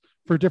rules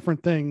for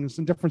different things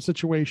and different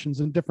situations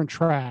and different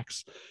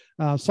tracks.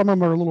 Some of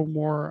them are a little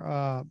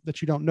more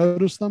that you don't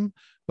notice them,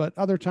 but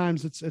other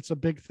times it's a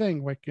big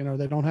thing. Like,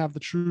 they don't have the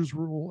choose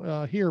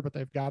rule here, but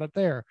they've got it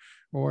there.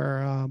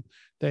 Or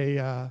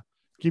they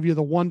give you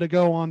the one to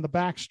go on the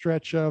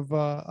backstretch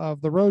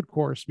of the road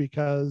course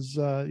because,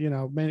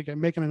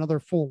 making another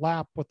full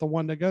lap with the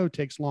one to go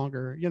takes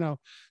longer,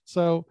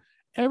 So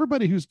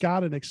everybody who's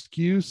got an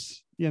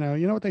excuse, you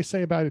know what they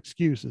say about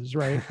excuses,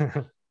 right?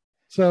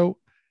 So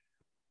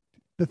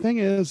the thing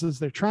is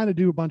they're trying to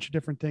do a bunch of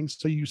different things.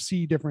 So you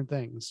see different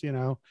things,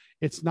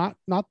 it's not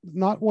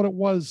what it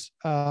was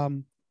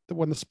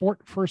when the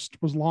sport first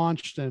was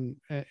launched and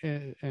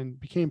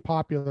became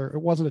popular.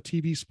 It wasn't a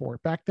TV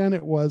sport. Back then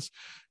it was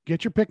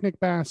get your picnic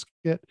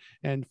basket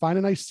and find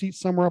a nice seat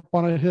somewhere up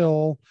on a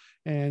hill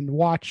and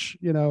watch,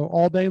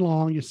 all day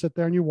long. You sit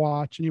there and you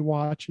watch and you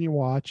watch and you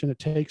watch, and it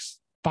takes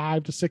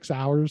 5 to 6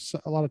 hours.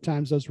 A lot of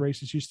times those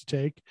races used to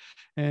take,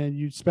 and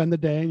you'd spend the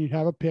day and you'd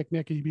have a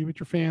picnic and you'd be with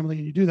your family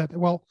and you do that.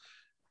 Well,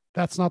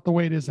 that's not the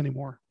way it is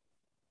anymore.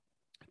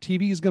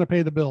 TV is going to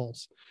pay the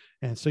bills.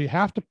 And so you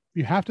have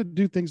to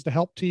do things to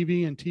help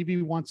TV, and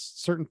TV wants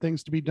certain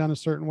things to be done a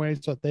certain way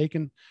so that they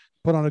can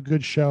put on a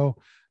good show.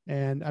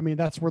 And I mean,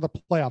 that's where the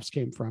playoffs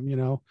came from,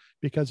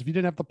 because if you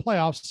didn't have the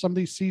playoffs, some of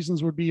these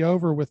seasons would be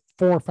over with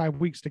 4 or 5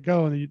 weeks to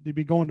go, and you'd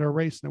be going to a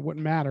race and it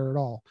wouldn't matter at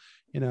all.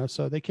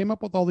 So they came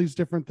up with all these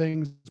different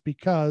things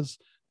because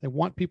they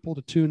want people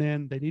to tune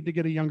in. They need to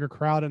get a younger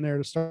crowd in there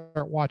to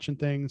start watching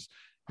things,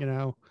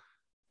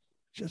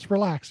 just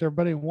relax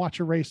everybody and watch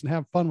a race and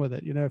have fun with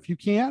it. If you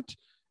can't,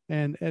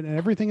 and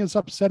everything is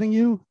upsetting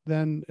you,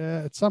 then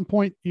at some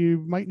point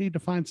you might need to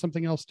find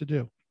something else to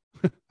do.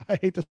 I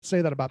hate to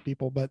say that about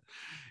people, but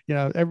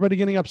everybody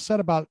getting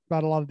upset about a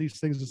lot of these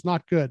things is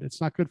not good.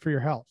 It's not good for your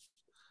health.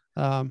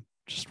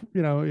 Just,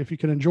 if you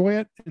can enjoy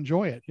it.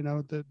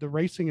 The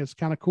racing is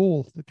kind of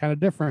cool, kind of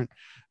different.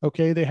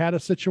 Okay. They had a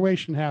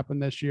situation happen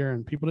this year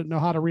and people didn't know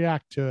how to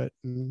react to it.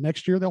 And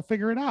next year they'll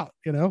figure it out,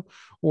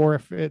 or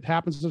if it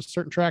happens at a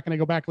certain track and they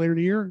go back later in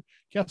the year,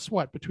 guess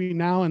what? Between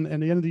now and the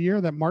end of the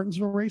year, that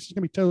Martinsville race is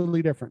going to be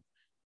totally different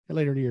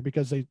later in the year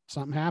because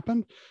something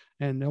happened,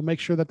 and they'll make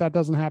sure that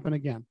doesn't happen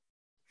again.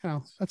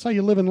 That's how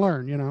you live and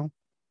learn,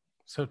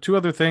 So 2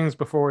 other things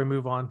before we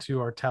move on to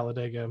our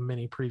Talladega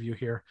mini preview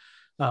here.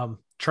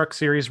 Truck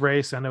Series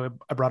race. I know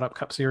I brought up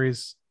Cup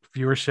Series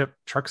viewership.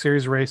 Truck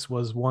Series race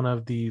was one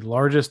of the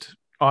largest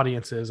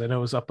audiences. I know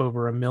it was up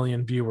over 1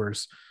 million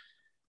viewers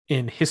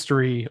in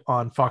history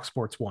on Fox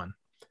Sports 1.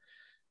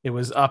 It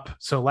was up.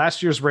 So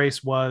last year's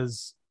race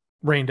was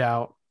rained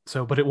out.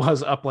 But it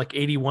was up like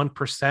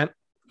 81%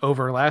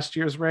 over last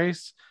year's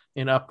race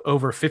and up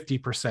over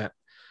 50%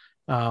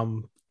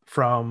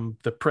 from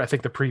I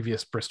think the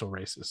previous Bristol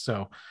races.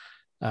 So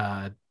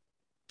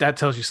that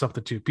tells you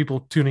something too.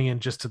 People tuning in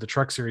just to the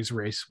Truck Series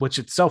race, which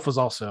itself was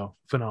also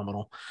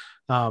phenomenal.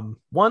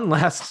 One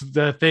last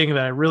thing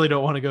that I really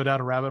don't want to go down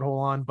a rabbit hole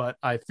on, but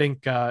I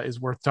think is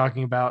worth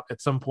talking about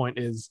at some point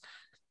is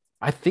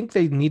I think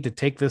they need to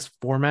take this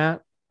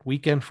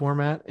weekend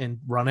format, and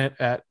run it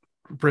at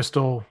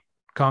Bristol,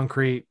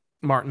 Concrete,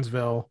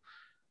 Martinsville,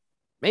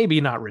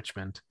 maybe not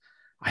Richmond.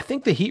 I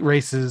think the heat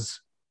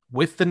races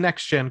with the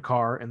next gen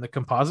car and the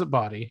composite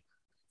body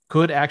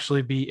could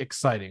actually be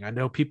exciting. I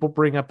know people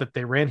bring up that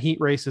they ran heat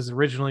races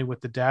originally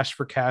with the Dash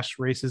for Cash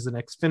races in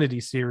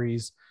Xfinity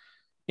series,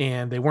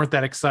 and they weren't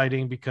that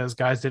exciting because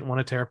guys didn't want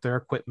to tear up their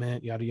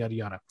equipment, yada, yada,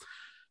 yada.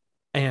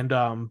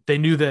 And they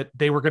knew that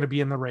they were going to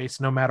be in the race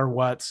no matter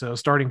what. So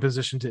starting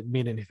position didn't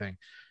mean anything.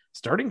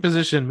 Starting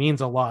position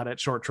means a lot at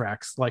short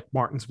tracks like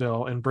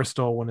Martinsville and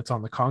Bristol when it's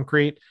on the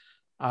concrete.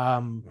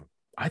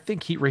 I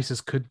think heat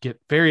races could get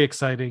very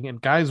exciting,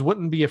 and guys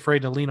wouldn't be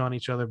afraid to lean on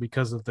each other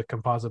because of the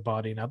composite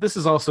body. Now, this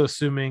is also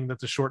assuming that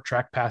the short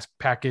track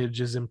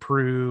package is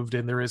improved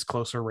and there is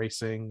closer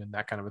racing and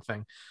that kind of a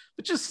thing,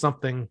 but just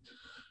something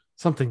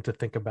to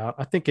think about.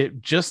 I think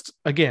it just,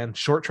 again,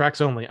 short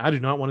tracks only. I do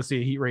not want to see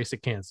a heat race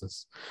at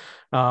Kansas,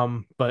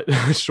 but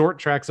short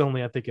tracks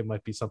only. I think it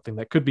might be something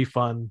that could be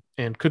fun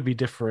and could be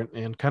different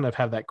and kind of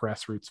have that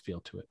grassroots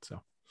feel to it.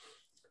 So,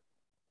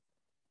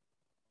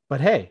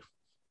 but hey,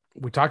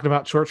 we talked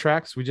about short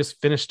tracks. We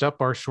just finished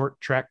up our short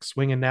track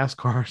swing in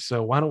NASCAR.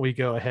 So why don't we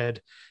go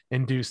ahead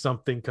and do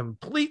something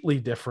completely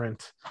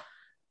different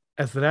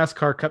as the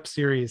NASCAR Cup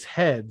Series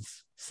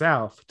heads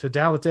south to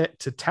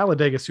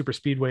Talladega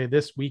Superspeedway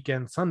this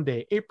weekend,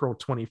 Sunday, April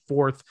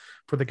 24th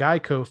for the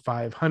Geico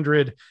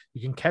 500.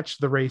 You can catch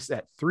the race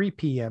at 3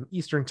 p.m.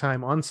 Eastern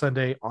time on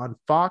Sunday on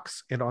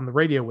Fox and on the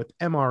radio with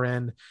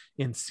MRN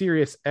in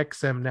Sirius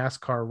XM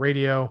NASCAR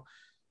radio.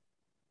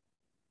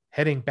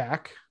 Heading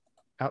back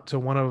out to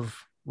one of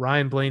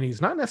Ryan Blaney's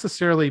not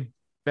necessarily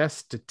best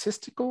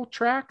statistical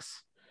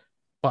tracks,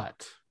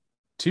 but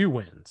 2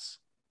 wins,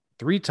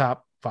 3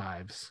 top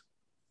 5s,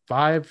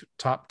 5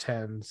 top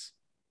 10s.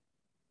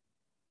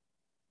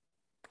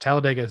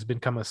 Talladega has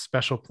become a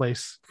special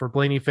place for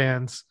Blaney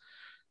fans.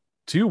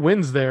 2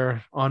 wins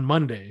there on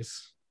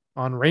Mondays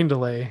on rain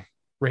delay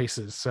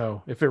races.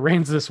 So if it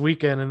rains this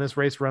weekend and this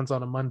race runs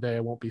on a Monday,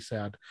 I won't be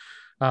sad.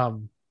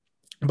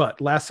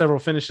 But last several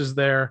finishes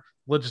there,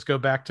 we'll just go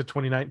back to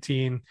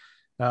 2019.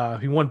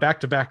 He won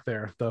back-to-back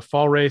there. The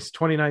fall race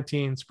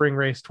 2019, spring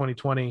race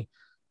 2020.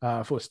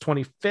 Was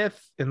 25th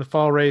in the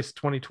fall race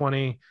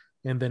 2020,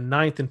 and then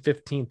 9th and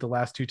 15th the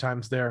last two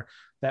times there.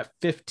 That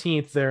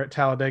 15th there at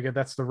Talladega,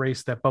 that's the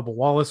race that Bubba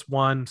Wallace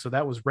won. So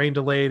that was rain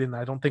delayed, and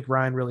I don't think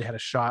Ryan really had a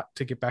shot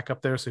to get back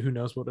up there. So who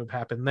knows what would have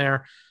happened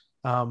there.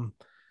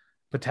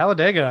 But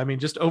Talladega, I mean,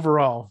 just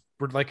overall,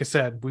 like I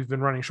said, we've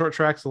been running short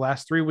tracks the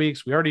last 3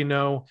 weeks. We already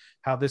know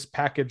how this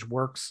package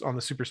works on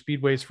the super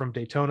speedways from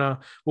Daytona.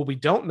 What we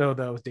don't know,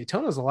 though, is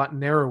Daytona is a lot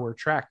narrower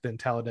track than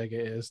Talladega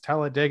is.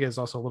 Talladega is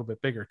also a little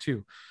bit bigger,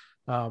 too.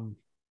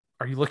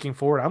 Are you looking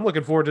forward? I'm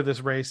looking forward to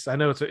this race. I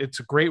know it's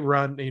a great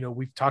run. You know,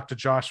 we've talked to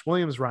Josh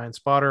Williams, Ryan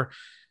Spotter.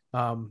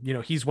 You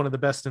know, he's one of the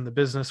best in the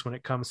business when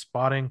it comes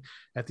spotting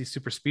at these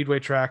super speedway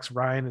tracks.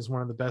 Ryan is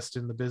one of the best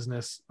in the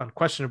business,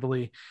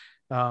 unquestionably,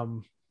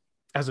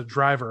 as a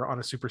driver on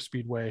a super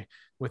speedway,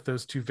 with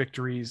those two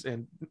victories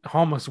and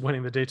almost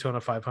winning the Daytona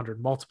 500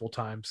 multiple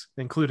times,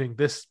 including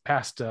this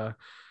past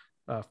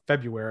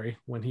February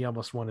when he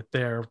almost won it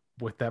there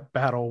with that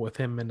battle with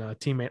him and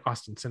teammate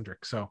Austin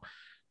Cindric. So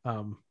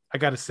I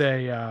got to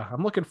say,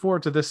 I'm looking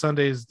forward to this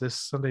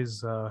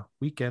Sunday's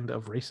weekend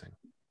of racing.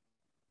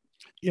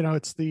 You know,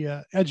 it's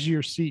the edge of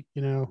your seat.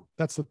 You know,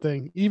 that's the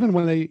thing. Even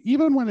when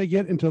they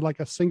get into like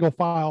a single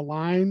file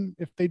line,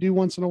 if they do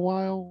once in a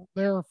while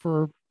there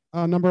for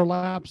a number of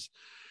laps,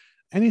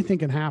 anything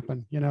can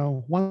happen. You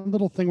know, one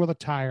little thing with a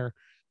tire,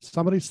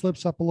 somebody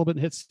slips up a little bit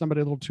and hits somebody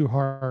a little too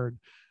hard.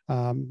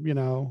 You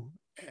know,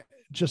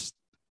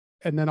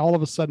 and then all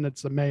of a sudden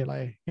it's a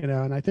melee. You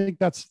know, and I think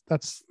that's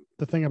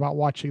the thing about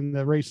watching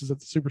the races at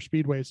the super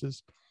speedways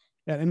is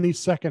at any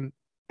second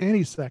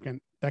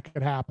that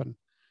could happen.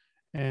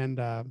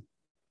 And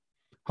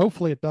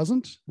hopefully it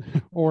doesn't,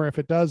 or if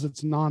it does,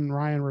 it's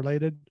non-Ryan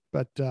related.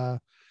 But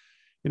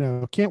you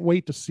know, can't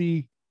wait to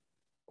see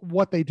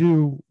what they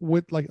do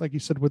with, like you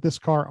said, with this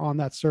car on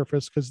that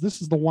surface, because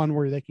this is the one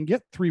where they can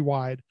get 3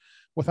 wide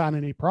without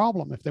any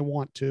problem if they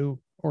want to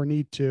or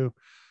need to.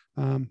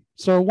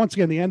 So once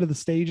again, the end of the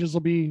stages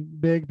will be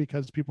big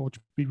because people will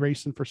be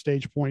racing for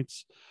stage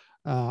points.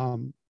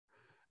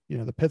 You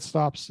know, the pit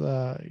stops,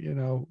 you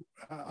know,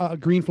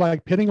 green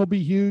flag pitting will be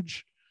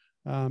huge.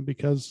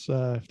 Because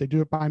if they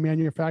do it by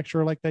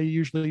manufacturer like they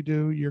usually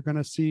do, you're going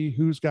to see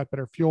who's got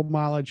better fuel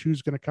mileage,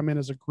 who's going to come in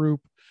as a group.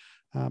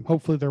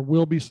 Hopefully there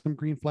will be some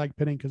green flag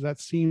pitting, because that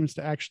seems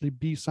to actually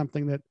be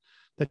something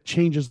that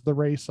changes the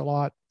race a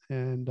lot.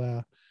 And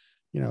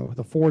you know,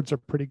 the Fords are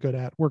pretty good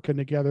at working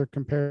together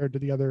compared to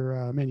the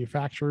other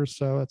manufacturers,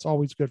 so it's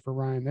always good for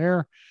Ryan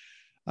there.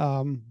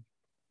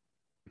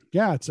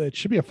 Yeah, it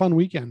should be a fun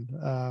weekend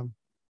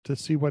to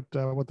see what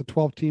the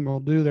 12 team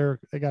will do there.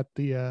 They got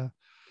the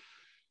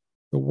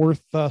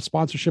Worth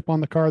sponsorship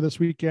on the car this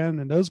weekend,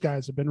 and those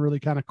guys have been really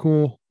kind of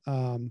cool.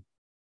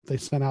 They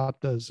sent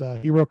out those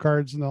hero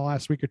cards in the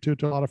last week or two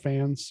to a lot of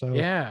fans. So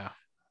yeah,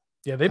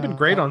 they've been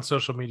great on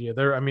social media.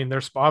 They're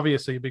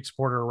obviously a big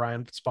supporter of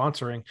Ryan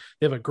sponsoring.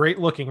 They have a great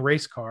looking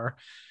race car,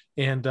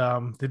 and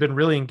they've been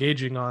really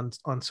engaging on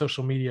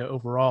social media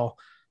overall.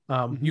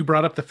 You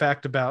brought up the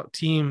fact about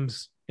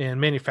teams and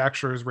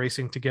manufacturers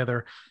racing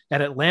together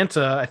at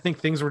Atlanta. I think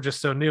things were just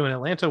so new, and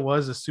Atlanta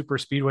was a super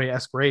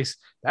speedway-esque race.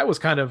 That was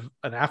kind of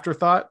an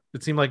afterthought.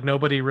 It seemed like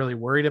nobody really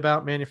worried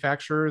about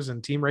manufacturers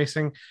and team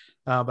racing.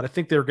 But I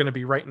think they're going to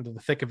be right into the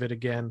thick of it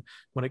again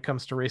when it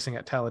comes to racing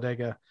at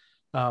Talladega.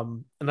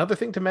 Another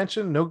thing to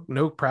mention,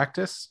 no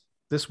practice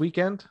this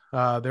weekend.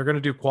 They're going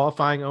to do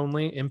qualifying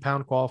only,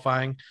 impound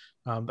qualifying.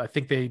 I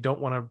think they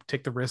don't want to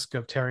take the risk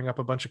of tearing up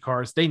a bunch of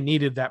cars. They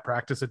needed that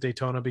practice at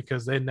Daytona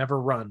because they never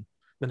run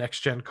the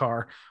next gen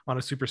car on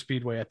a super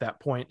speedway at that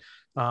point.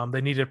 They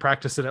needed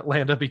practice at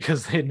Atlanta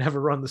because they had never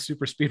run the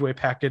super speedway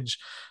package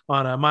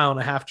on a 1.5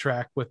 mile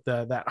track with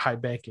that high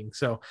banking.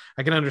 So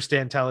I can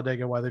understand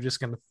Talladega why they're just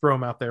going to throw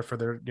them out there for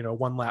their,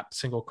 1 lap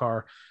single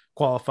car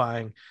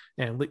qualifying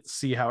and let's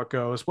see how it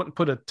goes. Wouldn't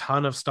put a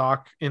ton of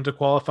stock into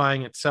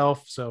qualifying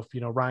itself. So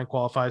if, Ryan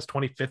qualifies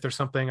 25th or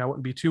something, I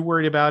wouldn't be too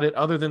worried about it,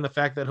 other than the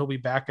fact that he'll be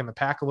back in the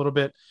pack a little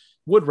bit.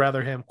 Would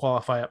rather him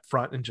qualify up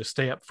front and just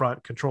stay up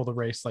front, control the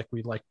race like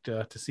we'd like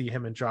to see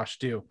him and Josh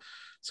do.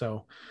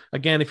 So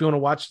again, if you want to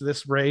watch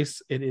this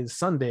race, it is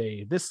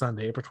this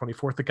Sunday, April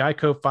 24th, the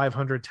Geico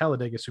 500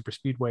 Talladega Super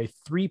Speedway,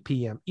 3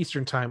 p.m.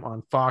 Eastern time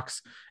on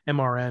Fox,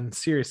 MRN,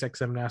 Sirius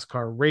XM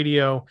NASCAR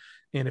radio.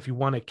 And if you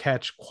want to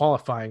catch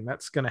qualifying,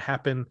 that's going to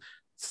happen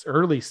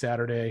early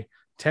Saturday,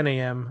 10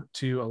 a.m.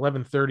 to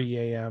 11:30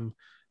 a.m.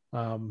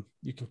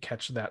 You can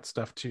catch that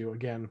stuff too.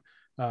 Again,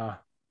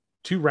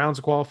 2 rounds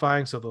of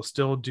qualifying, so they'll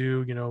still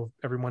do,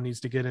 everyone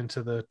needs to get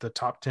into the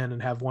top 10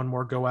 and have one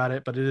more go at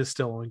it, but it is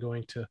still only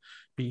going to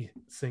be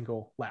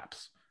single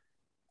laps.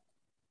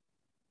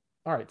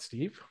 All right,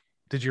 Steve,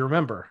 did you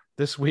remember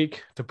this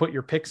week to put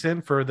your picks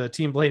in for the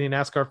Team Blaney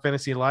NASCAR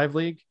Fantasy Live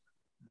League?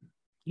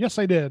 Yes,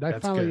 I did.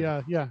 That's I finally,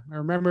 good. I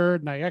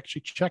remembered, and I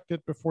actually checked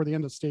it before the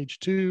end of stage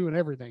 2 and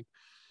everything.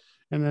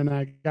 And then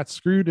I got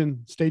screwed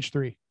in stage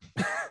 3.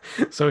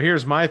 So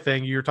here's my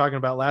thing. You were talking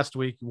about last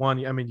week.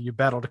 One, I mean, you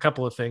battled a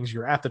couple of things.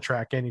 You're at the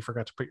track and you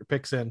forgot to put your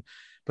picks in.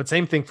 But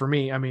same thing for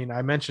me. I mean,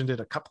 I mentioned it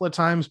a couple of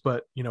times,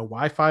 but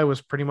Wi-Fi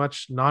was pretty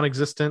much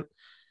non-existent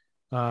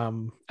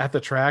at the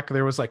track.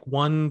 There was like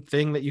one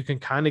thing that you can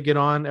kind of get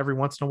on every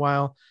once in a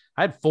while.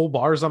 I had full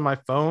bars on my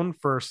phone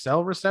for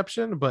cell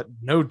reception, but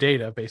no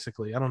data.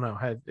 Basically, I don't know.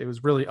 It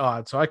was really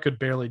odd, so I could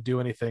barely do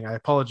anything. I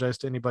apologize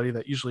to anybody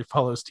that usually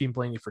follows Team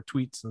Blaney for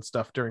tweets and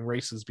stuff during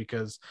races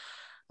because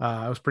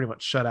I was pretty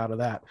much shut out of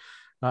that.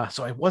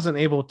 So I wasn't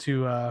able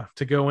to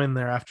go in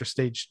there after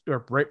stage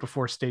or right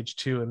before stage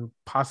 2 and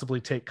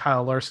possibly take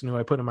Kyle Larson, who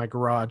I put in my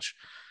garage,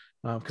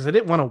 because I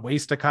didn't want to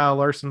waste a Kyle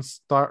Larson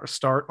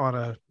start on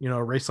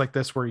a race like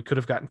this where he could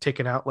have gotten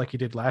taken out like he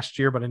did last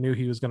year, but I knew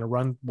he was going to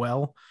run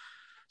well.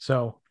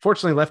 So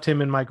fortunately left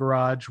him in my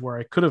garage where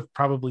I could have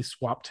probably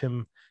swapped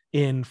him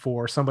in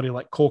for somebody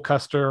like Cole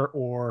Custer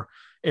or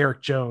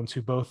Eric Jones,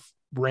 who both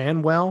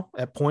ran well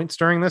at points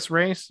during this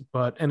race,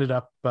 but ended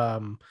up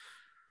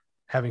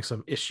having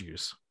some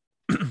issues.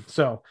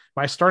 So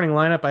my starting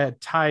lineup, I had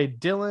Ty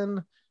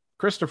Dillon,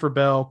 Christopher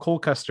Bell, Cole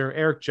Custer,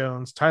 Eric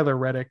Jones, Tyler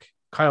Reddick,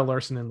 Kyle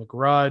Larson in the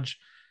garage.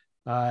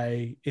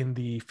 In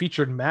the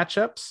featured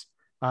matchups,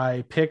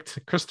 I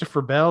picked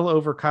Christopher Bell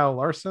over Kyle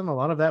Larson. A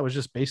lot of that was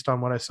just based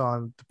on what I saw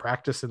in the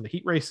practice and the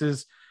heat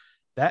races.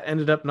 That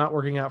ended up not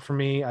working out for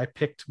me. I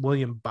picked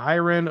William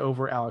Byron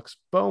over Alex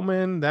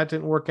Bowman. That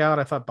didn't work out.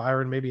 I thought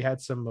Byron maybe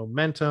had some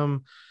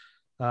momentum.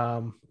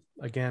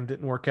 Again,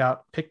 didn't work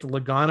out. Picked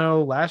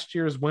Logano, last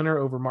year's winner,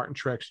 over Martin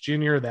Truex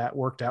Jr. That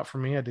worked out for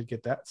me. I did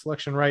get that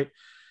selection right.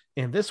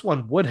 And this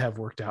one would have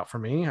worked out for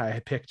me. I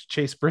had picked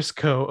Chase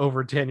Briscoe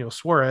over Daniel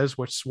Suarez,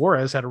 which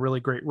Suarez had a really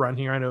great run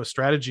here. I know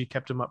strategy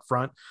kept him up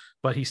front,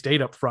 but he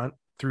stayed up front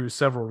through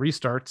several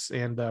restarts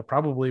and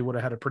probably would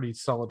have had a pretty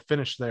solid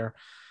finish there.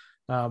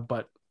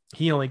 But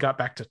he only got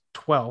back to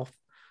 12th.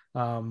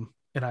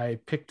 And I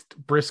picked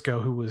Briscoe,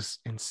 who was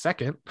in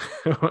second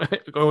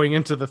going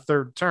into the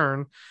third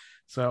turn.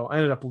 So I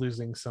ended up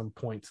losing some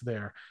points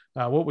there.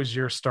 What was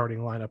your starting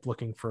lineup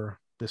looking for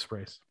this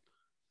race?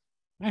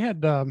 I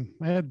had Bell,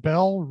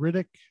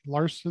 Riddick,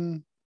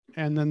 Larson,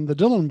 and then the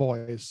Dillon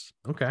boys.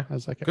 Okay.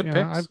 As like good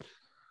picks.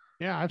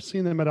 I've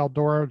seen them at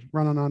Eldora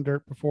running on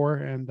dirt before,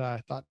 and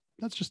I thought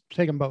let's just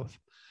take them both.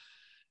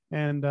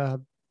 And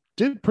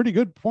did pretty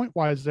good point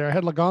wise there. I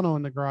had Logano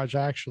in the garage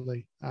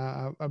actually.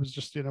 I was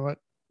just I'm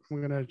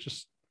gonna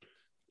just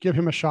give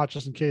him a shot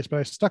just in case, but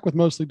I stuck with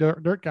mostly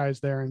dirt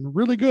guys there, and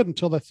really good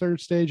until the third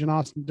stage, and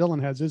Austin Dillon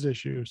has his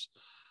issues.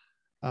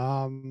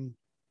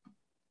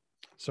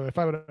 So if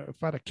I'd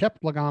have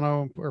kept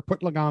Logano or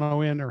put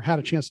Logano in or had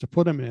a chance to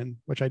put him in,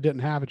 which I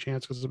didn't have a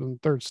chance because it was in the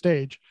third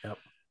stage,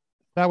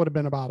 that would have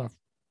been about a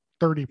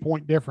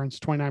 30-point difference,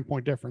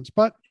 29-point difference.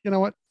 But you know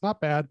what?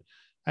 Not bad.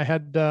 I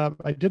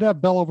did have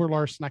Bell over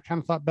Larson. I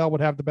kind of thought Bell would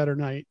have the better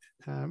night.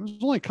 It was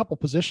only a couple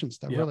positions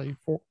that really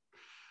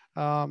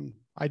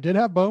I did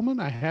have Bowman.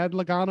 I had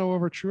Logano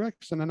over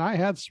Truex, and then I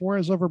had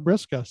Suarez over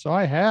Briscoe. So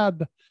I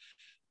had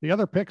the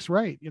other picks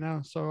right,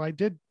 so I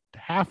did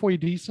halfway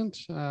decent.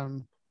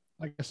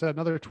 Like I said,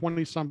 another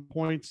 20 some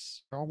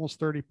points, almost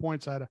 30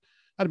 points. I'd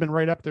have been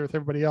right up there with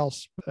everybody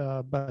else.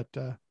 But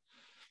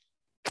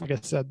like I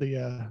said,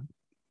 the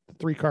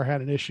 3-car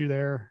had an issue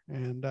there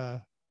and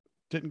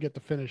didn't get the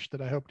finish that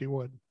I hoped he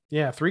would.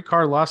 Yeah,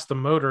 3-car lost the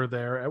motor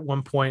there at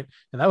one point,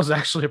 and that was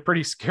actually a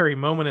pretty scary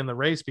moment in the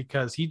race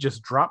because he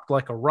just dropped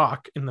like a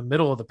rock in the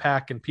middle of the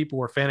pack and people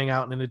were fanning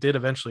out, and it did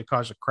eventually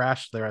cause a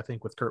crash there, I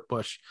think, with Kurt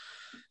Busch,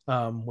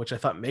 which I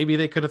thought maybe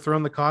they could have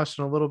thrown the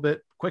caution a little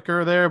bit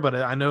quicker there, but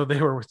I know they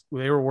were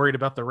worried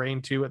about the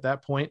rain too at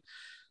that point.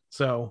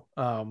 So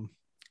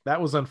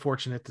that was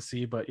unfortunate to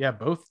see, but yeah,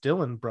 both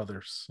Dillon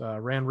brothers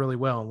ran really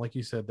well. And like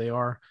you said, they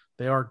are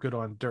good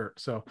on dirt.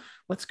 So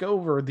let's go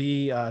over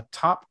the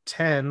top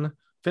 10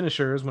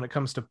 finishers when it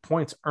comes to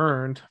points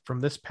earned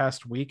from this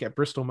past week at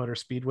Bristol Motor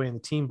Speedway in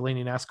the Team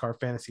Blaney NASCAR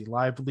Fantasy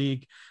Live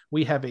League.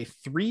 We have a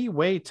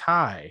 3-way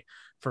tie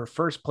for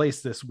first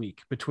place this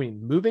week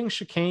between Moving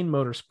Chicane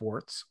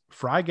Motorsports,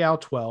 Frygal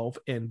 12,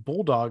 and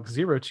Bulldog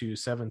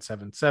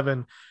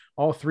 02777.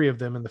 All three of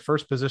them in the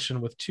first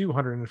position with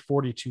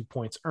 242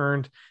 points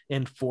earned.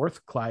 In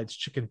fourth, Clyde's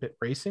Chicken Pit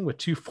Racing with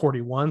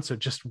 241, so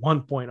just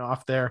 1 point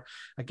off there.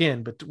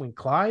 Again, between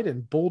Clyde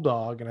and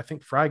Bulldog, and I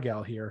think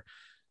Frygal here,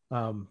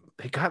 I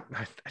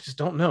just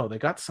don't know. They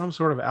got some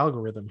sort of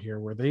algorithm here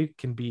where they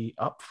can be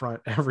up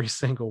front every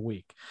single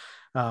week.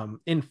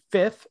 In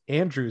fifth,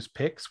 Andrew's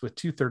Picks with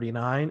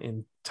 239,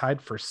 and tied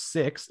for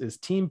sixth is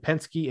Team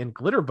Penske and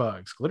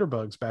Glitterbugs.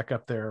 Glitterbugs back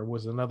up there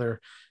was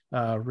another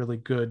really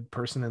good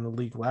person in the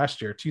league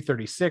last year,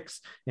 236.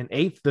 In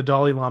eighth, the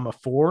Dalai Lama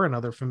 4,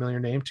 another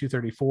familiar name,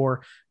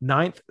 234.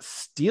 Ninth,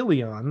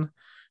 Stelion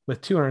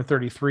with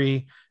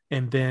 233,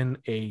 and then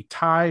a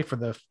tie for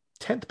the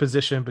 10th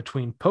position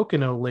between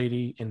Pocono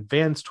Lady and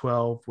Vans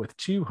 12 with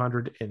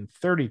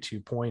 232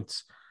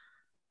 points.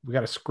 We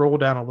got to scroll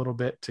down a little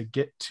bit to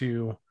get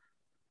to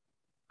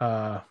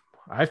I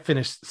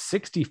finished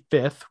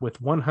 65th with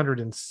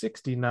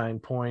 169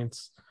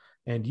 points,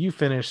 And you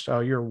finished, oh,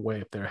 you're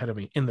way up there ahead of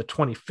me, in the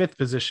 25th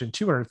position,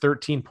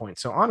 213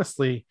 points. So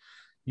honestly,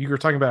 you were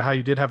talking about how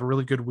you did have a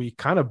really good week,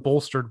 kind of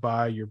bolstered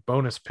by your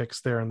bonus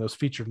picks there in those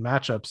featured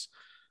matchups.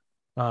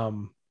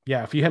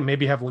 Yeah, if you had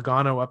maybe have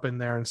Logano up in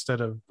there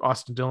instead of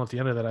Austin Dillon at the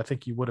end of that, I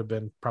think you would have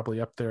been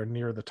probably up there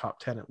near the top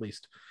 10 at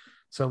least.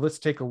 So let's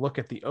take a look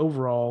at the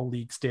overall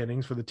league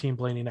standings for the Team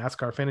Blaney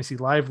NASCAR Fantasy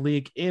Live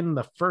League. In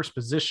the first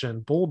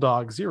position,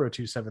 Bulldog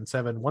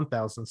 0277,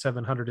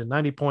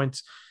 1,790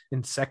 points.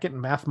 In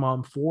second, Math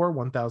Mom 4,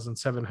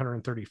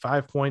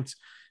 1,735 points.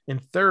 In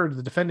third,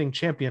 the defending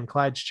champion,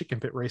 Clyde's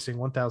Chicken Pit Racing,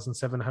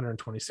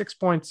 1,726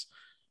 points.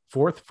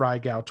 Fourth, Fry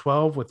Gal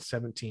 12 with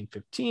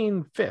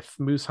 1715. Fifth,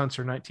 Moose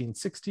Hunter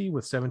 1960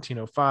 with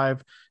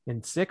 1705.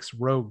 In sixth,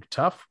 Rogue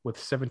Tough with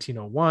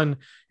 1701.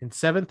 In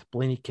seventh,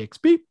 Blaney Cakes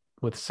Beep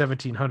with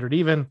 1700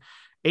 even.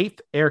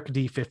 Eighth, Eric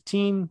D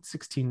 15,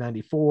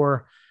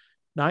 1694.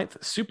 Ninth,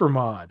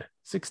 Supermod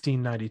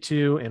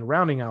 1692. And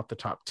rounding out the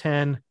top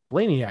 10,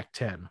 Blaneyac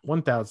 10,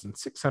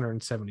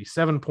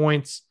 1,677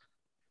 points.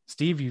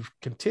 Steve, you've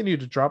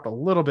continued to drop a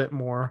little bit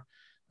more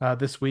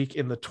this week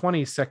in the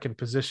 22nd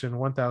position,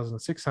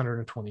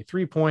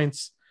 1,623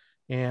 points.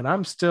 And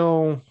I'm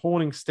still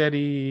holding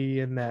steady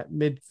in that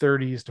mid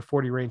 30s to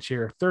 40 range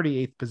here,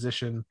 38th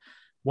position,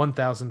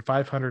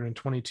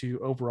 1,522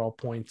 overall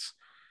points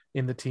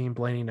in the Team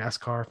Blaney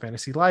NASCAR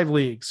Fantasy Live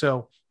League.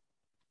 So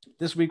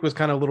this week was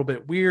kind of a little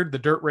bit weird. The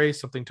dirt race,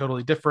 something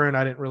totally different.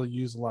 I didn't really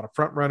use a lot of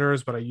front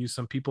runners, but I used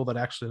some people that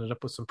actually ended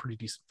up with some pretty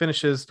decent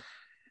finishes.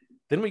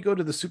 Then we go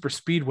to the super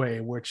speedway,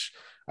 which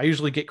I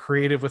usually get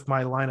creative with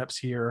my lineups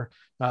here.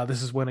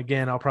 This is when,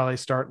 again, I'll probably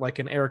start like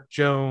an Eric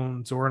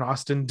Jones or an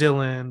Austin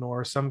Dillon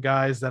or some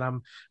guys that I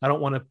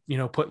don't want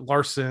to, put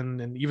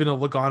Larson. And even though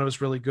Logano is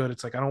really good,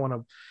 it's like,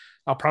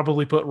 I'll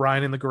probably put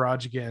Ryan in the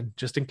garage again,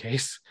 just in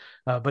case.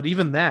 But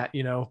even that,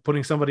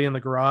 putting somebody in the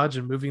garage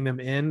and moving them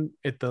in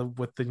with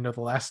the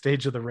last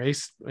stage of the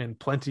race and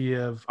plenty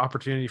of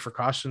opportunity for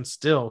caution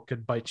still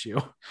could bite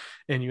you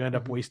and you end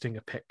up wasting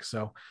a pick.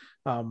 So,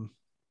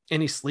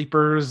 any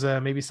sleepers,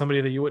 maybe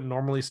somebody that you wouldn't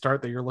normally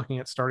start that you're looking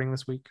at starting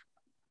this week?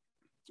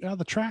 Yeah,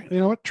 the track,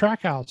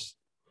 Trackhouse.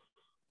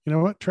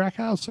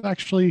 Trackhouse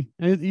actually,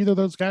 either of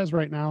those guys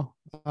right now.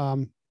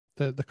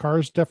 The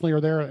cars definitely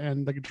are there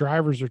and the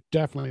drivers are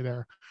definitely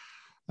there.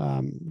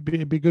 Be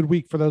a good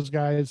week for those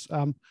guys.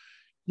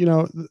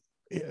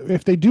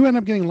 If they do end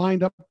up getting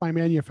lined up by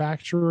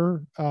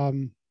manufacturer,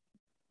 the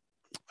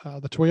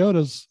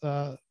Toyotas,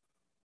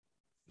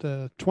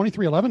 the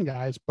 2311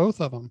 guys, both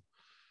of them,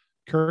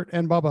 Kurt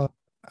and Bubba,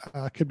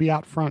 could be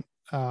out front.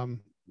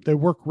 They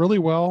work really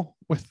well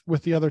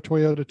with the other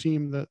Toyota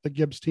team, the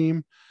Gibbs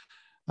team.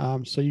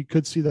 So you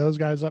could see those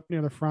guys up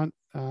near the front.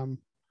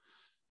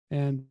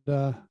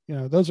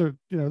 Those are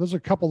a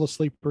couple of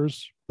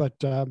sleepers, but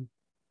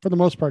for the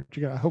most part,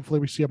 hopefully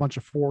we see a bunch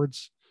of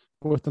Fords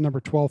with the number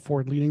 12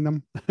 Ford leading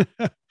them,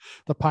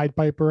 the Pied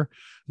Piper.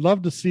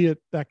 Love to see it,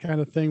 that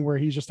kind of thing where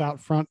he's just out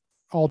front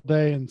all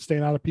day and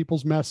staying out of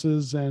people's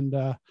messes. And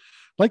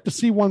like to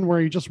see one where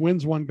he just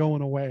wins one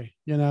going away,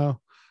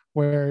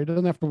 where he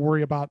doesn't have to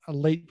worry about a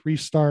late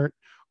restart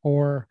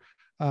or,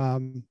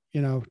 20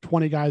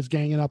 guys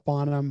ganging up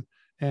on him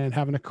and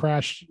having a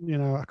crash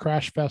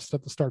fest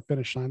at the start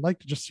finish line. I'd like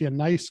to just see a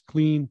nice,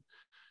 clean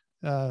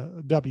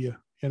W,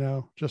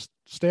 just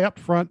stay up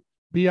front,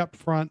 be up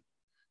front,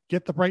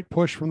 get the right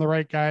push from the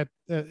right guy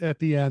at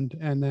the end,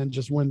 and then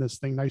just win this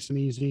thing nice and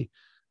easy.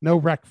 No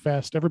wreck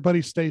fest.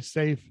 Everybody stays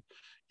safe.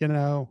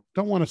 Don't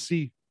want to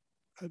see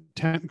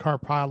 10 car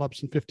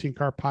pileups and 15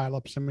 car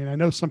pileups. I mean, I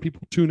know some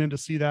people tune in to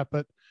see that,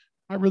 but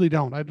I really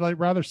don't. I'd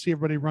rather see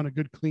everybody run a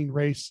good, clean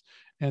race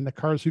and the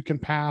cars who can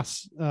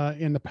pass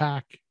in the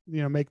pack,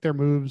 make their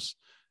moves,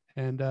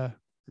 and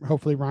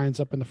hopefully Ryan's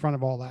up in the front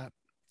of all that.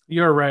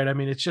 You're right. I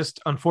mean, it's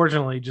just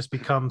unfortunately just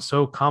become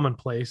so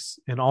commonplace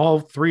in all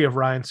three of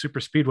Ryan's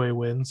super speedway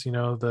wins,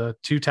 the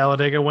 2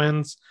 Talladega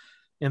wins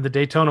and the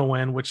Daytona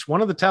win, which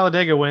one of the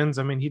Talladega wins,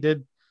 I mean, he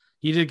did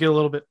get a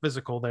little bit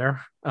physical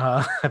there.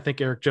 I think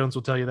Eric Jones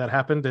will tell you that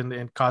happened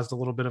and caused a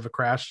little bit of a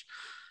crash.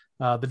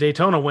 The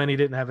Daytona win, he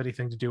didn't have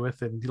anything to do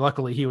with. And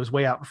luckily he was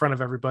way out in front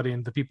of everybody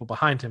and the people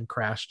behind him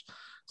crashed.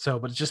 So,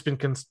 but it's just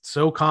been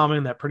so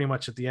common that pretty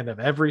much at the end of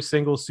every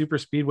single super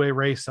speedway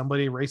race,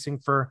 somebody racing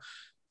for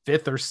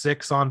 5th or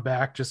 6th on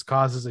back just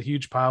causes a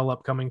huge pile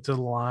up coming to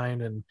the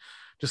line and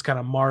just kind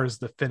of mars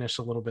the finish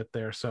a little bit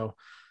there. So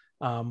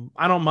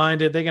I don't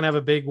mind it. They can have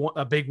a big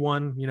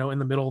one, in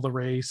the middle of the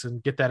race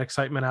and get that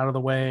excitement out of the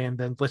way. And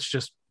then let's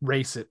just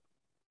race it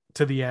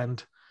to the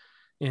end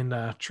in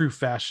true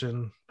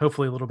fashion,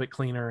 hopefully a little bit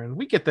cleaner. And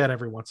we get that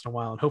every once in a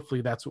while. And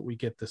hopefully that's what we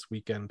get this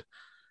weekend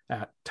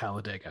at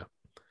Talladega.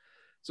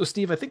 So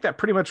Steve, I think that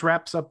pretty much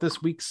wraps up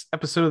this week's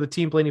episode of the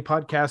Team Blaney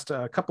podcast.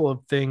 A couple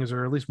of things,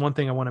 or at least one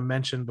thing I want to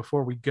mention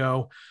before we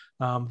go.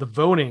 The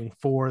voting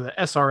for the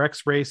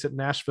SRX race at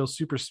Nashville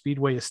Super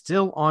Speedway is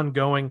still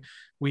ongoing.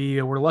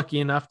 We were lucky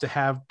enough to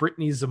have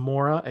Brittany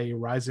Zamora, a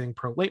rising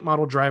pro late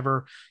model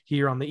driver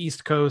here on the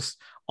East Coast,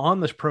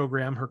 on this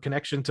program. Her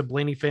connection to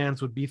Blaney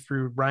fans would be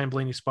through Ryan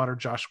Blaney spotter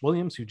Josh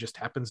Williams, who just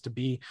happens to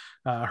be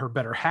her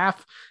better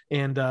half.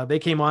 And they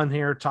came on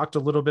here, talked a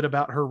little bit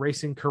about her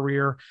racing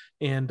career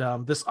and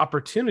this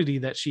opportunity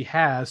that she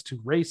has to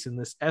race in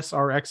this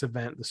SRX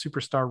event, the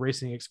Superstar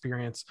Racing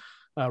Experience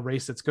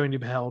race that's going to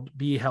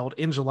be held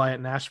in July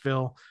at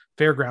Nashville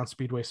Fairground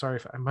Speedway. Sorry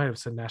if I might have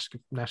said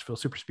Nashville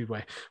Super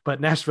Speedway, but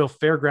Nashville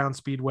Fairground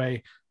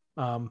Speedway.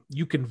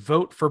 You can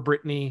vote for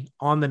Brittany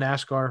on the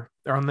NASCAR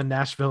or on the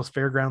Nashville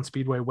Fairground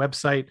Speedway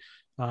website.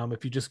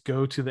 If you just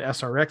go to the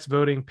SRX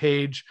voting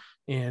page,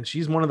 and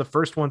she's one of the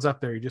first ones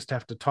up there. You just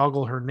have to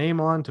toggle her name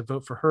on to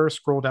vote for her,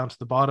 scroll down to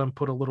the bottom,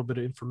 put a little bit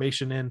of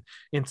information in,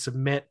 and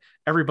submit.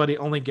 Everybody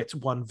only gets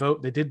one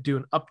vote. They did do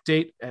an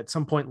update at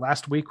some point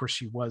last week where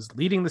she was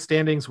leading the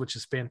standings, which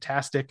is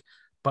fantastic,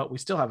 but we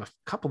still have a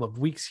couple of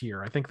weeks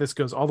here. I think this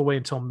goes all the way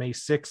until May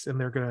 6th, and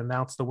they're going to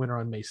announce the winner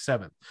on May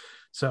 7th.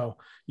 So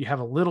you have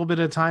a little bit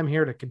of time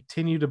here to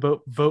continue to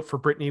vote for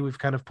Brittany. We've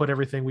kind of put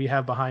everything we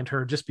have behind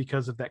her just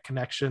because of that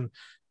connection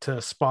to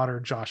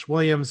spotter Josh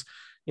Williams.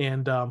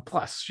 And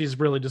plus, she's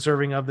really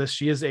deserving of this.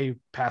 She is a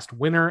past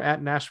winner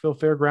at Nashville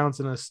Fairgrounds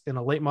in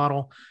a late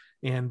model,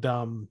 and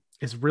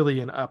is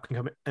really an up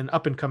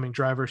and coming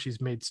driver. She's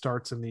made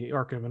starts in the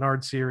ARCA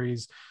Menard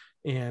series,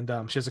 and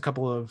she has a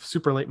couple of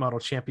super late model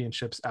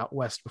championships out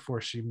west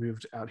before she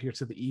moved out here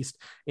to the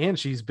east. And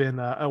she's been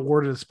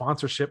awarded a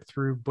sponsorship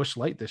through Busch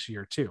Light this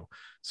year too.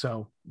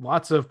 So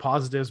lots of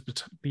positives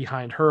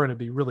behind her, and it'd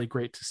be really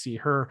great to see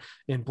her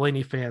and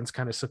Blaney fans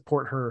kind of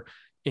support her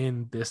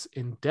in this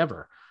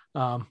endeavor.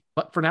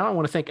 But for now, I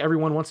want to thank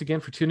everyone once again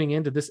for tuning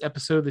in to this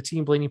episode of the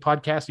Team Blaney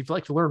podcast. If you'd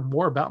like to learn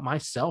more about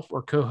myself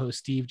or co-host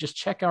Steve, just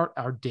check out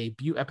our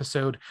debut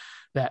episode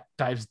that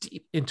dives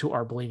deep into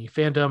our Blaney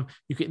fandom.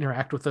 You can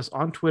interact with us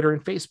on Twitter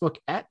and Facebook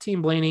at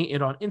Team Blaney,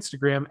 and on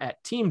Instagram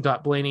at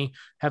team.blaney.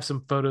 Have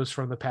some photos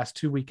from the past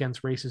 2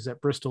 weekends races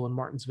at Bristol and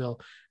Martinsville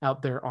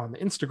out there on the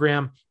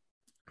Instagram.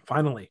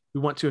 Finally,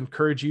 we want to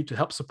encourage you to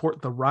help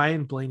support the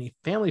Ryan Blaney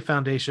Family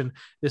Foundation.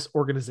 This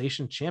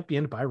organization,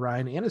 championed by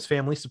Ryan and his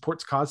family,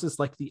 supports causes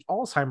like the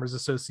Alzheimer's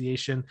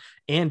Association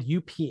and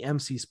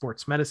UPMC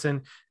Sports Medicine.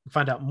 You can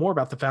find out more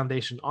about the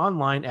foundation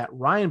online at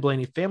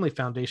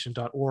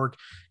ryanblaneyfamilyfoundation.org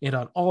and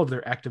on all of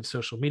their active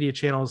social media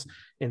channels.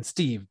 And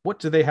Steve, what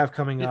do they have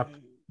coming up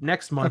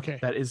next month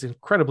that is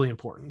incredibly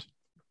important?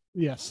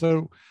 Yeah.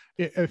 So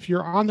if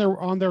you're on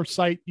their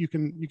site, you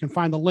can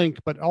find the link,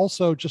 but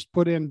also just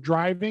put in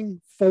driving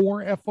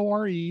for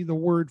FORE, the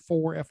word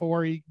for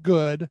FORE,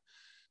 good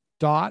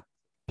dot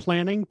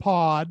planning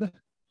pod,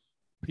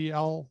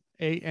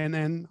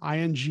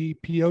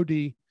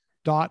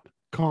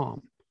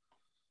 PLANNINGPOD.com,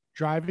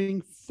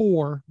 driving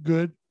for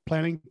good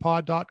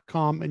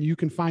planningpod.com. And you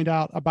can find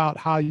out about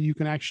how you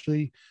can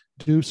actually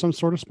do some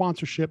sort of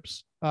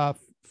sponsorships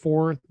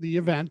for the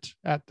event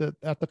at the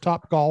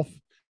Top Golf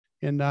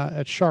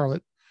at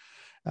Charlotte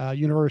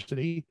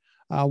University.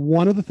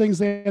 One of the things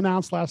they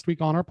announced last week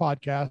on our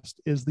podcast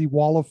is the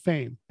Wall of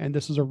Fame. And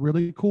this is a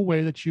really cool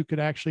way that you could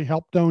actually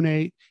help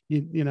donate,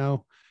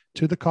 to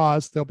the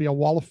cause. There'll be a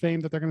Wall of Fame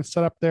that they're going to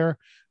set up there,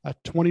 a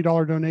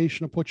 $20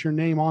 donation to put your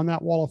name on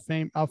that Wall of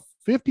Fame, a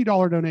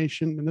 $50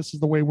 donation. And this is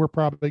the way we're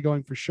probably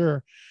going for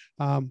sure.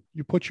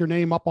 You put your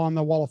name up on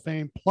the Wall of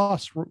Fame.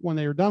 Plus, when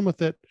they are done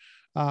with it,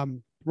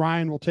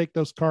 Ryan will take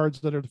those cards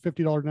that are the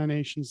 $50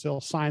 donations,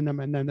 they'll sign them,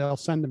 and then they'll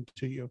send them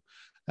to you.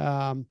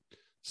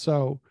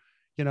 So,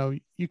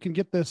 you can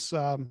get this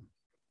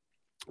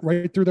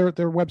right through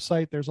their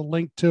website. There's a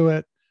link to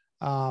it.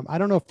 I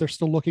don't know if they're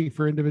still looking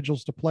for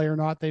individuals to play or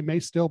not. They may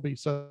still be.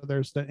 So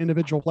there's the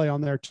individual play on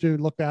there too.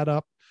 Look that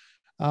up.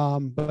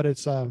 But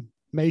it's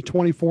May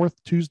 24th,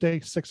 Tuesday,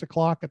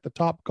 6:00 at the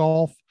Top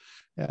Golf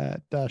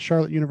at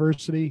Charlotte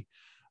University.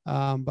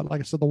 But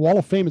like I said, the Wall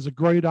of Fame is a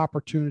great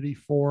opportunity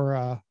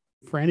for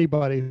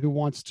anybody who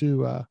wants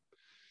to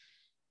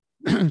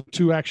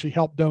to actually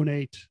help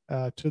donate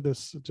to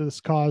this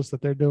cause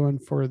that they're doing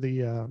for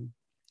the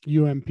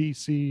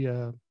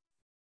UMPC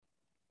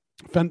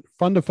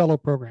Fund a Fellow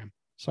program.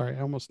 Sorry,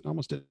 I almost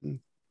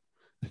didn't.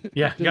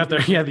 Yeah, you got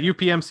there. Yeah, the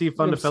UPMC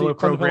Fund a Fellow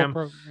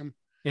program.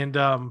 And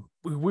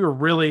we were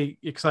really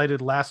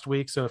excited last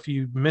week. So if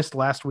you missed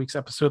last week's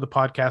episode of the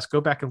podcast, go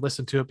back and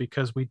listen to it,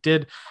 because we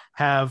did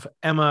have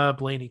Emma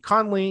Blaney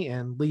Conley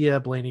and Leah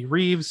Blaney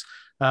Reeves,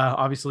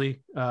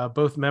 obviously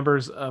both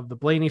members of the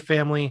Blaney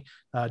family,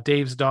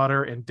 Dave's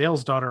daughter and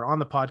Dale's daughter, on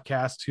the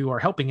podcast, who are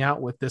helping out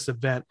with this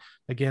event.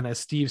 Again, as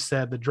Steve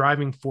said, the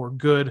Driving for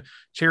Good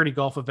charity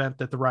golf event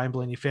that the Ryan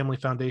Blaney Family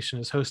Foundation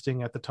is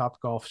hosting at the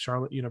Top Golf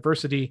Charlotte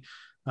University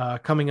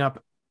coming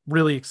up.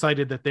 Really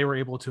excited that they were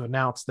able to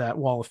announce that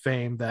Wall of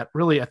Fame that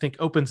really, I think,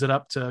 opens it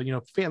up to,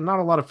 not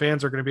a lot of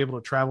fans are going to be able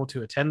to travel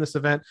to attend this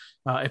event.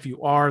 If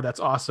you are,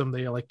 that's awesome.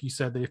 They, like you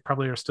said, they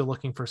probably are still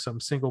looking for some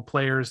single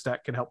players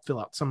that can help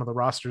fill out some of the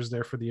rosters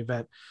there for the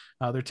event.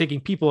 They're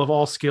taking people of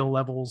all skill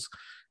levels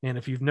And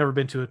if you've never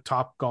been to a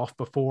Top Golf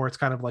before, it's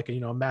kind of like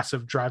a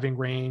massive driving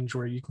range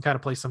where you can kind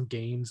of play some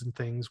games and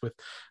things with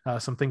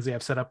some things they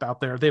have set up out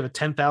there. They have a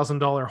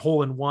 $10,000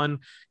 hole-in-one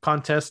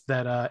contest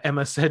that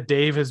Emma said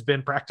Dave has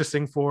been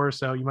practicing for.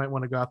 So you might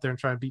want to go out there and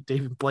try and beat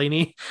David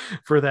Blaney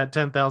for that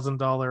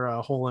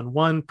 $10,000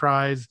 hole-in-one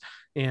prize.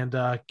 And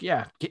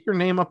get your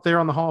name up there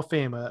on the Hall of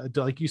Fame.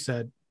 Like you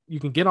said, you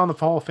can get on the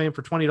Hall of Fame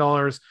for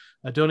 $20,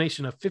 a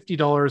donation of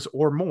 $50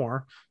 or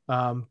more.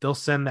 They'll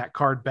send that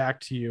card back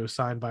to you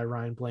signed by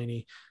Ryan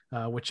Blaney,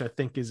 which I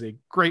think is a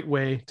great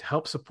way to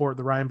help support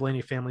the Ryan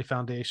Blaney Family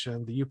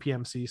Foundation, the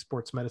UPMC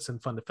Sports Medicine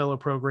Fund a Fellow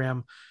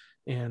program.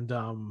 And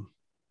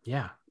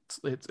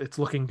it's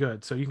looking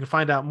good. So you can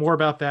find out more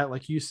about that,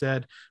 like you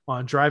said,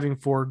 on Driving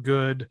for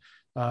Good,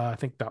 I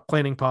think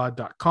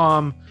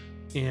 .planningpod.com.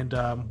 And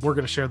we're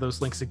going to share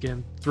those links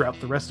again throughout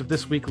the rest of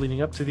this week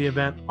leading up to the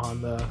event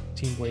on the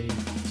Team Blaney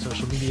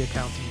social media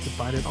accounts. And you can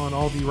find it on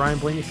all the Ryan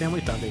Blaney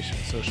Family Foundation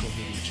social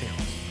media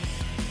channels.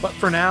 But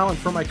for now, and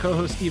for my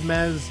co-host Steve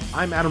Mez,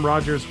 I'm Adam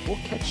Rogers. We'll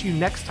catch you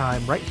next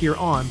time right here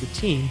on the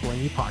Team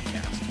Blaney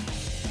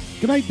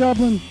podcast. Good night,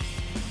 Dublin.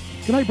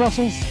 Good night,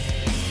 Brussels.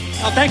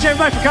 Thanks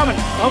everybody for coming. I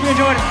hope you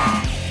enjoyed it.